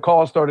then the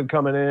calls started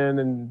coming in,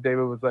 and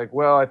David was like,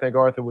 well, I think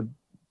Arthur would,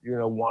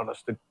 want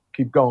us to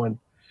keep going.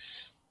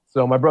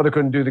 So my brother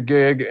couldn't do the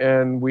gig,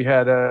 and we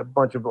had a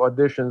bunch of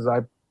auditions.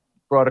 I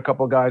brought a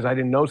couple of guys. I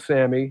didn't know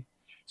Sammy.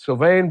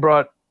 Sylvain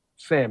brought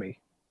Sammy.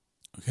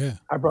 Okay.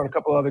 I brought a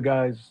couple other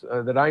guys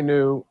that I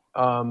knew,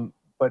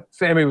 but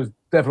Sammy was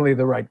definitely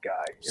the right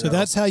guy. So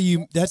that's how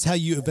you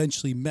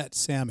eventually met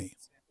Sammy.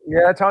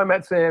 Yeah, that's how I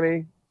met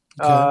Sammy.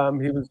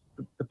 Okay. He was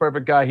the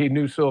perfect guy. He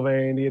knew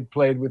Sylvain. He had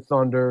played with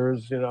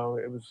Thunders. It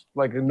was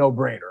like a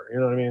no-brainer. You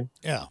know what I mean?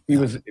 Yeah. He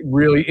was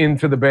really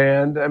into the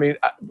band. I mean,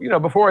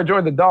 before I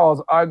joined the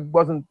Dolls, I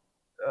wasn't,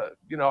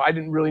 I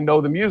didn't really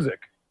know the music.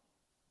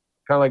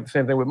 Kind of like the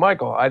same thing with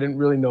Michael. I didn't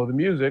really know the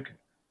music.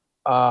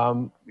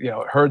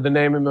 Heard the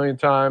name a million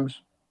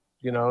times.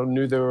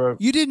 Knew there were.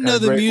 You didn't know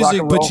the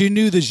music, but you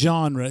knew the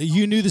genre.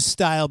 You knew the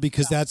style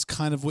because that's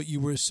kind of what you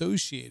were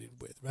associated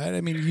with, right?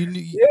 I mean, you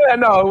knew. Yeah,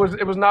 no,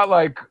 it was not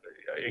like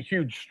a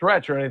huge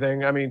stretch or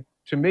anything. I mean,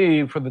 to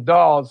me, for the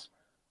Dolls,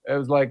 it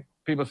was like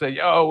people say,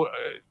 "Yo,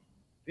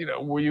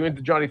 were you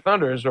into Johnny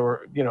Thunders?"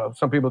 Or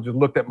some people just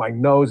looked at my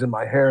nose and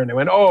my hair and they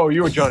went, "Oh,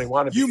 you were Johnny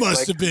Wannabe." You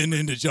must have been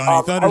into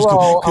Johnny Thunders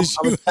because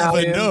you have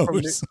a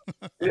nose.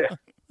 Yeah,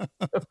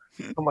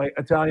 I'm like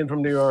Italian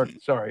from New York.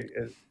 Sorry,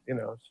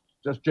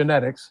 just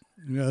genetics.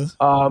 Yes.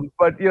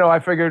 But I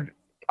figured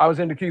I was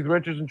into Keith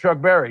Richards and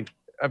Chuck Berry.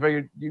 I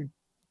figured you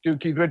do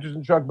Keith Richards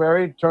and Chuck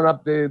Berry, turn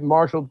up the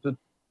Marshall to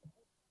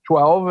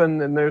 12, and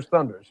then there's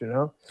Thunders.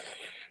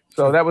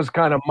 So that was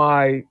kind of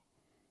my,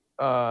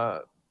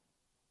 my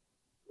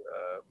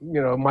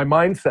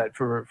mindset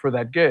for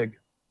that gig.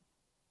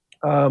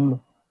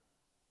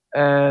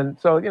 And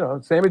so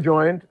Sammy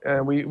joined,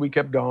 and we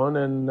kept going,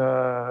 and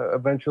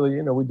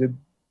eventually we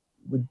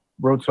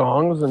wrote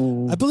songs,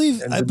 and I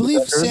believe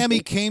Sammy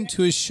came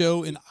to a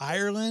show in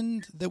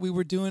Ireland that we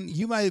were doing.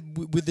 You might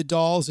with the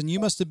Dolls, and you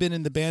must have been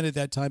in the band at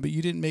that time, but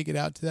you didn't make it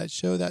out to that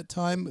show that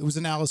time. It was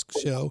an Alice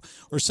show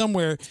or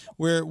somewhere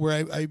where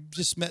I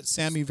just met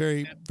Sammy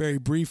very, very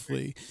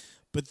briefly.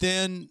 But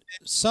then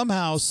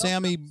somehow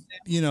Sammy,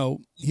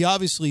 he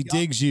obviously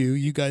digs you.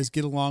 You guys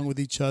get along with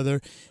each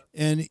other,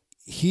 and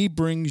he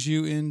brings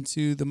you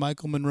into the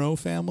Michael Monroe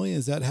family.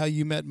 Is that how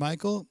you met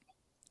Michael?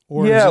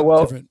 Or is it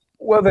different?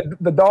 Well,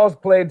 the Dolls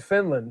played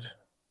Finland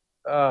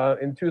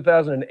in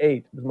 2008.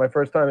 It was my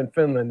first time in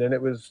Finland, and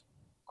it was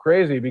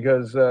crazy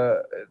because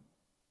the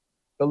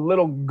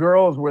little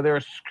girls were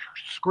there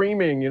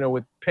screaming,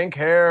 with pink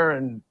hair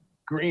and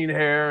green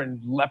hair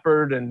and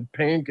leopard and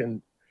pink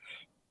and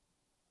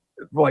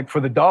like for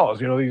the Dolls,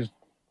 these,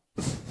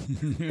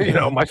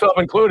 myself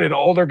included,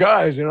 older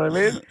guys, you know what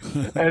I mean?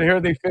 And here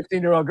are these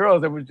 15-year-old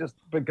girls that was just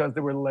because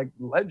they were like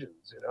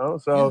legends,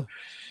 so.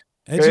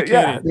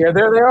 Educated. Yeah,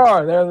 there they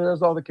are.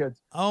 There's all the kids.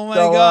 Oh my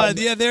God.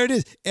 Yeah, there it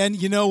is.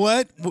 And you know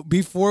what?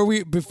 Before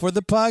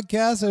the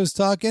podcast, I was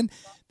talking,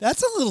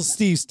 that's a little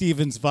Steve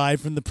Stevens vibe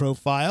from the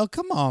profile.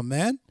 Come on,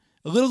 man.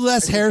 A little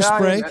less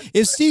hairspray.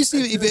 If Steve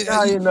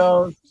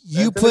Stevens,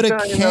 you put a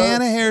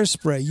can of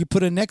hairspray, you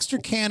put an extra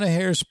can of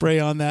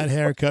hairspray on that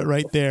haircut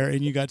right there,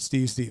 and you got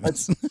Steve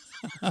Stevens.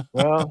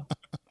 Well,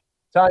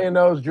 Italian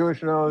nose,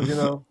 Jewish nose,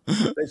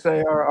 they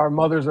say our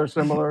mothers are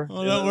similar.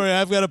 Oh, don't worry.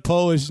 I've got a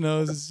Polish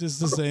nose. It's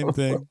just the same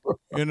thing.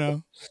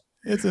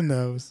 It's a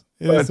nose.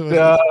 So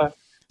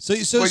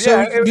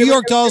New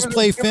York Dolls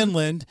play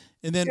Finland,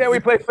 and then we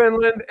play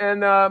Finland, and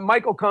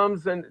Michael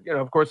comes, and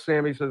of course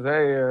Sammy says,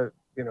 "Hey,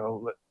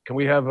 can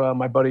we have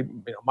my buddy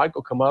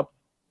Michael come up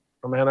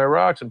from Anti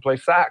Rocks and play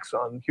sax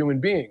on Human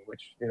Being,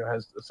 which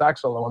has a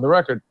sax solo on the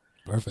record."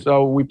 Perfect.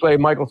 So we play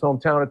Michael's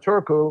hometown of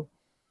Turku.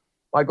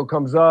 Michael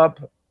comes up.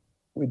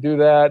 We do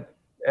that,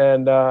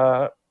 and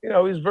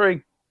he's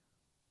very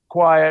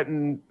quiet,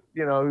 and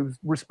he was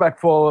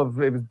respectful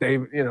of it was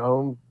Dave,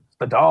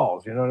 the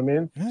Dolls, you know what I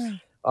mean? Yeah.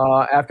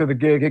 After the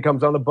gig, he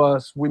comes on the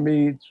bus, we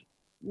meet,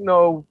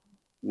 no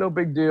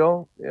big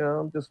deal,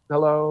 just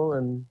hello,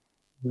 and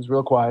he was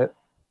real quiet.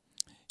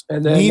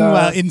 And then,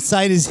 meanwhile,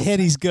 inside his head,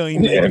 he's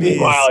going like this.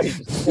 Meanwhile, he's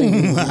just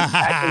thinking,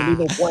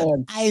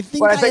 plan. I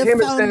think I have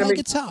found my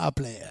guitar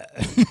player.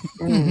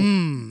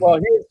 Well,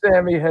 he and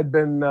Sammy had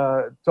been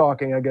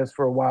talking, I guess,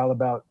 for a while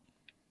about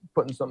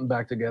putting something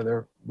back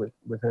together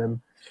with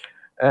him.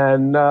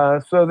 And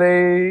so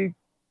they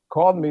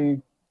called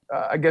me.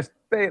 I guess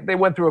they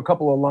went through a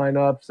couple of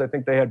lineups. I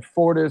think they had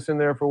Fortis in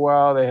there for a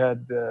while. They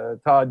had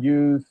Todd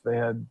Youth. They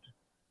had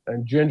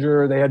and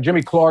Ginger. They had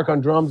Jimmy Clark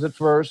on drums at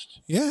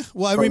first. Yeah,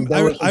 well, I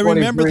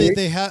remember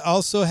they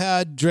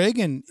had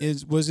Dragon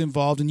was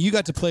involved, and you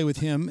got to play with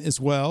him as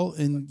well.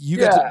 And you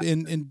got to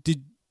and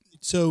did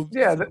so.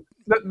 Yeah,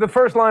 the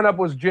first lineup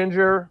was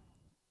Ginger,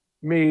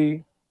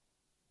 me,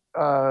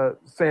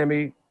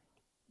 Sammy,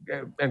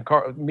 and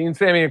Carl. Me and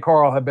Sammy and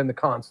Carl have been the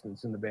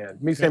constants in the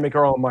band. Me, Sammy,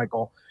 Carl, and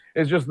Michael.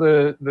 It's just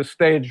the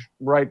stage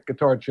right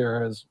guitar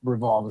chair has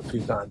revolved a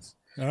few times.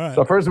 All right.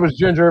 So first it was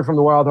Ginger from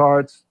the Wild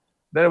Hearts.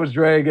 Then it was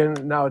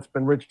Dragon. Now it's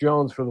been Rich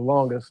Jones for the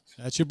longest.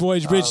 That's your boy,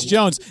 Rich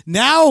Jones.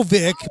 Now,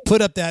 Vic,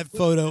 put up that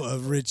photo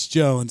of Rich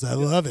Jones. I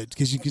love it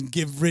because you can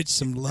give Rich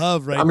some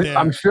love there.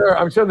 I'm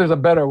sure there's a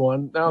better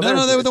one. No,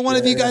 they were the one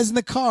of you guys in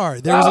the car.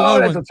 There was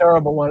another one. That's a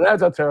terrible one.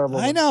 That's a terrible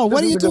one. I know.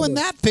 What are you doing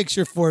that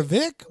picture for,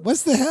 Vic?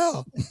 What's the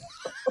hell?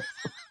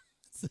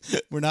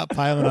 We're not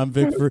piling on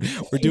Vic.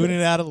 We're doing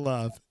it out of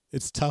love.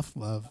 It's tough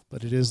love,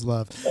 but it is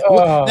love.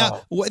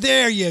 Now,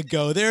 there you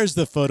go. There's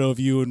the photo of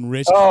you and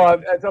Rich.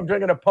 Oh, I'm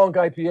drinking a Punk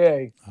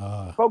IPA.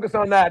 Focus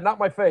on that, not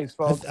my face,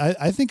 folks.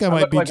 I think I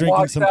might be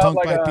drinking some Punk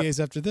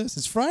IPAs after this.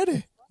 It's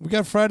Friday. We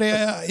got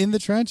Friday in the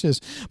trenches.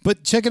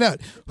 But check it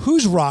out.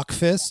 Who's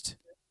Rockfist?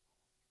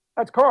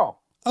 That's Carl.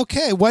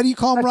 Okay, why do you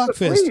call him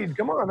Rockfist? Lead.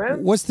 Come on,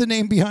 man. What's the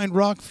name behind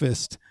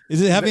Rockfist?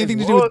 Does it have anything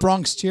to do with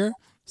Bronx Cheer?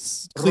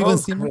 Cleveland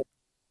Steamer?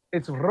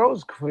 It's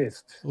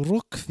Rosequist.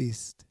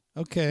 Rockfist.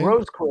 Okay.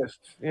 Rosequist,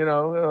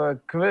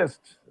 Quist.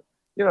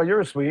 You're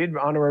a Swede,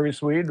 honorary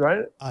Swede,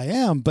 right? I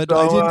am, but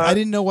so, I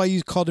didn't know why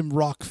you called him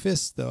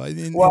Rockfist, though.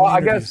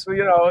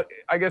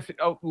 I guess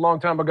a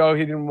long time ago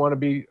he didn't want to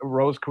be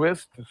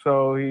Rosequist,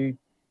 so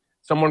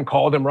someone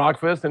called him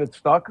Rockfist, and it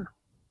stuck.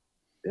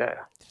 Yeah,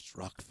 it's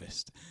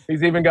Rockfist.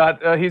 He's even got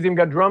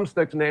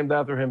drumsticks named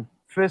after him,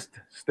 Fist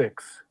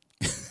Sticks.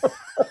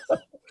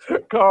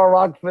 Carl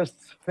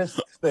Rockfist's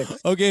Fist Sticks.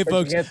 Okay,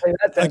 folks.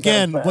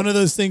 Again, one of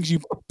those things you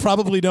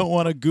probably don't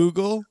want to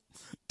Google.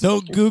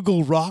 Don't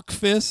Google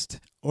Rockfist,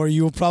 or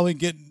you will probably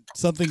get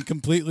something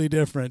completely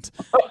different.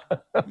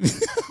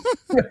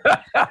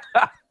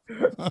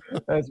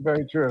 That's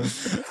very true.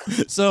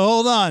 So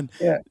hold on.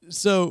 Yeah.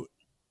 So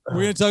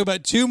we're going to talk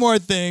about two more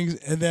things,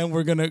 and then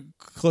we're going to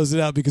close it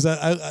out because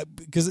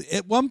because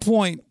at one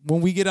point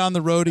when we get on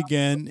the road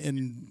again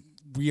and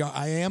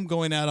I am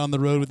going out on the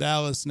road with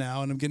Alice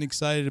now, and I'm getting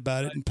excited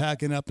about it and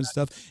packing up and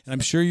stuff. And I'm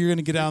sure you're going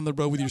to get out on the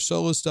road with your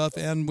solo stuff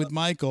and with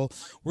Michael.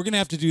 We're going to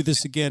have to do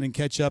this again and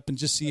catch up and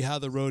just see how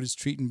the road is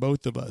treating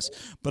both of us.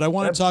 But I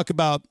want to talk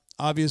about,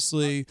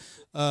 obviously,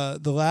 the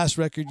last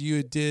record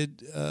you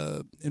did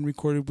and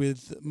recorded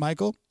with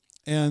Michael.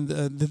 And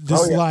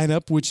this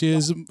lineup, which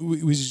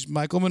is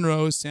Michael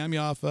Monroe, Sam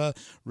Yaffa,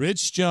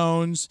 Rich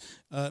Jones,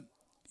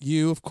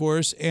 you, of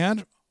course,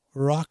 and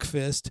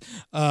Rockfist.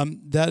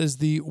 That is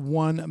the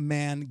One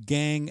Man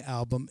Gang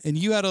album, and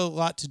you had a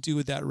lot to do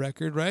with that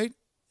record, right?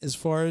 As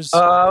far as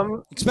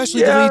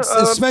especially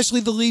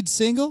the lead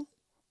single,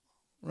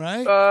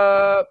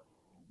 right?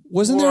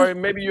 Wasn't there?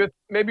 Maybe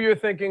you're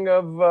thinking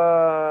of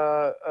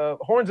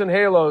Horns and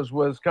Halos.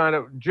 Was kind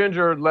of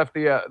Ginger left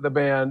the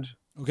band.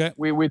 Okay,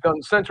 we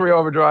done Sensory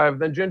Overdrive.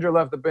 Then Ginger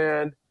left the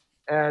band,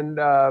 and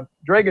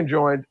Dragan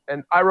joined,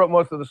 and I wrote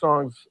most of the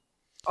songs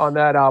on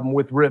that album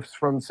with riffs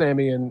from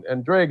Sammy and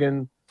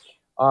Dragan,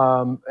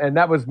 and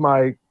that was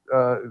my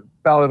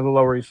Ballad of the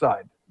Lower East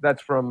Side. That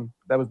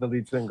was the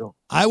lead single.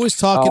 I was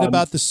talking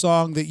about the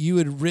song that you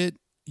had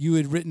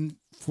written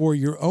for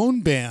your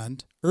own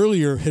band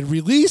earlier, had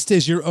released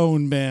as your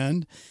own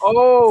band.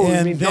 Oh,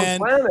 and you mean then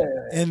Don't Plan It.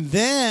 And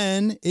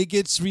then it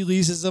gets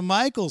released as a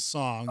Michael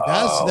song.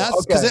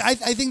 That's because okay.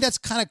 I think that's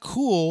kind of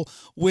cool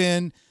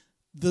when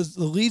the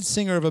lead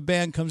singer of a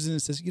band comes in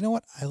and says, you know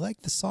what, I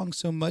like the song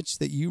so much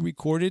that you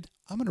recorded,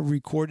 I'm going to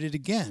record it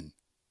again,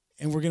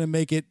 and we're going to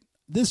make it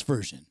this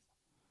version.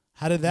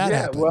 How did that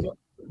happen? Well,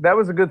 that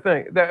was a good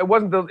thing. It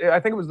wasn't I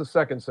think it was the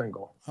second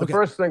single. The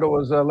first single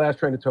was Last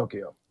Train to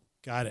Tokyo.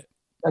 Got it.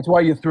 That's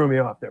why you threw me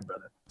off there,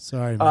 brother.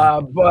 Sorry,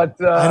 man.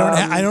 But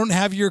I don't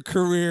have your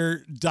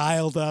career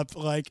dialed up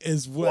like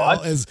as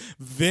well as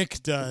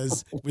Vic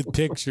does with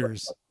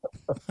pictures.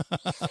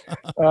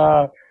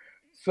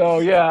 So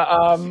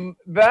yeah,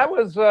 that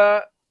was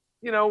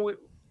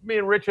me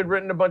and Rich had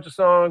written a bunch of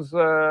songs.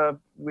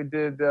 We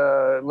did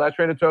Last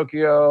Train to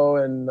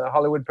Tokyo and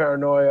Hollywood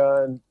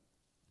Paranoia and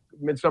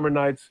Midsummer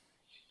Nights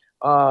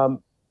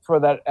for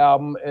that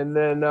album, and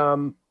then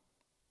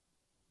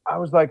I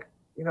was like,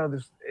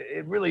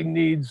 it really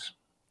needs,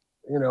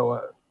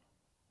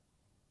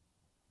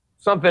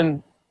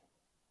 something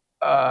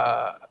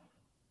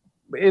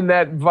in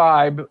that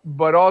vibe,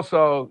 but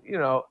also,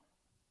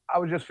 I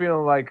was just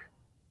feeling like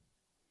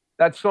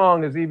that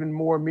song is even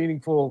more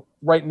meaningful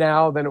right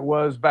now than it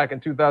was back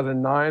in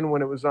 2009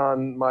 when it was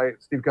on my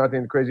Steve Conte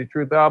and the Crazy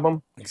Truth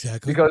album.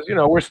 Exactly. Because,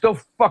 we're still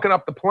fucking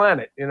up the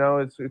planet,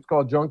 it's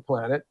called Junk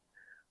Planet.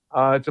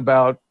 It's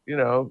about,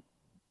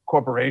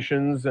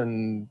 corporations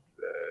and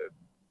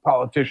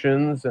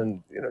politicians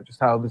and, just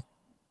how this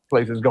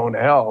place is going to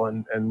hell.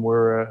 And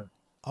we're...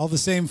 all the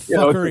same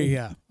fuckery,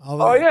 yeah.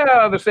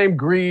 The same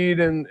greed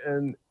and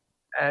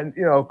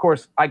of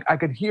course, I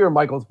could hear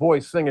Michael's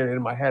voice singing it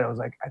in my head. I was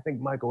like, I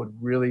think Michael would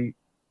really,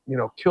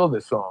 kill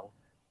this song.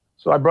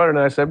 So I brought it and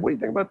I said, what do you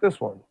think about this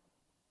one?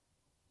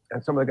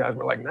 And some of the guys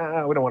were like,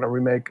 nah, we don't want to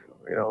remake,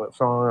 that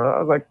song. I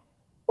was like,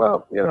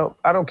 well,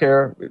 I don't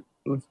care.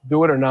 Let's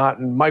do it or not.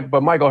 And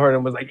Michael heard it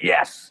and was like,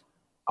 yes,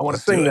 I want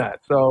to sing that.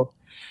 So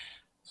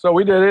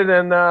we did it.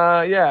 And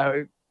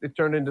it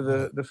turned into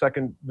the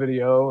second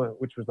video,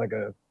 which was like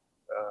a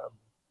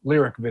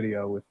lyric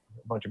video with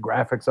a bunch of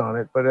graphics on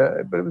it, but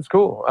it was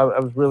cool. I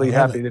was really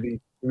happy that he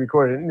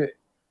recorded it.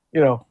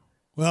 And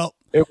well,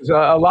 it was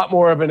a lot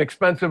more of an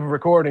expensive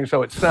recording,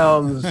 so it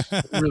sounds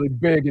really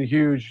big and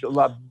huge, a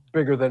lot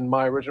bigger than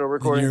my original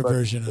recording. Your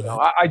version of it.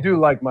 I do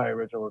like my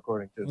original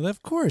recording too. Well,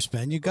 of course,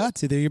 man. You got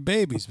to. They're your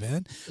babies,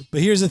 man.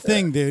 But here's the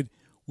thing, dude.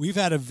 We've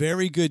had a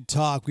very good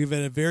talk. We've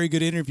had a very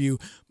good interview.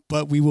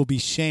 But we will be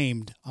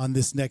shamed on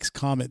this next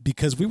comment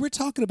because we were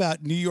talking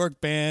about New York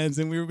bands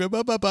and we were going,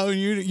 blah, blah, blah, and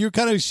you're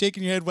kind of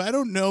shaking your head. Well, I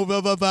don't know,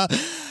 blah, blah, blah. The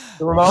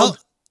Ramones?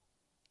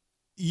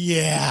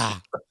 Yeah.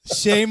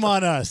 Shame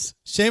on us.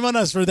 Shame on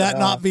us for that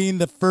not being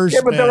the first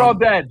Yeah, but band. they're all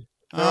dead.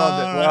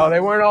 Well, they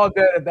weren't all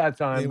dead at that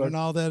time. They weren't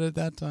all dead at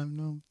that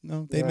time.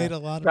 No. They made a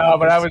lot of No,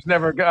 but I was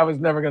never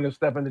going to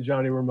step into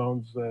Johnny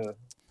Ramone's.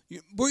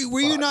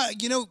 Were you not,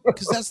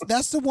 because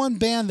that's the one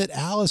band that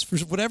Alice, for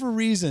whatever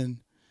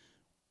reason,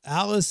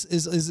 Alice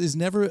is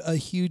never a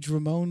huge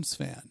Ramones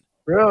fan.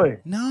 Really?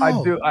 No.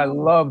 I do. I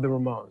love the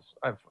Ramones.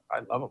 I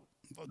love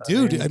them.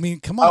 Dude, I mean,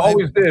 come on. I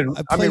always did.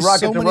 I played Rocket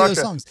so to many of Russia.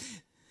 those songs.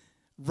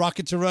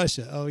 Rocket to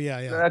Russia. Oh,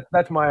 yeah.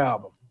 That's my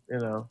album,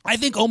 I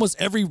think almost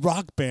every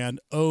rock band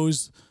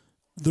owes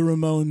the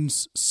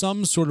Ramones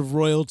some sort of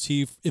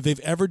royalty if they've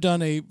ever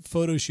done a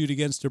photo shoot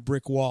against a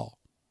brick wall.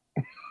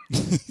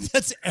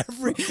 That's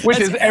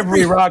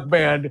every rock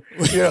band.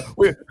 Yeah,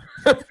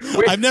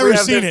 I've never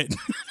seen it.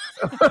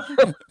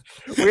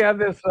 we have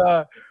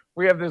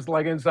this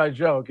like inside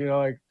joke,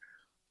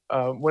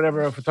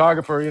 whenever a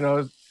photographer,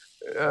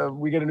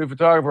 we get a new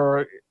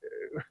photographer,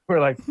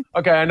 we're like,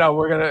 okay, I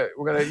know you're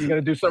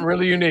gonna do something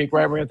really unique,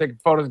 right? We're gonna take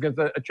photos against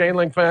a chain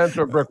link fence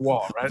or a brick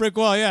wall, right? Brick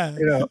wall,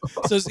 yeah.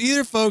 So it's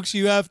either, folks,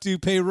 you have to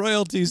pay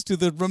royalties to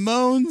the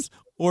Ramones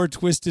or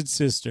Twisted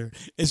Sister.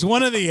 It's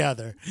one or the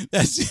other.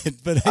 That's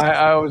it. But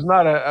I was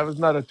not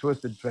a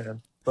Twisted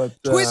fan,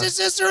 but Twisted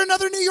Sister,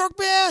 another New York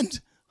band.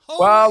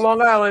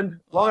 Long Island.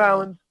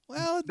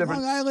 Well, it's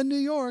Long Island, New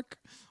York.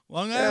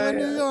 Long Island,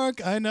 New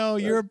York. I know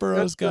you're a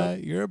Burroughs guy.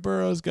 You're a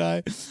Burroughs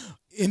guy.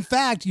 In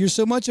fact, you're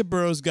so much a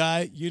Burroughs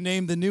guy. You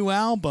named the new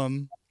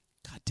album.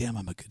 God damn,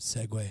 I'm a good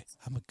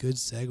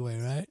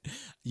segue, right?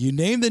 You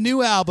named the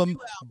new album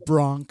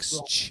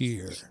Bronx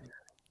Cheer.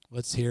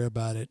 Let's hear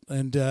about it.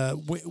 And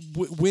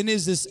when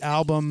is this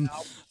album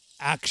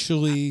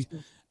actually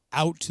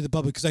out to the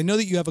public? Because I know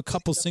that you have a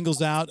couple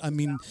singles out. I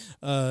mean,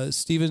 Little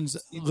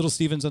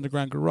Steven's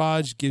Underground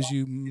Garage gives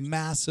you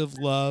massive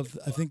love.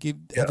 I think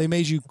have they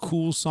made you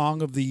cool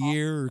song of the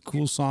year or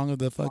cool song of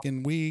the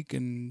fucking week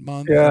and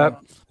month? Yeah,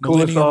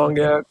 coolest song.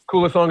 Yeah,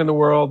 coolest song in the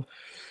world.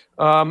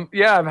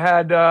 Yeah, I've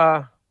had.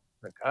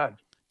 God,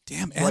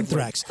 damn,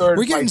 Anthrax.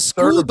 We're getting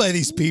schooled by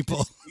these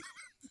people.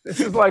 This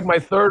is like my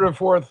third or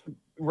fourth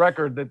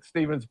record that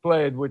Steven's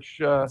played, which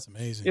that's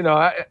amazing. You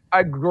know,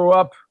 I grew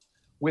up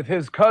with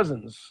his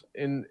cousins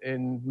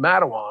in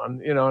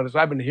Mattawan, you know, and as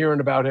I've been hearing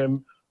about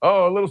him,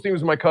 oh, Little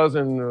Steven's my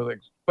cousin, or like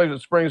plays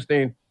with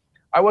Springsteen.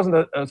 I wasn't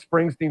a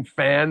Springsteen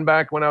fan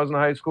back when I was in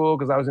high school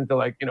because I was into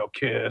like, you know,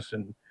 Kiss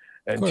and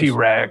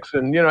T-Rex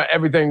and, you know,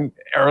 everything,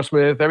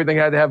 Aerosmith, everything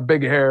had to have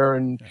big hair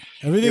and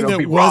everything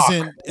that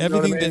wasn't rock,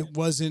 everything that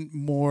wasn't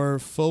more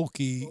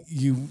folky,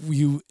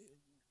 you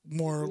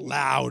more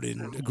loud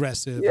and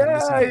aggressive.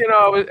 Yeah, you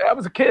know, I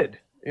was a kid,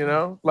 you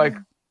know, like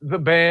the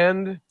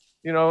band,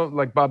 you know,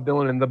 like Bob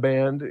Dylan and the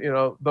band, you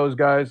know, those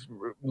guys,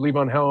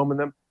 Levon Helm and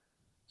them,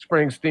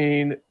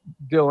 Springsteen,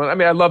 Dylan. I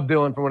mean, I loved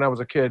Dylan from when I was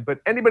a kid, but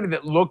anybody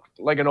that looked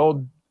like an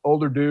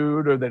older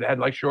dude or that had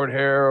like short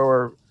hair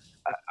or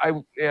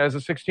as a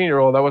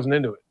 16-year-old, I wasn't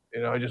into it.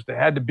 You know, it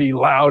had to be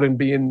loud and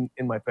be in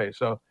my face.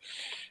 So,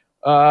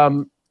 I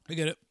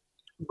get it.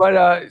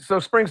 But so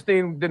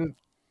Springsteen didn't,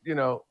 you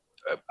know,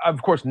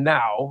 of course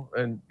now,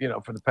 and, you know,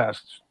 for the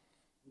past,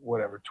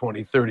 whatever,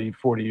 20, 30,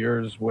 40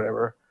 years,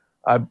 whatever,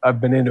 I've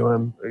been into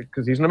him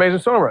because he's an amazing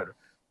songwriter.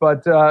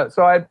 But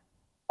so I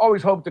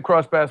always hoped to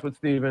cross paths with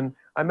Steven.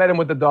 I met him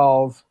with the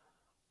Dolls.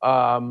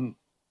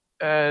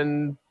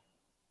 And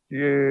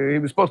he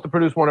was supposed to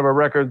produce one of our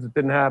records. It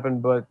didn't happen,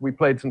 but we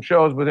played some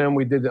shows with him.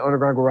 We did the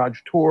Underground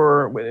Garage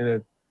tour in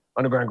an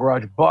Underground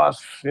Garage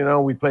bus. You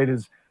know, we played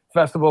his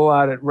festival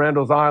out at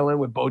Randall's Island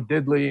with Bo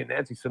Diddley and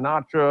Nancy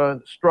Sinatra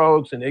and the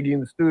Strokes and Iggy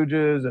and the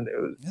Stooges. And it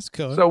was, that's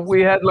cool. So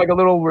we had like a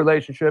little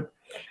relationship.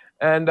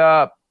 And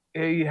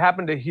he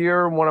happened to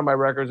hear one of my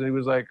records and he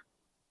was like,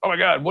 oh my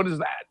God, what is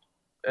that?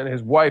 And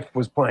his wife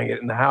was playing it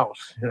in the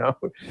house, you know?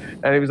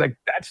 And he was like,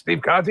 that's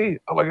Steve Conte?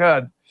 Oh my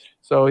God.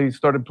 So he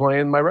started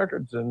playing my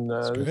records. And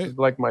this is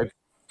like my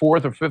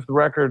fourth or fifth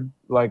record,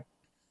 like,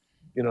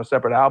 you know,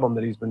 separate album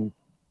that he's been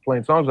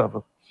playing songs off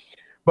of.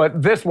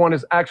 But this one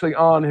is actually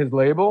on his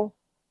label.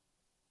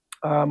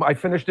 I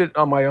finished it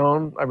on my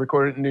own. I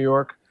recorded it in New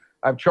York.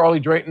 I have Charlie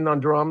Drayton on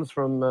drums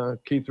from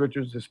Keith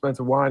Richards, his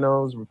Spencer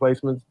Winos,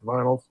 Replacements,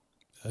 Vinyls.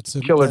 That's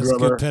a killer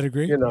drummer. Good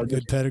pedigree. You know,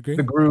 good pedigree.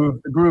 The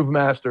groove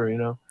master, you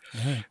know.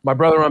 Yeah. My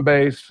brother on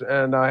bass,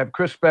 and I have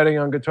Chris Spedding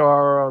on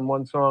guitar on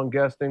one song,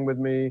 guesting with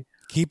me.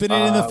 Keeping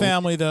it in the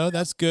family, though.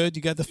 That's good.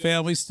 You got the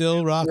family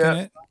still rocking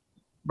it.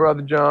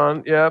 Brother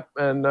John, yep.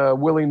 And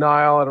Willie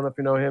Nile, I don't know if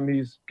you know him.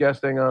 He's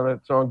guesting on a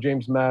song,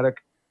 James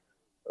Maddock.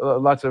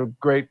 Lots of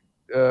great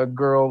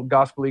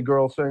gospel-y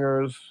girl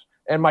singers.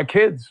 And my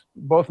kids,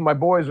 both of my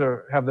boys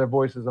have their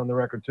voices on the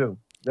record, too.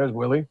 There's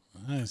Willie.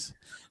 Nice.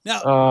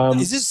 Now,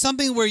 is this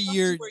something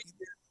where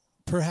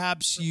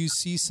perhaps you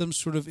see some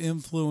sort of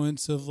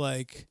influence of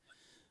like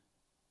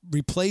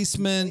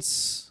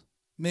Replacements,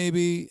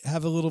 maybe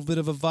have a little bit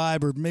of a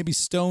vibe, or maybe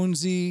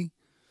Stonesy,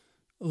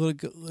 a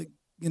little like,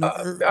 you know,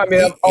 I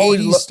mean, I've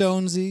always 80s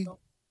Stonesy?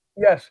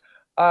 Yes.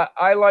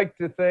 I like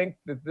to think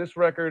that this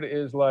record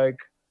is like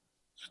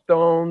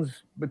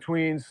Stones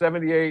between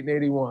 78 and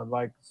 81,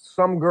 like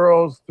Some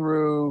Girls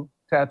through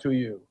Tattoo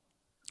You.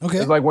 Okay.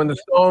 It's like when the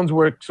Stones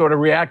were sort of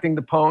reacting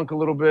to punk a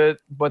little bit,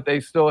 but they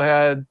still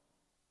had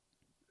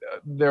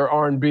their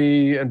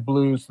R&B and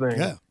blues thing.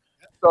 Yeah.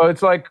 So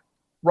it's like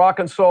rock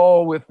and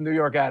soul with New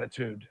York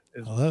attitude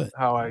is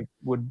how I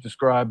would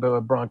describe a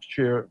Bronx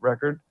Cheer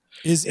record.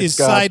 Is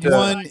side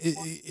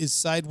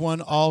one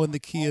all in the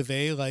key of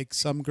A, like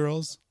Some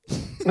Girls?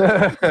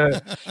 No,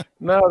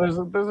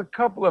 there's a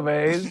couple of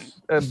A's.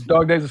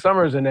 Dog Days of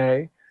Summer is an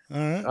A. All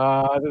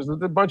right. There's a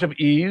bunch of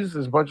E's.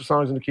 There's a bunch of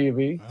songs in the key of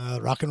E.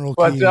 Rock and roll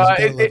but keys.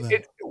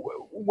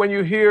 When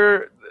you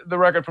hear the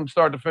record from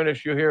start to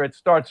finish, you hear it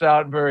starts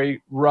out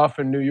very rough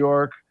in New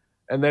York,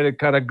 and then it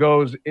kind of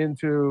goes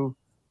into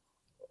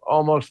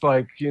almost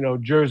like, you know,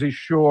 Jersey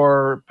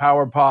Shore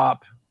power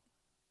pop,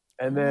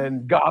 and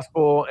then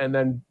gospel, and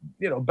then,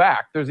 you know,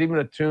 back. There's even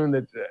a tune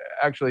that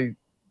actually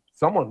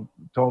someone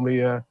told me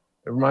it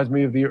reminds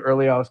me of the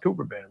early Alice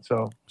Cooper band.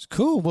 So it's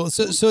cool. Well,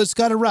 so it's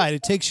got a ride.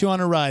 It takes you on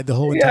a ride. The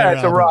whole entire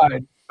it's album. A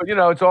ride. But you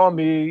know, it's all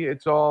me.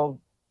 It's all.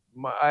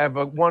 I have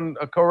a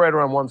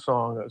co-writer on one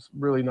song. It's a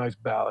really nice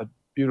ballad,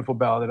 beautiful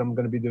ballad that I'm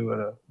going to be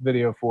doing a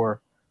video for,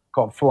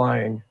 called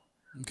 "Flying."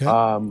 Okay. It's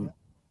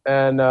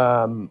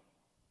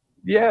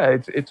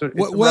a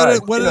ride.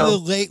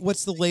 What's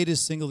What's the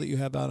latest single that you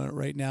have out on it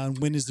right now, and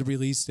when is the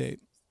release date?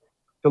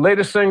 The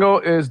latest single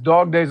is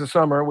Dog Days of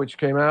Summer, which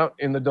came out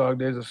in the Dog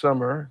Days of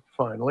Summer,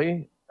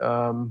 finally.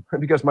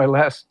 Because my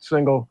last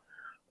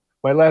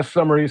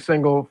summary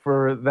single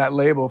for that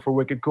label, for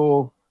Wicked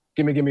Cool,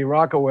 Gimme Gimme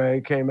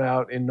Rockaway, came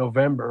out in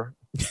November.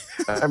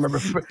 I remember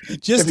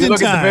just if you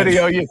look at the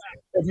video,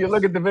 if you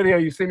look at the video,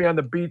 you see me on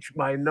the beach.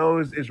 My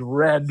nose is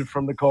red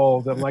from the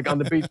cold. I'm like on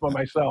the beach by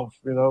myself,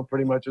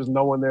 pretty much. There's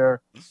no one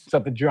there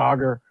except the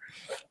jogger.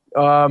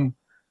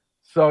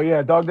 So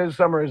yeah, Dog Days of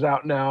Summer is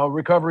out now.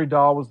 Recovery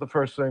Doll was the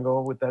first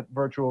single with that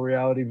virtual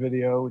reality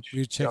video. Which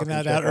you're checking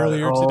that out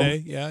earlier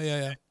today.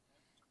 Yeah.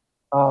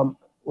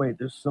 Wait,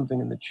 there's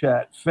something in the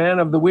chat. Fan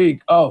of the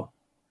week. Oh,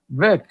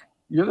 Vic,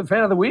 you're the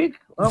fan of the week?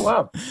 Oh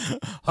wow.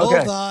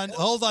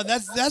 Hold on.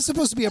 That's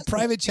supposed to be a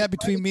private chat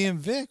between me and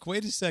Vic.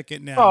 Wait a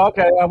second now. Oh,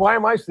 okay. Why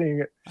am I seeing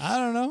it? I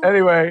don't know.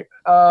 Anyway,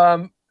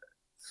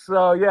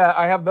 so yeah,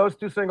 I have those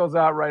 2 singles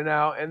out right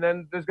now, and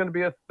then there's going to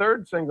be a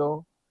third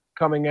single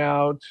coming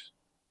out.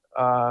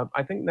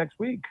 I think next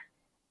week,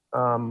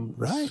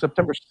 right,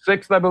 September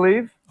 6th, I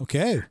believe.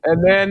 Okay.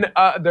 And then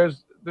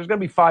there's going to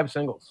be 5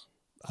 singles.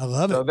 I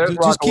love so it.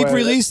 Just keep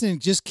releasing.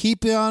 Just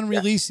keep on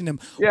releasing them.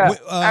 Yeah.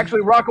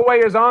 Actually, Rockaway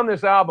is on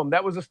this album.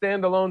 That was a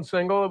standalone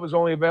single. It was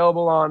only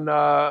available on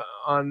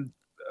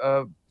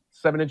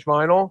 7-inch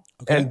vinyl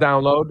and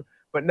download.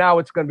 But now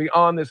it's going to be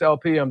on this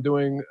LP. I'm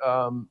doing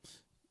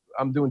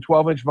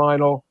 12-inch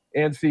vinyl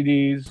and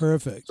CDs.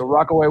 Perfect. So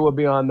Rockaway will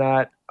be on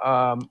that.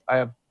 I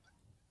have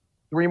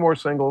 3 more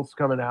singles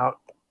coming out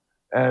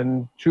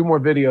and 2 more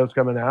videos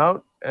coming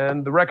out,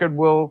 and the record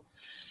will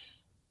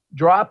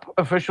drop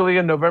officially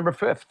in November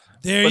 5th.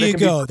 There you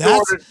go.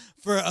 That's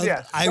for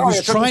I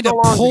was trying to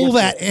pull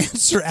that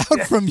answer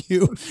out from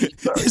you.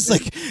 It's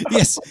like,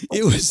 yes,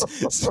 it was.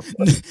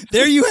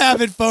 There you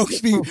have it,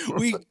 folks.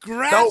 We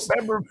grasped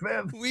November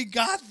 5th. We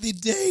got the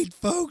date,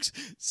 folks.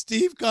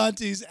 Steve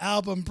Conte's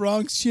album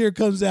Bronx Cheer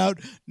comes out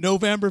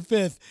November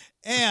 5th.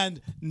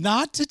 And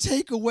not to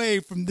take away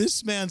from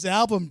this man's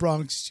album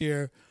Bronx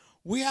Cheer,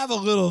 we have a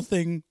little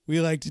thing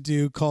we like to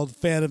do called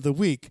Fan of the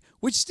Week,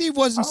 which Steve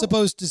wasn't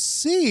supposed to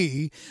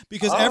see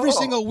because every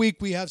single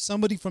week we have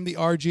somebody from the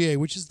RGA,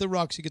 which is the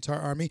Roxy Guitar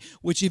Army,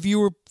 which if you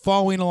were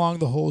following along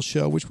the whole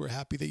show, which we're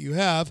happy that you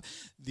have,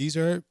 these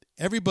are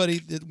everybody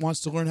that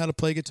wants to learn how to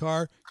play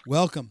guitar.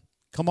 Welcome.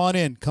 Come on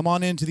in. Come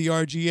on into the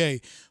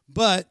RGA.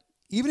 But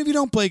even if you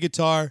don't play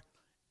guitar,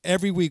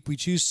 every week we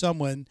choose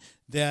someone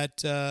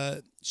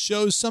that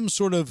shows some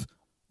sort of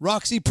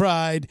Roxy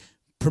pride,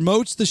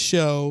 promotes the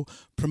show,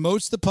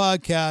 promotes the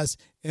podcast,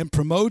 and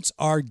promotes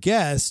our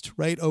guest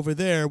right over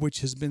there,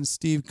 which has been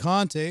Steve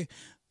Conte.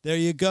 There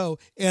you go.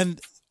 And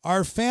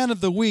our fan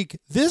of the week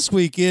this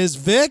week is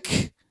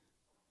Vic.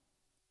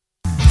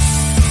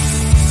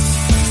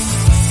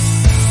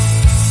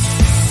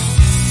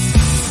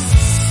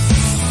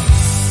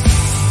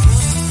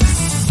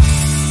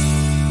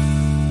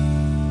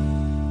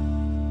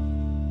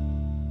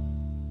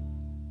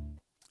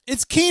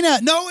 It's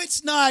Keena. No,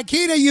 it's not.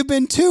 Keena, you've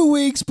been 2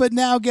 weeks, but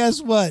now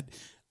guess what?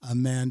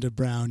 Amanda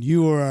Brown,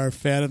 you are our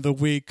fan of the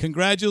week.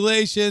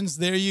 Congratulations.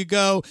 There you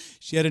go.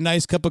 She had a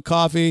nice cup of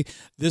coffee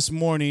this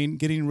morning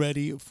getting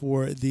ready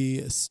for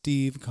the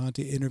Steve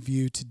Conte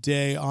interview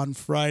today on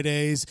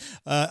Fridays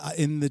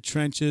in the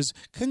trenches.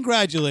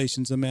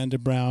 Congratulations, Amanda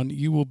Brown.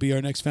 You will be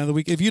our next fan of the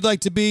week. If you'd like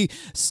to be,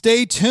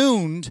 stay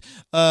tuned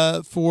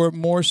for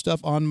more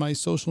stuff on my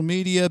social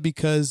media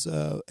because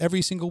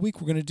every single week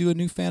we're going to do a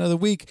new fan of the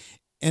week.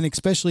 And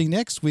especially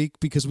next week,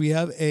 because we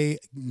have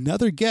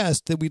another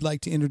guest that we'd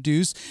like to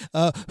introduce.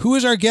 Who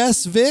is our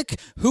guest, Vic?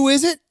 Who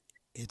is it?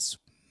 It's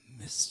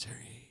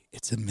mystery.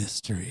 It's a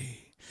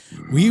mystery.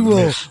 We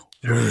will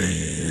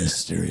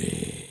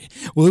mystery.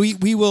 Well,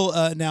 we will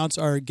announce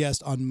our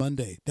guest on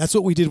Monday. That's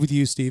what we did with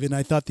you, Steve. And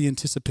I thought the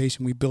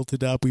anticipation, we built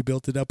it up.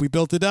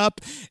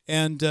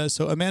 And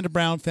so Amanda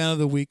Brown, fan of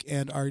the week,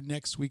 and our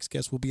next week's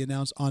guest will be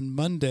announced on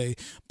Monday.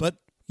 But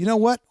you know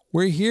what?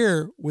 We're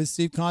here with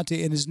Steve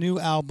Conte and his new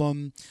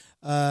album,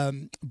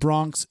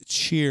 Bronx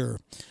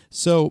Cheer.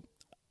 So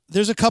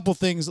there's a couple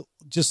things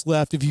just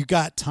left. If you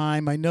got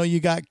time, I know you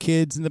got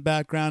kids in the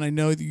background. I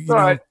know you know.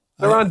 Right.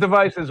 They're on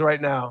devices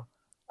right now.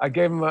 I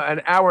gave them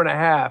an hour and a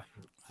half.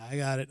 I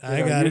got it.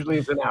 Usually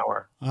it's an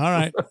hour. All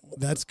right.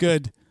 That's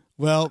good.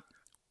 Well,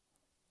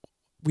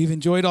 we've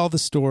enjoyed all the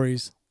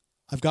stories.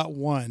 I've got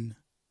one.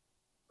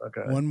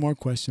 Okay. One more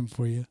question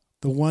for you.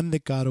 The one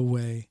that got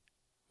away.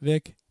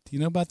 Vic, do you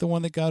know about the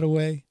one that got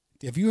away?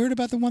 Have you heard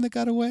about the one that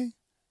got away?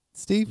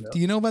 Steve, do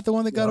you know about the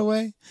one that got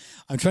away?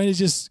 I'm trying to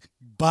just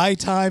buy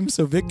time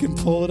so Vic can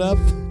pull it up.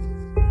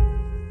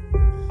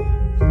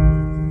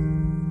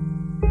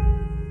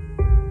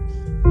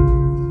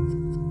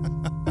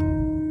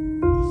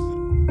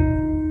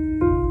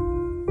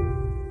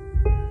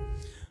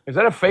 Is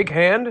that a fake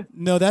hand?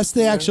 No, that's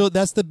the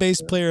that's the bass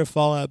player of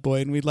Fall Out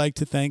Boy, and we'd like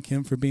to thank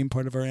him for being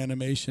part of our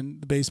animation,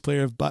 the bass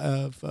player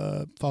of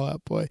Fall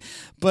Out Boy.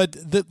 But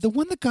the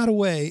one that got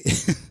away,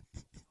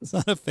 it's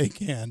not a fake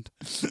hand.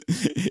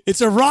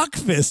 It's a rock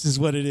fist is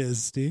what it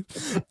is, Steve.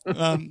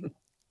 The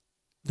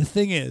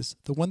thing is,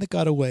 the one that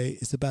got away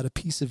is about a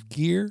piece of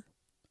gear,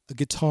 a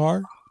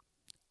guitar,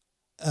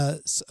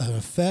 an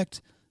effect,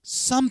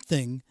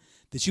 something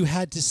that you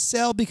had to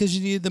sell because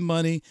you needed the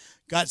money,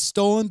 got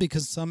stolen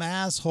because some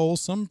asshole,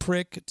 some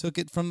prick took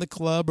it from the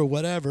club or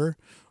whatever,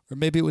 or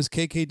maybe it was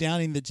KK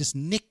Downing that just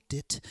nicked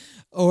it,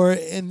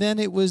 and then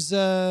it was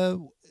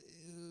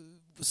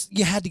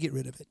you had to get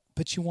rid of it,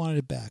 but you wanted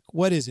it back.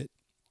 What is it?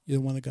 You're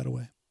the one that got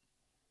away.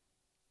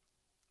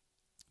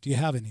 Do you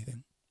have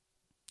anything?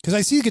 Because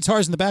I see the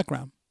guitars in the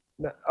background.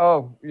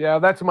 Oh, yeah,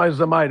 that's my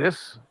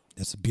Zamitis.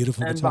 That's a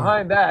beautiful And guitar.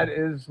 behind that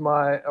is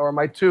my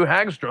two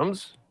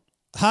Hagstroms.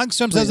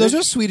 Hagströms, those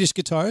are Swedish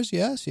guitars.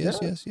 Yes.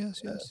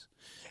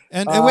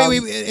 And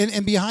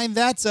wait, behind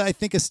that's I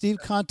think a Steve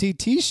Conte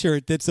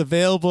T-shirt that's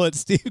available at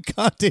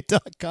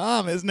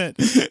steveconte.com, isn't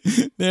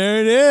it?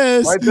 There it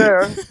is, Right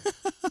there.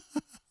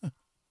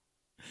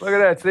 Look at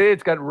that. See,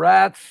 it's got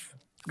rats.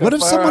 What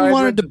if someone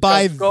wanted to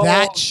buy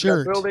that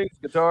shirt? Buildings,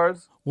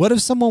 guitars. What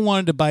if someone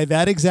wanted to buy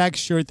that exact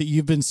shirt that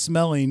you've been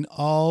smelling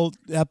all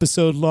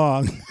episode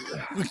long?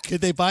 Could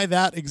they buy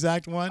that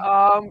exact one?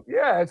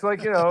 Yeah, it's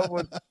like,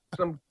 with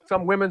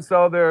some women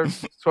sell their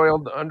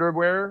soiled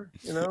underwear,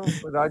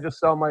 but I just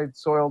sell my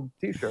soiled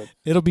T-shirts.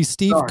 It'll be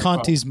Steve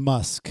Conte's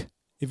Musk,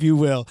 if you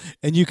will,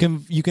 and you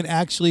can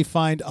actually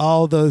find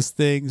all those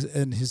things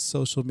in his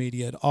social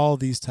media and all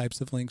these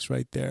types of links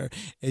right there.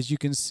 As you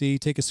can see,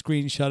 take a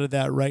screenshot of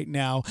that right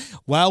now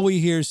while we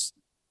hear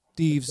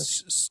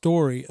Steve's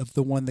story of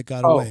the one that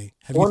got away.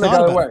 Have you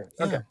thought about it?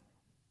 Okay.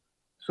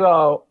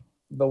 So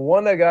the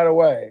one that got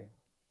away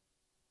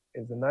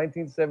is the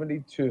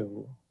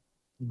 1972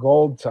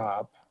 Gold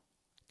Top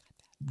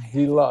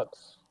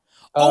Deluxe.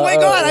 Oh my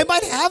God, I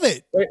might have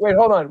it. Wait,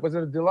 hold on. Was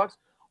it a deluxe?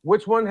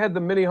 Which one had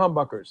the mini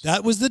humbuckers?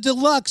 That was the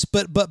deluxe,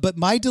 but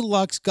my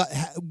deluxe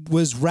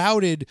was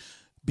routed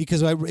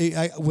because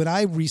when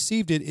I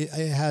received it,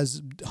 it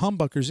has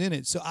humbuckers in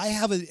it. So I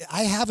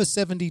have a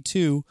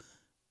 72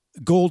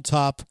 Gold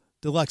Top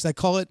Deluxe. I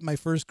call it my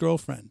first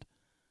girlfriend.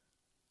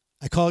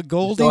 I call it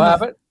Goldie. You still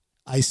have it?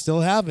 I still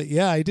have it.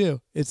 Yeah, I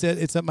do. It's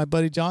at my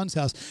buddy John's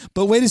house.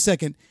 But wait a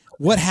second.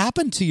 What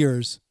happened to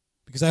yours?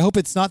 Because I hope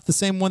it's not the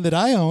same one that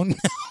I own.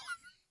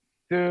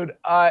 Dude,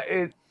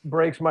 it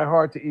breaks my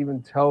heart to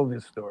even tell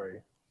this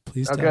story.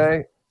 Please tell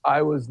me.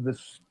 I was the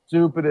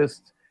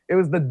stupidest. It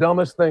was the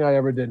dumbest thing I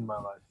ever did in my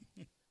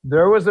life.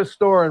 There was a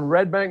store in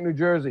Red Bank, New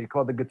Jersey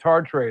called the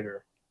Guitar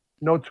Trader.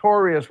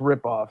 Notorious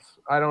ripoffs.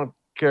 I don't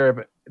care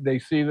if they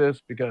see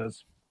this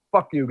because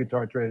fuck you,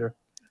 Guitar Trader.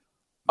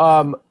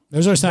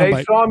 There's our soundbite.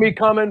 They saw me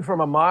coming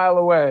from a mile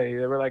away.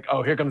 They were like,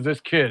 oh, here comes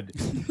this kid.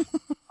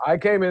 I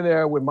came in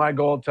there with my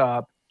Gold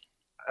Top,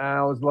 and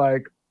I was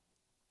like,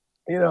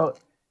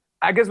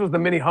 I guess it was the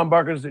mini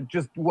humbuckers. It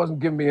just wasn't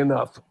giving me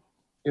enough,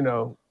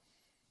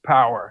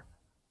 power.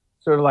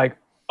 So they're like,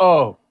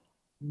 oh,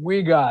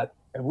 we got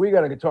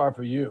a guitar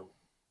for you.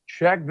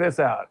 Check this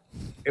out.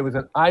 It was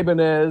an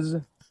Ibanez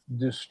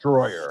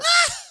Destroyer.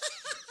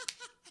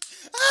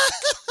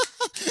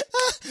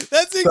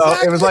 That's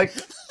exactly. So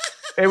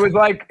it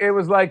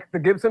was like the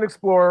Gibson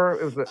Explorer.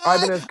 It was an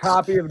Ibanez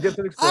copy of the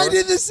Gibson Explorer. I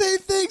did the same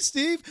thing,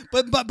 Steve.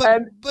 But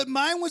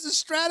mine was a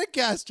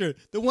Stratocaster.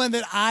 The one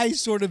that I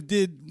sort of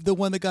did, the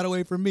one that got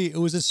away from me. It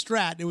was a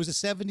Strat. It was a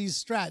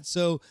 70s Strat.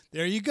 So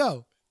there you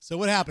go. So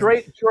what happened?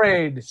 Straight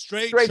trade.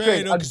 Straight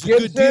trade. A It's a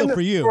good deal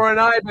for you. For an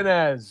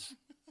Ibanez.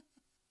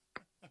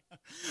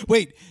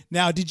 Wait,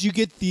 now did you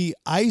get the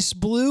ice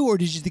blue or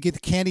did you get the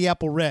candy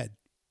apple red?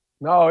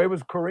 No, it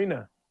was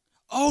Carina.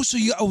 Oh,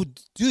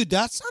 dude,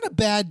 that's not a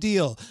bad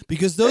deal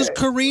because those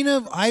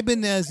Carina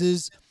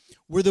Ibanezes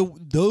were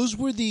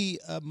the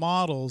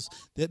models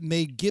that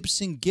made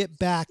Gibson get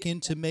back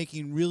into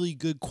making really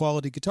good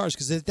quality guitars.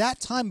 Because at that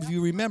time, if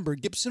you remember,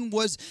 Gibson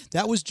was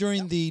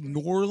during the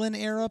Norlin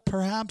era,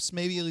 perhaps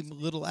maybe a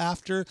little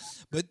after,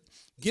 but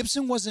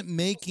Gibson wasn't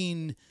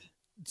making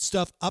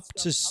stuff up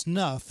to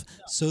snuff.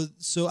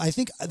 So I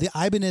think the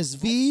Ibanez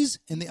V's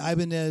and the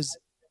Ibanez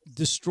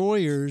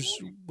Destroyers,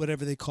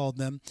 whatever they called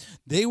them,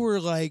 they were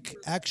like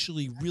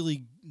actually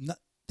really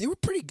they were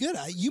pretty good.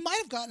 You might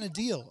have gotten a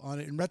deal on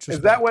it in retrospect.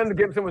 Is that when the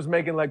Gibson was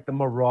making like the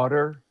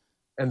Marauder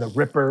and the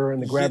Ripper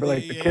and the Grabber,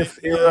 like the Kiss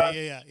era?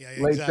 Yeah,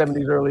 late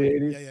exactly. 70s, early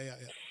 80s?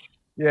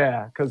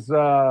 Yeah, because...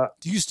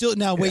 do you still...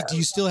 Now, wait, do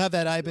you still have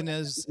that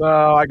Ibanez?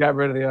 No, I got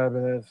rid of the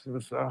Ibanez. It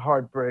was a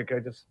heartbreak. I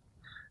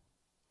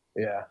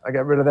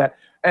got rid of that.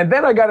 And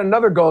then I got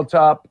another Gold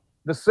Top,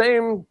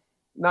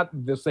 not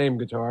the same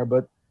guitar,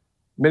 but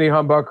mini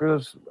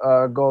humbuckers,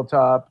 Gold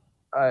Top.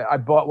 I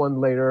bought one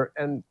later.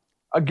 And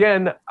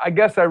again, I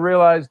guess I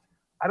realized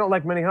I don't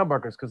like mini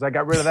humbuckers because I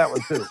got rid of that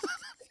one too.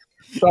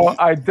 So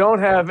I don't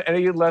have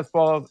any Les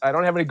Pauls. I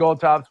don't have any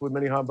Gold Tops with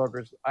mini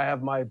humbuckers. I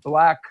have my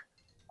Black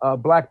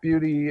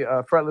Beauty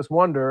Fretless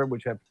Wonder,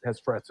 which has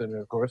frets in it,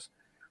 of course.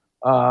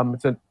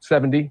 It's a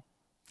 70.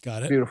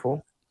 Got it.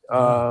 Beautiful.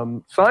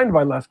 Signed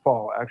by Les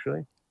Paul,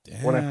 actually.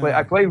 Damn. When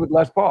I played with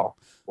Les Paul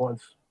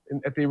once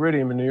at the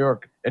Iridium in New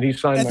York, and he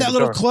signed at my that guitar.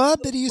 little club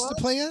that he used to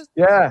play at.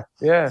 Yeah.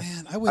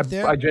 Man, I went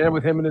there. I jammed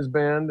with him and his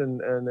band, and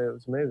it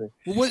was amazing.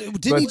 Well,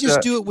 didn't he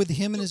just do it with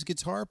him and his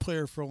guitar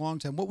player for a long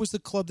time? What was the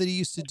club that he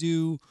used to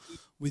do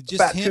with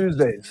just Fat him?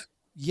 Tuesdays.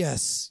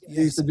 Yes. He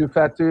used to do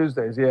Fat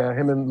Tuesdays. Yeah,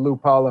 him and Lou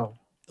Paulo.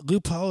 Lou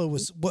Paulo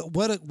was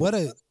what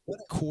a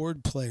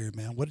chord player,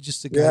 man. What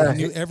just a guy who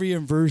knew every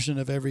inversion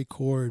of every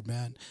chord,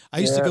 man.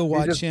 I used to go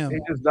watch him. He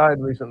just died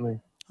recently.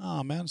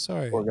 Oh man,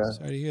 sorry. Poor guy.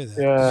 Sorry to hear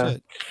that. Yeah.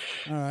 Shit.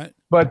 All right.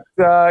 But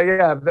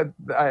that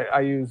I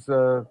use.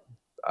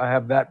 I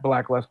have that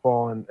black Les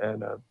Paul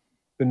and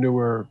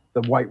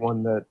the white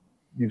one that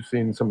you've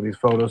seen some of these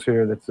photos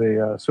here. That's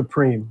a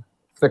Supreme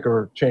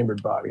thicker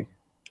chambered body,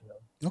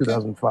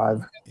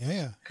 2005.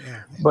 Yeah.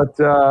 But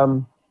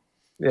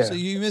yeah. So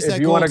you missed that.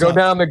 If you want to go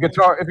down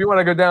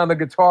the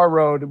guitar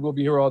road, we'll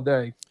be here all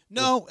day.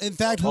 No, in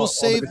fact, we'll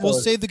save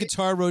the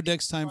guitar road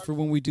next time for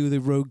when we do the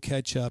road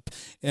catch up,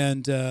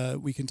 and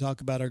we can talk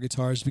about our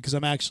guitars, because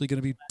I'm actually going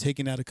to be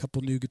taking out a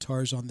couple new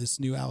guitars on this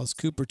new Alice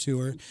Cooper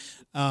tour,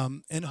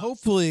 and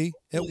hopefully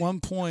at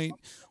one point,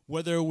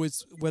 whether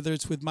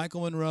it's with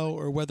Michael Monroe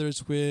or whether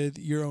it's with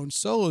your own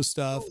solo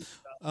stuff,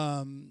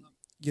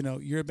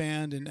 your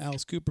band and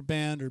Alice Cooper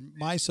band or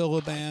my solo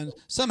band,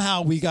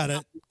 somehow we got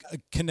to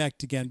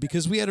connect again,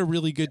 because we had a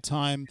really good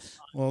time.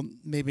 Well,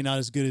 maybe not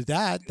as good as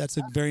that. That's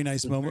a very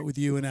nice moment with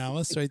you and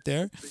Alice right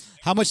there.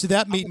 How much did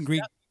that meet and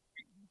greet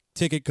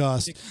ticket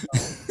cost?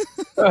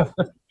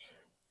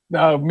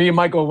 No, me and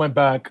Michael went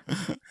back.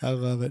 I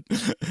love it.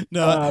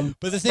 No,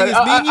 but the thing is, me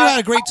and you had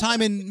a great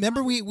time. And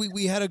remember,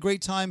 we had a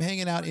great time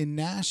hanging out in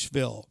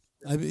Nashville.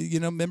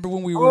 Remember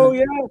when we were? Oh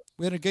yeah.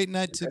 We had a great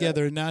night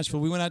together in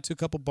Nashville. We went out to a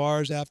couple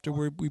bars after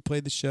we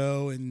played the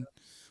show, and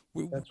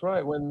that's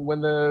right.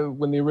 When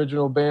the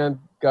original band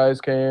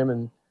guys came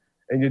and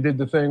you did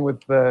the thing with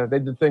they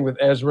did the thing with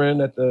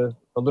Ezrin at the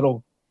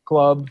little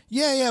club.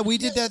 Yeah, we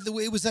did that.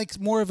 It was like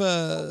more of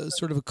a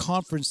sort of a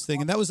conference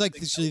thing, and that was like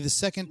actually the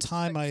second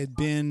time I had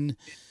been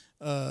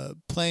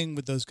playing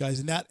with those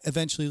guys, and that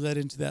eventually led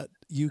into that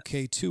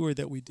UK tour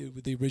that we did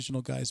with the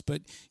original guys.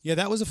 But yeah,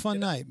 that was a fun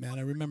night, man.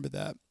 I remember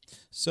that.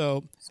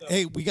 So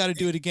hey, we got to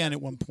do it again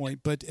at one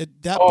point. But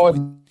at that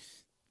point,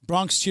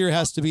 Bronx Cheer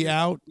has to be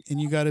out, and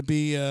you got to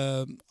be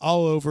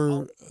all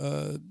over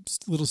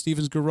Little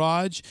Steven's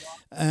Garage,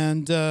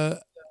 and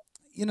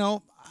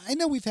I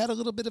know we've had a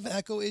little bit of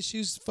echo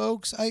issues,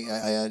 folks.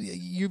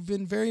 You've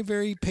been very,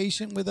 very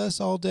patient with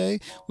us all day.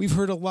 We've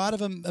heard a lot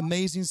of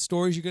amazing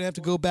stories. You're going to have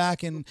to go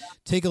back and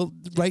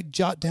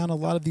jot down a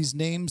lot of these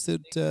names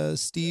that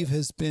Steve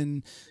has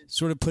been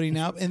sort of putting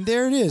out. And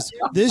there it is.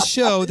 This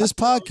show, this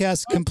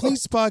podcast,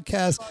 Completes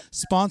podcast,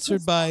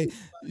 sponsored by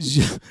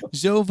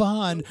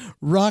Jovan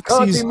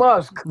Roxy's Road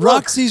Musk.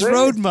 Roxy's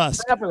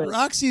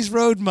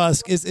Road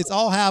Musk it's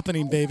all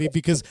happening, baby,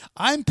 because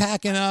I'm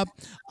packing up.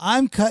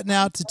 I'm cutting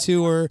out to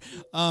tour.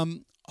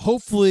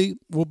 Hopefully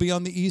we'll be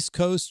on the East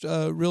Coast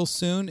real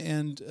soon,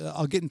 and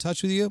I'll get in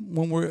touch with you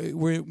when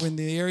we're in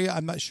the area.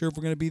 I'm not sure if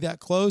we're going to be that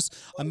close.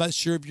 I'm not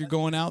sure if you're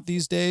going out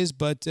these days,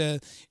 but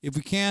if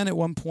we can, at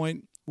one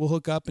point we'll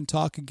hook up and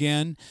talk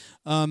again.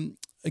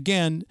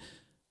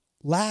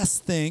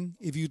 Last thing,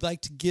 if you'd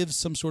like to give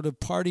some sort of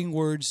parting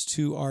words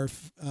to our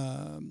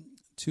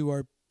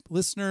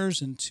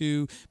listeners and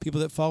to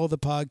people that follow the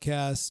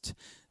podcast,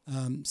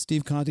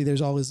 Steve Conte,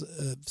 there's all his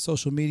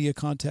social media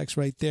contacts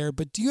right there.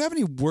 But do you have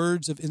any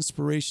words of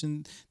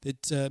inspiration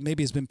that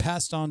maybe has been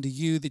passed on to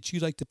you that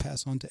you'd like to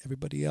pass on to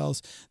everybody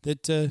else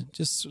that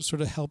just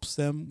sort of helps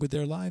them with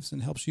their lives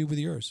and helps you with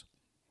yours?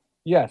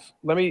 Yes.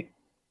 Let me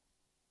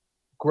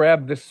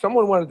grab this.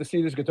 Someone wanted to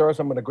see this guitar,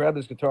 so I'm going to grab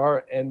this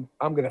guitar, and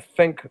I'm going to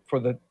think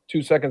for the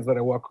 2 seconds that I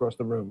walk across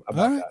the room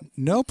about all right, that.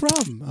 No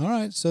problem. All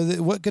right. So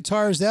what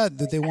guitar is that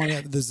they want?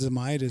 The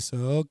Zemitis.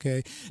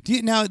 Okay.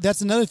 Now,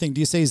 that's another thing.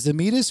 Do you say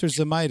Zemitis or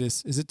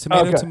Zemitis? Is it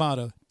tomato?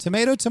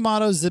 Tomato,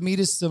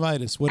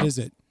 Zemitis. What is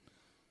it?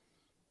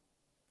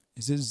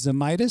 Is it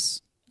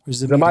Zemitis or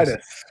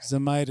Zemitis?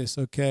 Zemitis.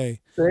 Okay.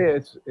 See,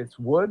 it's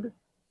wood.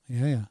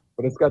 Yeah.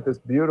 But it's got this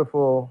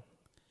beautiful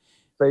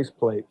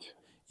faceplate.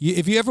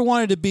 If you ever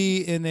wanted to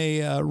be in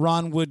a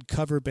Ron Wood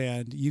cover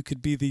band, you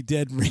could be the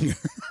Dead Ringer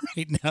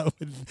right now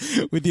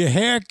with your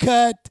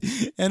haircut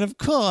and of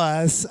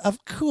course, and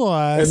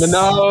the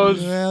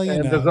nose,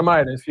 and the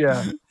Zemitis,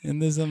 yeah,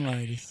 and the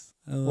Zemitis.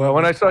 Well,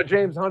 when I saw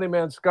James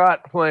Honeyman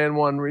Scott playing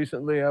one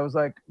recently, I was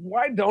like,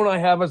 why don't I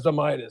have a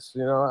Zemitis?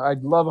 I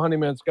love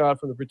Honeyman Scott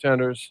from the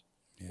Pretenders,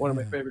 one of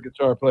my favorite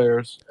guitar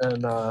players,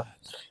 and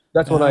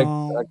that's when I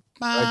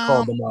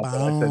called them up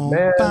and I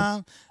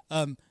said,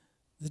 man.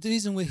 The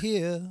reason we're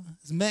here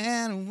is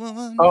man and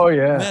woman. Oh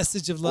yeah,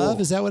 message of love.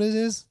 Is that what it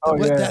is? Oh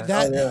yeah.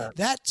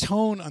 That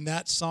tone on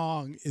that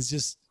song is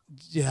just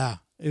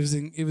it was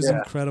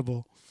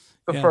incredible.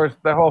 The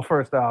whole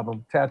first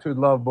album, Tattooed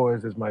Love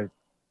Boys, is my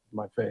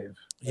fave.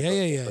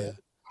 Yeah.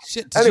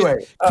 Shit.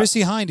 Anyway,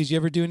 Chrissie Hynde, did you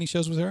ever do any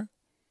shows with her?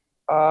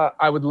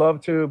 I would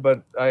love to,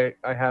 but I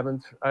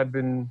haven't. I've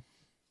been,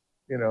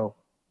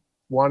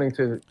 wanting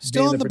to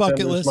still on the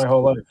bucket list my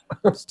whole life.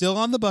 Still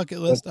on the bucket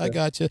list. I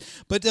got you.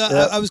 But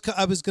I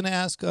was going to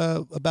ask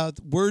about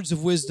words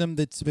of wisdom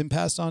that's been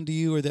passed on to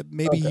you or that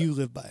maybe you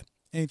live by.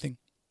 Anything?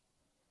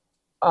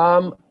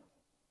 I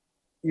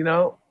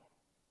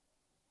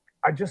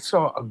just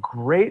saw a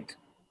great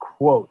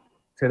quote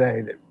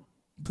today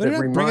that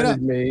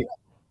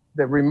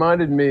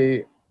reminded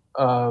me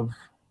of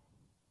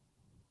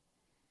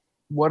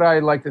what I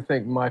like to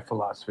think my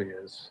philosophy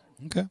is.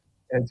 Okay.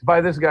 And it's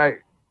by this guy,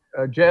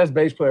 a jazz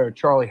bass player,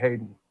 Charlie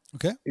Hayden.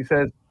 Okay. He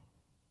says,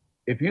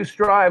 if you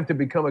strive to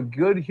become a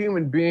good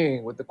human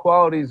being with the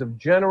qualities of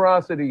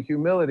generosity,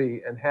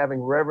 humility, and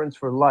having reverence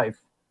for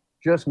life,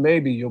 just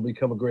maybe you'll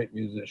become a great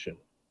musician.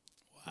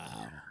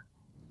 Wow.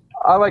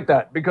 I like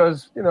that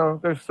because,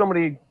 there's so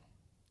many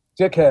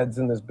dickheads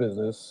in this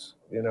business,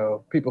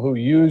 people who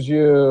use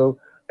you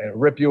and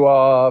rip you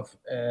off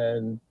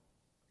and,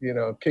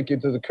 kick you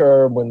to the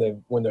curb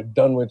when they're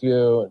done with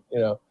you.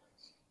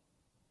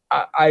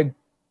 I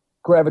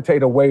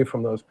gravitate away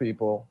from those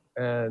people.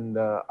 And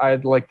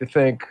I'd like to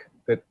think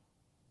that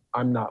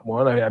I'm not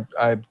one.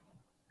 I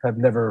have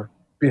never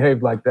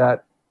behaved like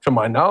that, to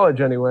my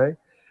knowledge anyway.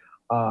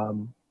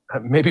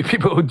 Maybe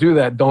people who do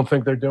that don't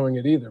think they're doing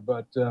it either,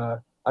 but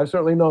I've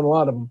certainly known a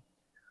lot of them.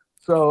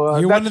 So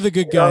you're one of the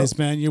good guys,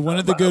 man. You're one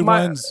of the good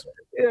ones.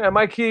 Yeah,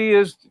 my key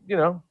is,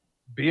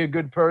 be a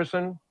good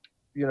person,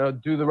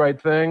 do the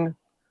right thing,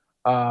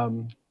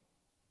 and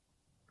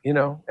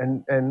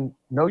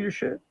know your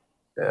shit.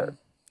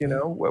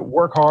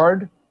 Work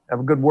hard, have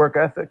a good work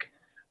ethic.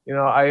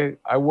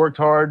 I worked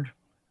hard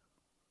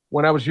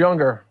when I was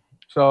younger.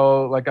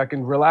 So like I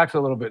can relax a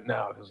little bit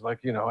now because I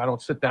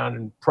don't sit down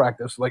and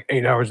practice like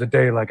 8 hours a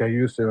day like I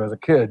used to as a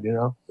kid, I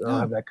don't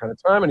have that kind of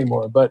time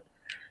anymore. But,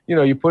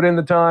 you put in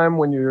the time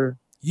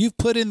you've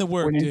put in the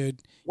work,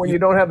 dude. When you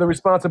don't have the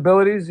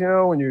responsibilities,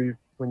 when you're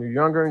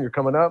younger and you're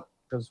coming up,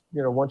 because,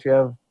 once you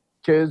have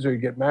kids or you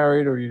get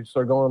married or you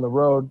start going on the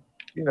road,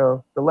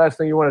 the last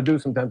thing you want to do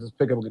sometimes is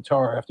pick up a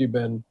guitar after you've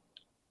been,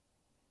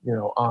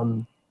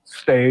 on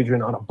stage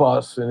and on a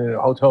bus and in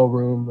a hotel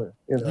room,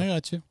 I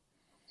got you.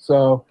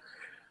 So,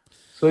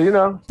 but you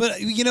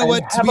know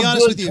what? To be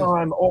honest with you,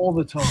 time all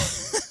the time.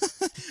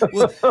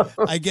 Well,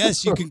 I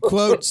guess you can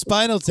quote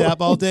Spinal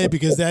Tap all day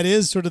because that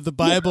is sort of the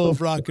Bible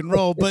of rock and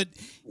roll. But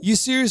you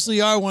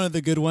seriously are one of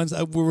the good ones.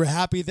 We're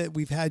happy that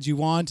we've had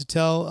you on to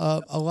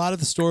tell a lot of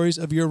the stories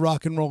of your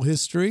rock and roll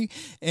history,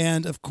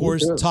 and of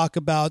course talk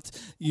about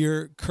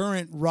your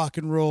current rock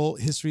and roll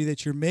history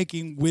that you're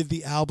making with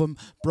the album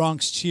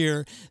Bronx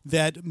Cheer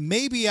that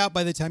may be out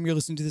by the time you're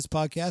listening to this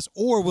podcast,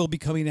 or will be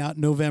coming out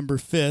November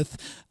 5th.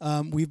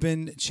 We've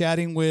been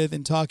chatting with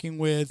and talking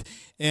with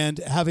and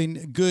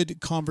having good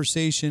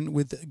conversation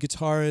with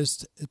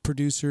guitarist,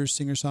 producer,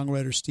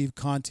 singer-songwriter Steve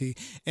Conte.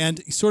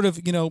 And sort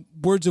of,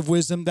 words of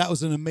wisdom, that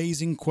was an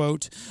amazing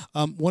quote.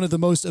 One of the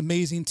most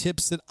amazing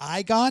tips that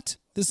I got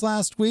this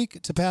last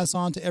week to pass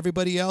on to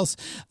everybody else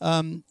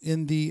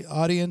in the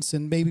audience,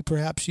 and maybe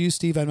perhaps you,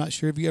 Steve, I'm not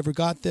sure if you ever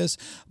got this,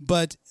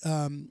 but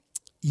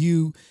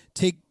you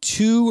take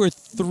 2 or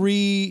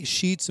 3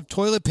 sheets of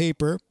toilet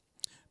paper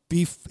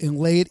and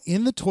lay it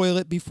in the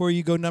toilet before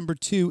you go number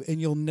 2,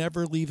 and you'll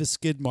never leave a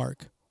skid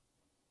mark.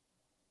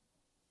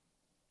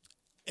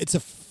 It's a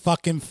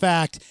fucking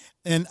fact.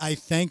 And I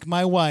thank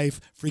my wife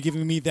for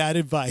giving me that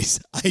advice.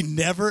 I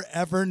never,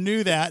 ever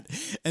knew that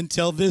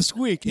until this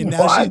week. And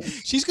now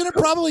she's going to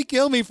probably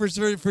kill me for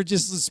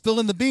just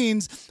spilling the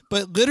beans.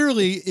 But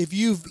literally, if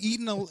you've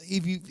eaten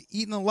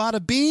a lot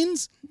of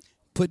beans,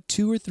 put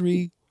 2 or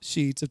 3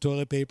 sheets of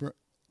toilet paper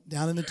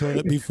down in the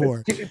toilet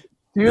before.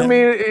 Do you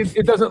mean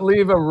it doesn't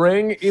leave a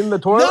ring in the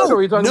toilet, or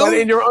are you talking about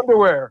in your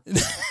underwear?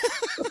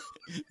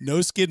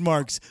 No skid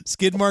marks,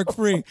 skid mark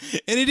free.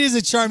 And it is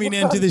a charming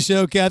end to the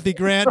show, Kathy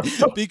Grant,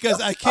 because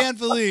I can't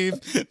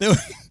believe that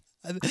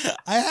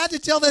I had to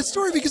tell that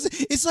story because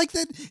it's like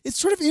that. It's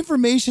sort of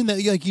information that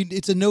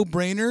it's a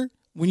no-brainer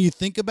when you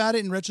think about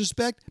it in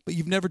retrospect, but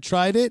you've never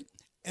tried it.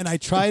 And I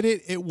tried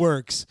it. It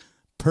works.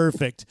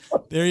 Perfect.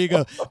 There you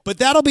go. But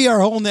that'll be our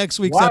whole next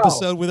week's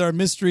episode with our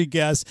mystery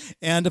guest.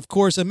 And, of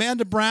course,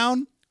 Amanda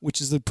Brown, which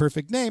is the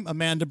perfect name,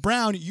 Amanda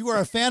Brown. You are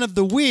a fan of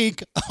the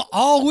week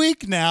all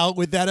week now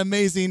with that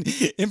amazing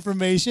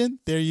information.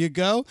 There you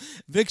go.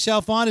 Vic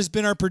Chalfant has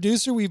been our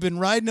producer. We've been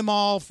riding him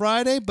all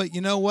Friday, but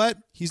you know what?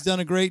 He's done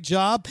a great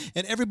job.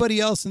 And everybody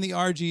else in the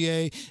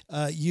RGA,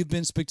 you've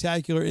been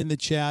spectacular in the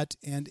chat.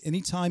 And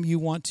anytime you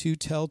want to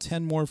tell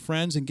 10 more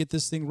friends and get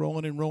this thing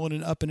rolling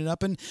and up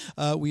and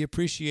we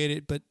appreciate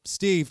it. But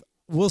Steve,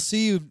 we'll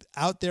see you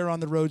out there on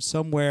the road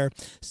somewhere.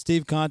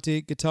 Steve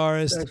Conte,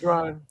 guitarist. Thanks,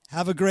 Ryan.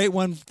 Have a great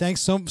one.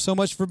 Thanks so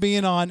much for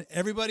being on.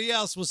 Everybody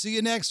else, we'll see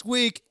you next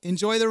week.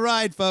 Enjoy the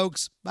ride,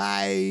 folks.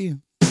 Bye.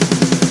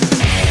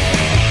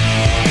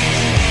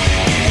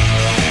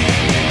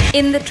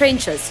 In the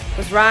Trenches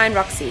with Ryan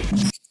Roxy.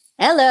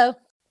 Hello.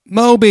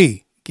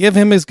 Moby, give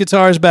him his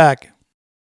guitars back.